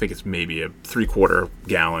think it's maybe a 3/4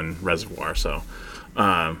 gallon reservoir. So,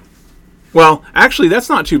 well, actually, that's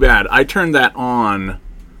not too bad. I turned that on.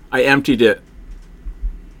 I emptied it.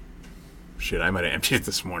 Shit, I might have emptied it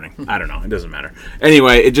this morning. I don't know. It doesn't matter.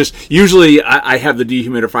 Anyway, it just... Usually, I have the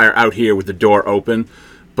dehumidifier out here with the door open,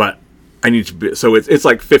 but I need to be... So it's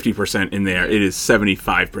like 50% in there. It is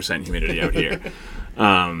 75% humidity out here.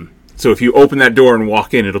 So if you open that door and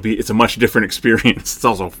walk in, it's a much different experience. It's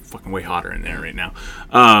also fucking way hotter in there right now.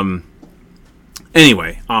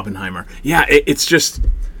 Anyway, Oppenheimer. Yeah, it's just...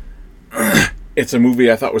 It's a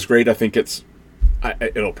movie I thought was great. I think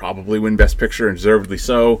it'll probably win Best Picture, and deservedly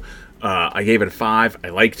so. I gave it a 5. I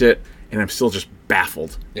liked it, and I'm still just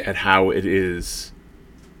baffled at how it is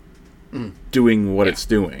doing what it's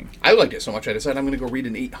doing. I liked it so much, I decided I'm going to go read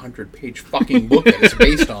an 800-page fucking book that it's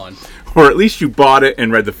based on. Or at least you bought it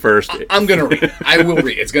and read the first. I'm going to read it. I will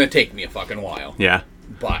read it. It's going to take me a fucking while. Yeah.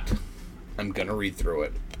 But I'm going to read through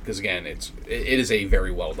it. Because, again, it is a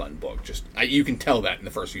very well-done book. You can tell that in the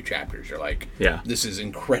first few chapters. You're like, this is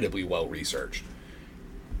incredibly well-researched.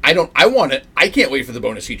 I can't wait for the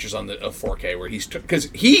bonus features on the 4K where because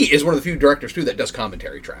he is one of the few directors too that does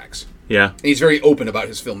commentary tracks. Yeah, and he's very open about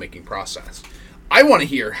his filmmaking process. I want to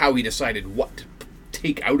hear how he decided what to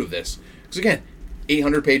take out of this. Because again,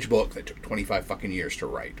 800-page book that took 25 fucking years to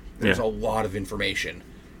write. There's a lot of information.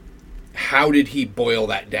 How did he boil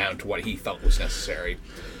that down to what he felt was necessary?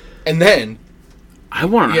 And then, how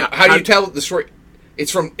do you tell the story?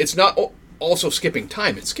 It's not also skipping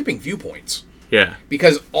time; it's skipping viewpoints. Yeah.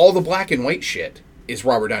 Because all the black and white shit is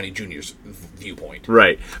Robert Downey Jr.'s viewpoint.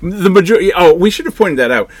 Right. The majority. Oh, we should have pointed that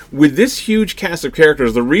out. With this huge cast of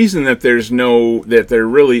characters, the reason that there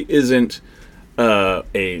really isn't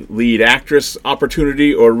a lead actress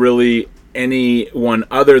opportunity or really anyone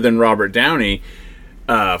other than Robert Downey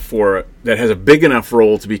that has a big enough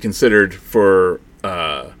role to be considered for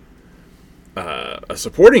a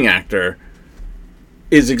supporting actor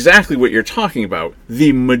is exactly what you're talking about.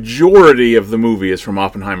 The majority of the movie is from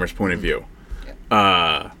Oppenheimer's point of view.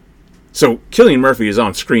 So Cillian Murphy is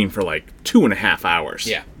on screen for like 2.5 hours.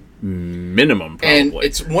 Yeah. Minimum, probably. And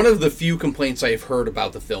it's one of the few complaints I've heard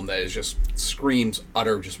about the film that is just screams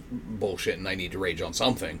utter just bullshit and I need to rage on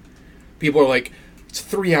something. People are like, it's a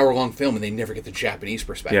 3-hour-long film and they never get the Japanese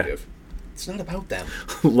perspective. Yeah. It's not about them.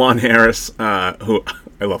 Lon Harris, who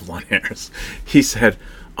I love Lon Harris, he said,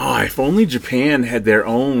 if only Japan had their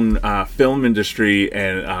own film industry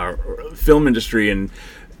and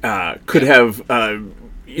could have,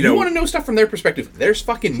 you want to know stuff from their perspective? There's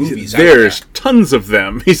fucking movies. There's tons of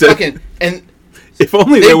them. He said, and if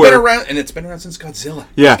only they were been around, and it's been around since Godzilla.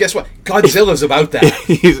 Yeah. Guess what? Godzilla's about that.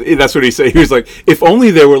 That's what he said. He was like, if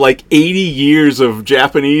only there were like 80 years of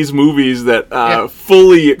Japanese movies that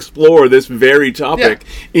fully explore this very topic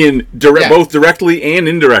in both directly and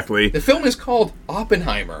indirectly. The film is called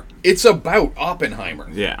Oppenheimer. It's about Oppenheimer.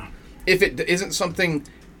 Yeah. If it isn't something,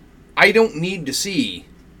 I don't need to see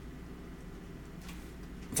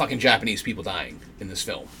fucking Japanese people dying in this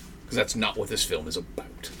film, because that's not what this film is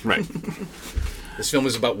about. Right. This film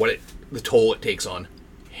is about the toll it takes on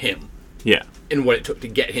him. Yeah. And what it took to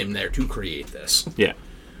get him there to create this. Yeah.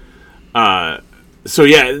 To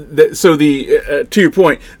your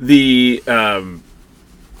point,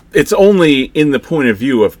 it's only in the point of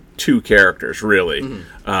view of 2 characters, really.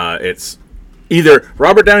 Mm-hmm. It's either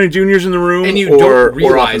Robert Downey Jr.'s in the room,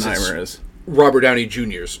 or Oppenheimer is. Robert Downey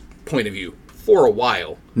Jr.'s point of view for a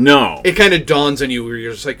while. No. It kind of dawns on you where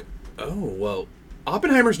you're just like, oh, well,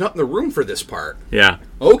 Oppenheimer's not in the room for this part. Yeah.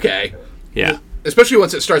 Okay. Yeah. Especially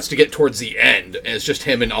once it starts to get towards the end, and it's just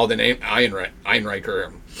him and Alden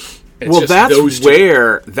Ehrenreicher. Well,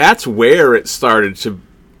 that's where it started to,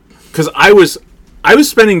 because I was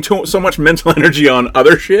spending so much mental energy on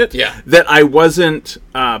other shit that I wasn't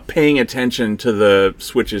paying attention to the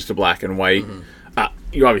switches to black and white. Mm-hmm.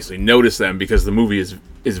 You obviously notice them because the movie is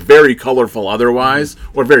very colorful otherwise,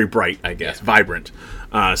 or very bright, I guess, vibrant.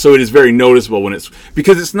 So it is very noticeable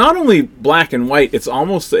because it's not only black and white; it's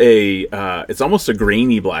almost a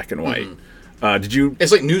grainy black and white. Mm-hmm.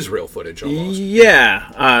 It's like newsreel footage almost.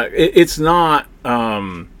 Yeah, it's not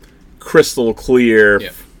crystal clear. Yeah.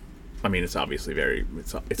 I mean, it's obviously very.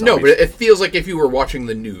 It's no, but it feels like if you were watching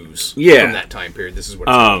the news from that time period, this is what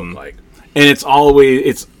it's going to look like. And it's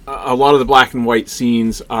always a lot of the black and white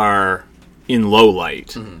scenes are in low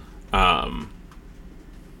light,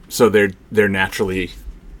 so they're naturally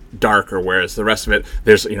darker. Whereas the rest of it,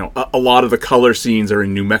 there's a lot of the color scenes are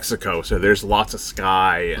in New Mexico, so there's lots of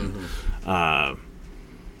sky and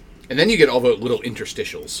then you get all the little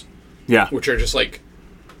interstitials, which are just like.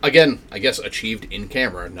 Again, I guess achieved in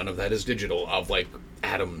camera. None of that is digital. Of like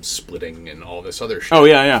atoms splitting and all this other shit. Oh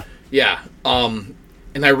yeah.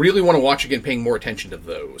 And I really want to watch again, paying more attention to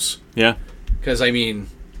those. Yeah. Because I mean,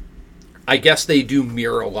 I guess they do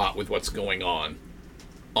mirror a lot with what's going on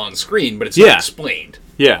screen, but it's not explained.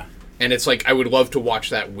 Yeah. And it's like I would love to watch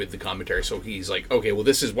that with the commentary. So he's like, okay, well,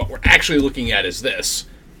 this is what we're actually looking at is this,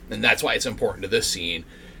 and that's why it's important to this scene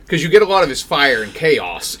because you get a lot of his fire and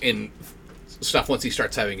chaos in. Stuff once he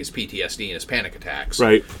starts having his PTSD and his panic attacks.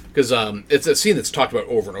 Right. Because it's a scene that's talked about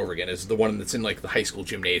over and over again. Is the one that's in like the high school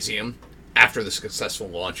gymnasium after the successful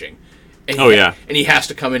launching. And and he has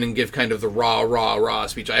to come in and give kind of the rah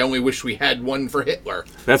speech. I only wish we had one for Hitler.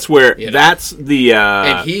 That's where that's the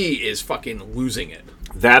and he is fucking losing it.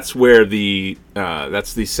 That's where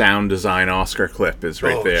that's the sound design Oscar clip is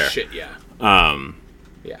right there. Oh shit, yeah.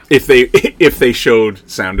 Yeah. If they showed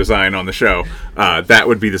sound design on the show, that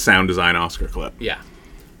would be the sound design Oscar clip. Yeah,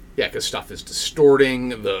 because stuff is distorting.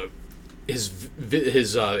 The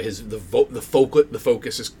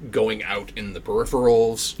focus is going out in the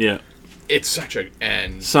peripherals. Yeah, it's such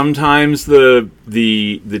and sometimes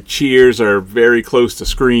the cheers are very close to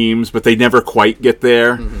screams, but they never quite get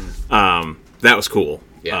there. Mm-hmm. That was cool.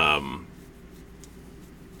 Yeah,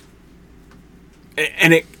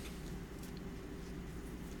 and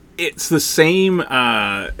it's the same,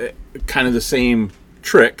 kind of the same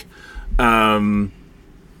trick that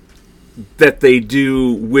they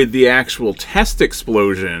do with the actual test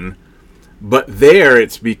explosion, but there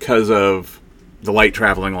it's because of the light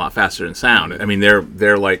traveling a lot faster than sound. I mean,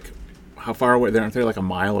 they're like, how far away? Aren't they like a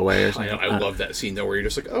mile away or something? I love that scene though, where you're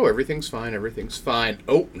just like, oh, everything's fine.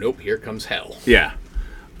 Oh, nope, here comes hell. Yeah.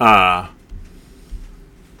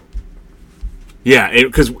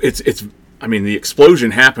 Because it's. I mean, the explosion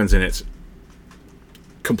happens and it's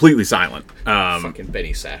completely silent. Fucking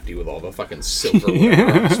Benny Safdie with all the fucking silver on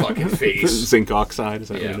his fucking face. Zinc oxide, is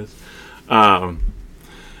that what it is?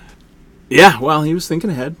 Yeah, well, he was thinking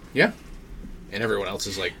ahead. Yeah. And everyone else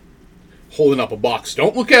is like holding up a box.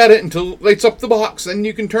 Don't look at it until it lights up the box, then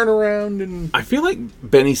you can turn around and... I feel like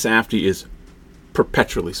Benny Safdie is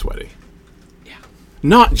perpetually sweaty.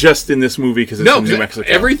 Not just in this movie because it's in New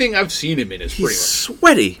Mexico. Everything I've seen him in is pretty much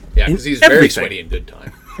sweaty. Yeah, because he's very sweaty in Good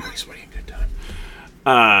Time. Very sweaty in Good Time.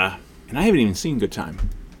 And I haven't even seen Good Time,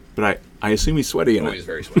 but I assume he's sweaty in it. He's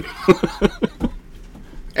very sweaty.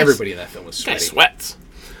 Everybody in that film was sweaty. Guy sweats.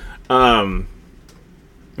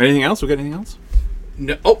 Anything else? We got anything else?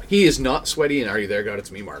 No. Oh, he is not sweaty in Are You There, God? It's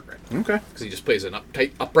Me, Margaret. Okay. Because he just plays an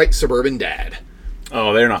upright suburban dad.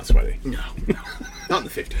 Oh, they're not sweaty. No. Not in the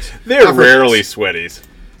 50s. They're rarely sweaties.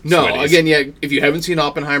 No, Sweaties. again, if you haven't seen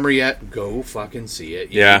Oppenheimer yet, go fucking see it.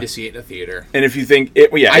 You need to see it in a theater. And if you think...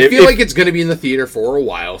 I feel like it's going to be in the theater for a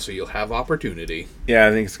while, so you'll have opportunity. Yeah,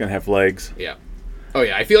 I think it's going to have legs. Yeah. Oh,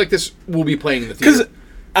 yeah, I feel like this will be playing in the theater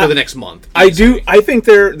for the next month. I think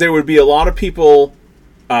there would be a lot of people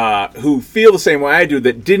who feel the same way I do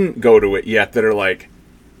that didn't go to it yet that are like,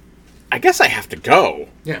 I guess I have to go.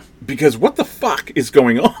 Yeah. Because what the fuck is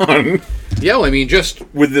going on? Yeah, well, I mean, just...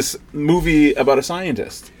 with this movie about a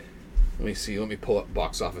scientist. Let me see. Let me pull up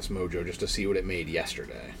Box Office Mojo just to see what it made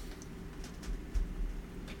yesterday.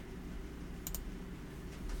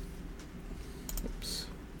 Oops.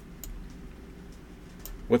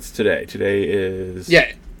 What's today? Today is...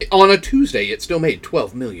 Yeah, on a Tuesday, it still made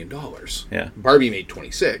 $12 million. Yeah. Barbie made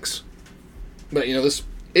 26. But,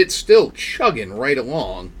 it's still chugging right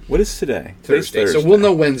along. What is today? Thursday. So we'll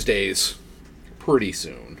know Wednesdays pretty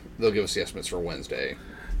soon. They'll give us the estimates for Wednesday.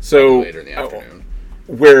 So later in the afternoon.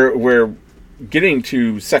 We're getting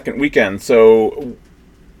to second weekend. So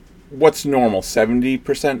what's normal?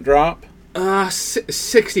 70% drop?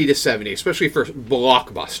 60 to 70, especially for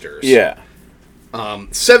blockbusters. Yeah.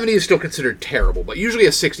 70 is still considered terrible, but usually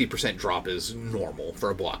a 60% drop is normal for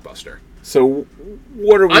a blockbuster. So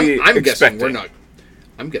what are we expecting?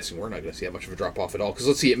 I'm guessing we're not going to see that much of a drop off at all. Because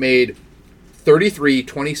let's see, it made 33,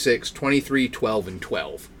 26, 23, 12, and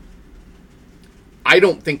 12. I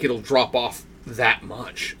don't think it'll drop off that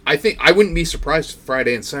much. I wouldn't be surprised if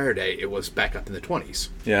Friday and Saturday it was back up in the 20s.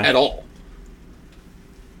 Yeah. At all.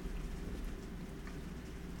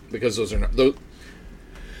 Because those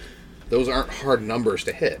aren't hard numbers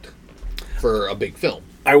to hit for a big film.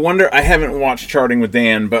 I wonder. I haven't watched Charting with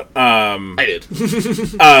Dan, but I did.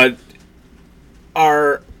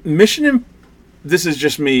 Are this is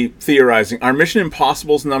just me theorizing. Are Mission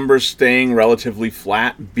Impossible's numbers staying relatively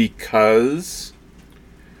flat because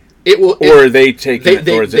it will, or are they taking?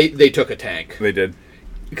 They took a tank. They did,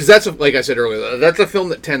 because that's like I said earlier. That's a film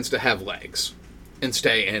that tends to have legs and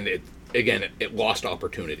stay, and it lost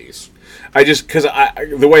opportunities. Because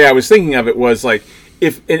the way I was thinking of it was like,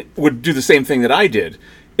 if it would do the same thing that I did.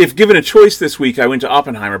 If given a choice this week, I went to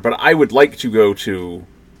Oppenheimer, but I would like to go to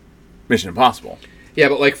Mission Impossible. Yeah,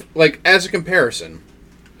 but like as a comparison,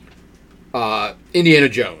 Indiana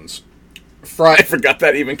Jones. I forgot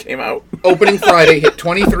that even came out. Opening Friday hit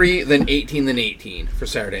 23, then 18, then 18 for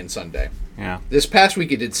Saturday and Sunday. Yeah. This past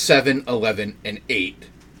week it did 7, 11, and 8.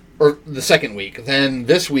 Or the second week. Then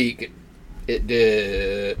this week it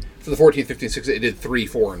did, for the 14th, 15th, 16th, it did 3,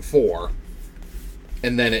 4, and 4.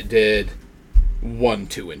 And then it did 1,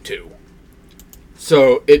 2, and 2.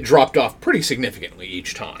 So it dropped off pretty significantly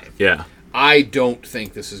each time. Yeah. I don't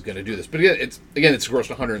think this is going to do this. But it's grossed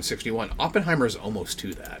 161. Oppenheimer is almost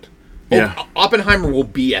to that. Yeah. Oppenheimer will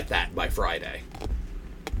be at that by Friday.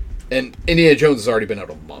 And Indiana Jones has already been out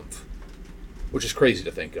a month, which is crazy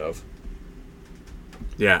to think of.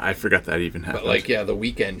 Yeah, I forgot that even happened. But the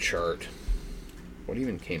weekend chart. What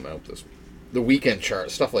even came out this week? The weekend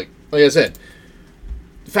chart, stuff like I said,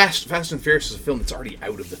 Fast and Furious is a film that's already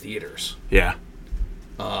out of the theaters. Yeah.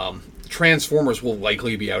 Transformers will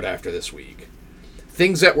likely be out after this week.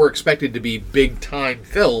 Things that were expected to be big-time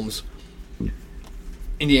films,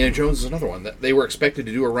 Indiana Jones is another one that they were expected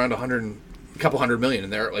to do around a couple hundred million,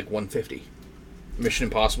 and they're at like 150. Mission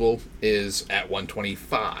Impossible is at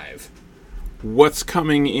 125. What's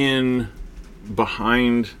coming in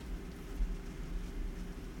behind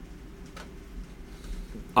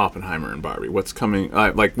Oppenheimer and Barbie? What's coming?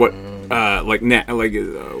 What's the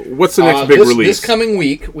next big release? This coming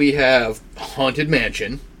week we have Haunted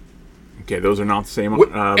Mansion. Okay, those are not the same.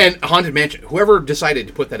 And Haunted Mansion. Whoever decided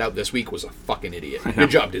to put that out this week was a fucking idiot.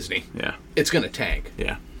 Good job, Disney. Yeah, it's gonna tank.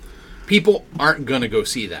 Yeah, people aren't gonna go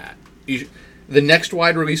see that. The next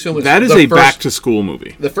wide release film is back to school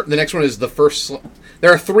movie. The next one is the first.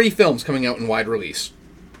 There are 3 films coming out in wide release: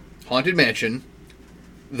 Haunted Mansion,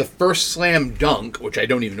 the first Slam Dunk, which I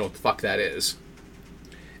don't even know what the fuck that is,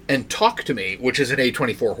 and Talk to Me, which is an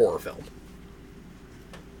A24 horror film.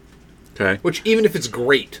 Okay. Which, even if it's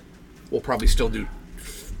great, will probably still do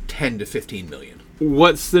 10 to 15 million.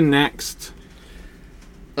 What's the next?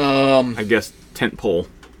 I guess tentpole.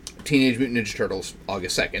 Teenage Mutant Ninja Turtles,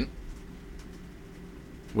 August 2nd.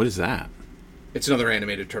 What is that? It's another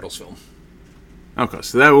animated Turtles film. Okay,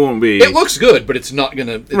 so that won't be. It looks good, but it's not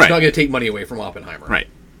gonna. It's not gonna take money away from Oppenheimer. Right.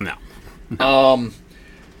 No.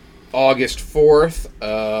 August 4th.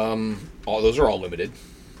 All those are all limited.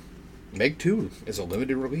 Meg 2 is a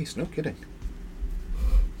limited release. No kidding.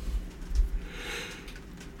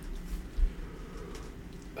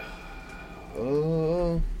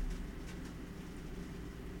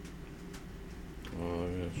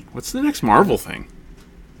 What's the next Marvel thing?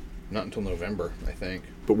 Not until November, I think.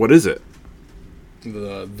 But what is it?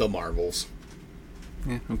 The Marvels.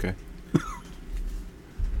 Yeah. Okay.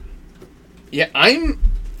 Yeah, I'm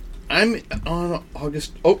on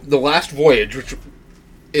August. Oh, The Last Voyage, which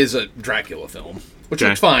is a Dracula film, which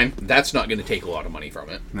looks fine. That's not going to take a lot of money from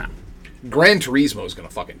it. No. Gran Turismo is going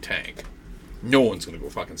to fucking tank. No one's going to go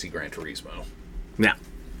fucking see Gran Turismo. No.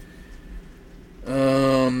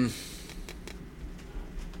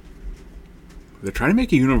 They're trying to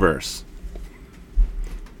make a universe.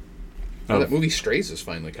 That movie Strays is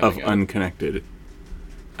finally coming out. Of Unconnected.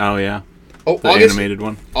 Oh, yeah. Oh, the animated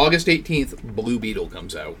one. August 18th, Blue Beetle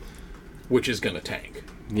comes out, which is going to tank.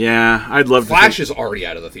 Yeah, I'd love Flash is already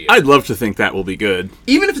out of the theater. I'd love to think that will be good.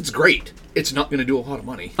 Even if it's great, it's not going to do a lot of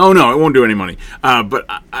money. Oh, no, it won't do any money. But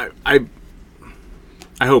I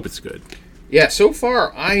hope it's good. Yeah, so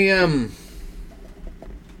far, I am...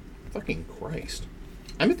 Fucking Christ.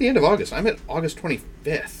 I'm at the end of August. I'm at August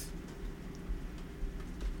 25th.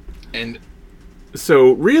 And...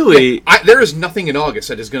 So, really... there is nothing in August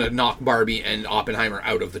that is going to knock Barbie and Oppenheimer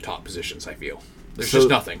out of the top positions, I feel. There's just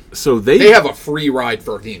nothing. So they have a free ride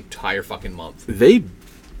for the entire fucking month. They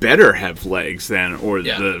better have legs then, or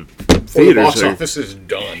the theaters or the box office is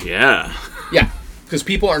done. Yeah. Yeah, because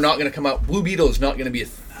people are not going to come out... Blue Beetle is not going to be a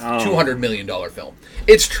 $200 million film.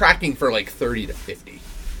 It's tracking for like 30 to 50.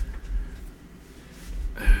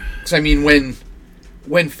 Because, I mean,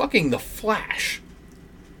 when fucking The Flash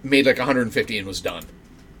made like 150 and was done.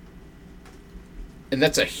 And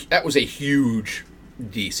that was a huge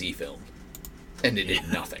DC film. And it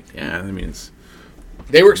did nothing. Yeah, that means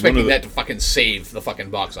They were expecting that to fucking save the fucking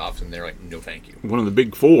box office, and they're like, no, thank you. One of the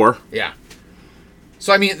big four. Yeah.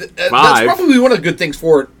 So I mean, that's probably one of the good things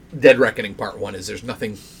for Dead Reckoning Part 1 is there's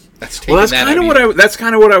nothing that's taking that's kind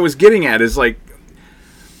of what I was getting at. Is like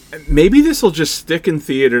maybe this will just stick in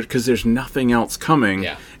theaters because there's nothing else coming.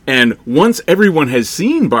 Yeah. And once everyone has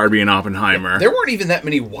seen Barbie and Oppenheimer, there weren't even that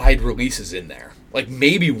many wide releases in there. Like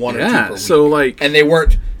maybe one or two per week. So like, and they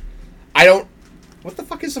weren't. What the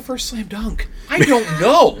fuck is the first Slam Dunk? I don't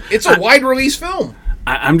know. It's a wide release film.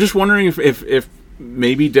 I'm just wondering if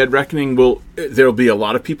maybe Dead Reckoning there'll be a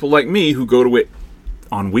lot of people like me who go to it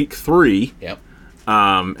on week 3. Yep.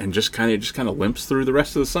 And just kind of limps through the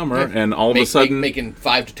rest of the summer, and all of a sudden making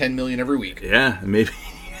 $5 to $10 million every week. Yeah, maybe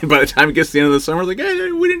by the time it gets to the end of the summer, like,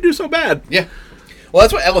 hey, we didn't do so bad. Yeah. Well,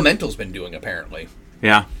 that's what Elemental's been doing apparently.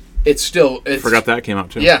 Yeah. I forgot that came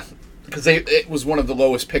out too. Yeah, because it was one of the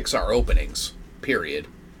lowest Pixar openings. Period.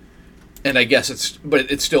 And I guess it's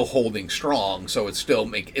still holding strong, so it's now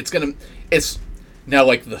like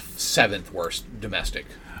the 7th worst domestic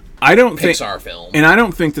Pixar film. And I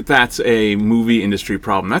don't think that that's a movie industry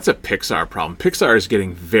problem. That's a Pixar problem. Pixar is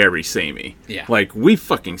getting very samey. Yeah. Like, we've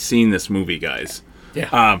fucking seen this movie, guys.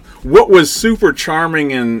 Yeah. What was super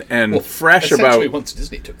charming and fresh about... once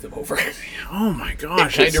Disney took them over. Oh my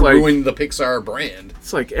gosh. It kind of ruined the Pixar brand.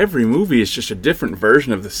 It's like every movie is just a different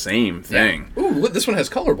version of the same thing. Yeah. Ooh, this one has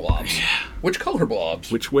color blobs. Yeah. Which color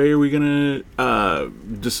blobs? Which way are we going to...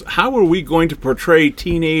 how are we going to portray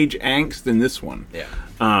teenage angst in this one? Yeah.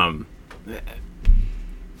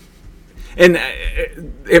 And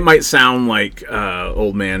it might sound like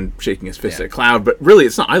old man shaking his fist at a cloud, but really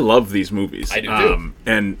it's not. I love these movies. I do too.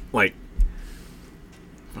 And like,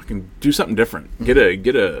 fucking do something different. Get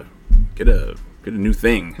a new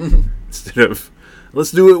thing instead of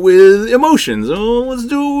let's do it with emotions. Oh, let's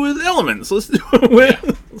do it with elements. Let's do it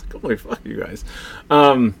with. Holy fuck, you guys.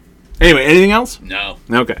 Anyway, anything else? No.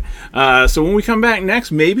 Okay. So when we come back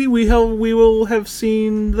next, maybe we will have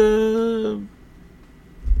seen the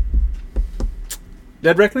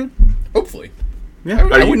Dead Reckoning? Hopefully. Yeah.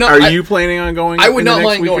 Are you planning on going? I would not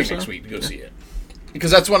mind going next week to go see it. Because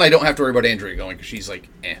that's when I don't have to worry about Andrea going, because she's like,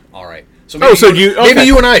 all right. So maybe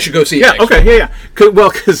you and I should go see it next week. Yeah.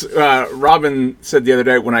 Because Robin said the other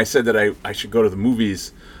day when I said that I should go to the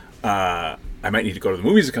movies, I might need to go to the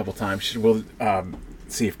movies a couple times. She said, well,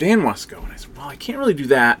 see if Dan wants to go. And I said, well, I can't really do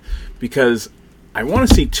that because I want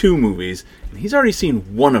to see 2 movies, and he's already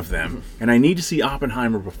seen one of them, and I need to see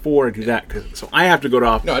Oppenheimer before I do that. So I have to go to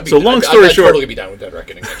Oppenheimer. I'd totally be down with Dead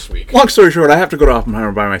Reckoning next week. Long story short, I have to go to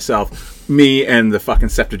Oppenheimer by myself, me and the fucking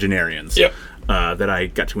septuagenarians. Yep. That I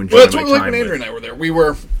got to enjoy. Well, that's what we like when Andrew and I were there.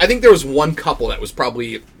 I think there was one couple that was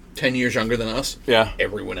probably 10 years younger than us. Yeah.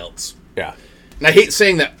 Everyone else. Yeah. And I hate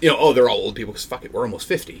saying that, they're all old people, because fuck it, we're almost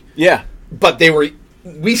 50. Yeah. But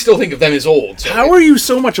we still think of them as old. So how are you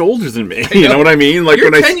so much older than me? You know what I mean? Like, you're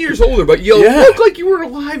 10 years older, but you look like you were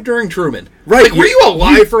alive during Truman. Right. Like, were you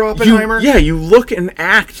alive for Oppenheimer? You look and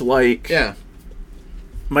act like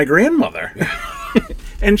my grandmother.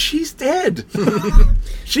 And she's dead.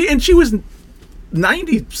 She was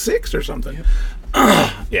 96 or something.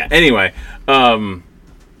 Yep. Anyway. So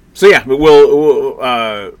yeah,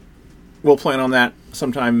 we'll plan on that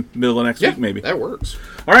sometime middle of next week, maybe. That works.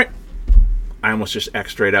 All right. I almost just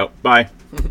X straight out. Bye.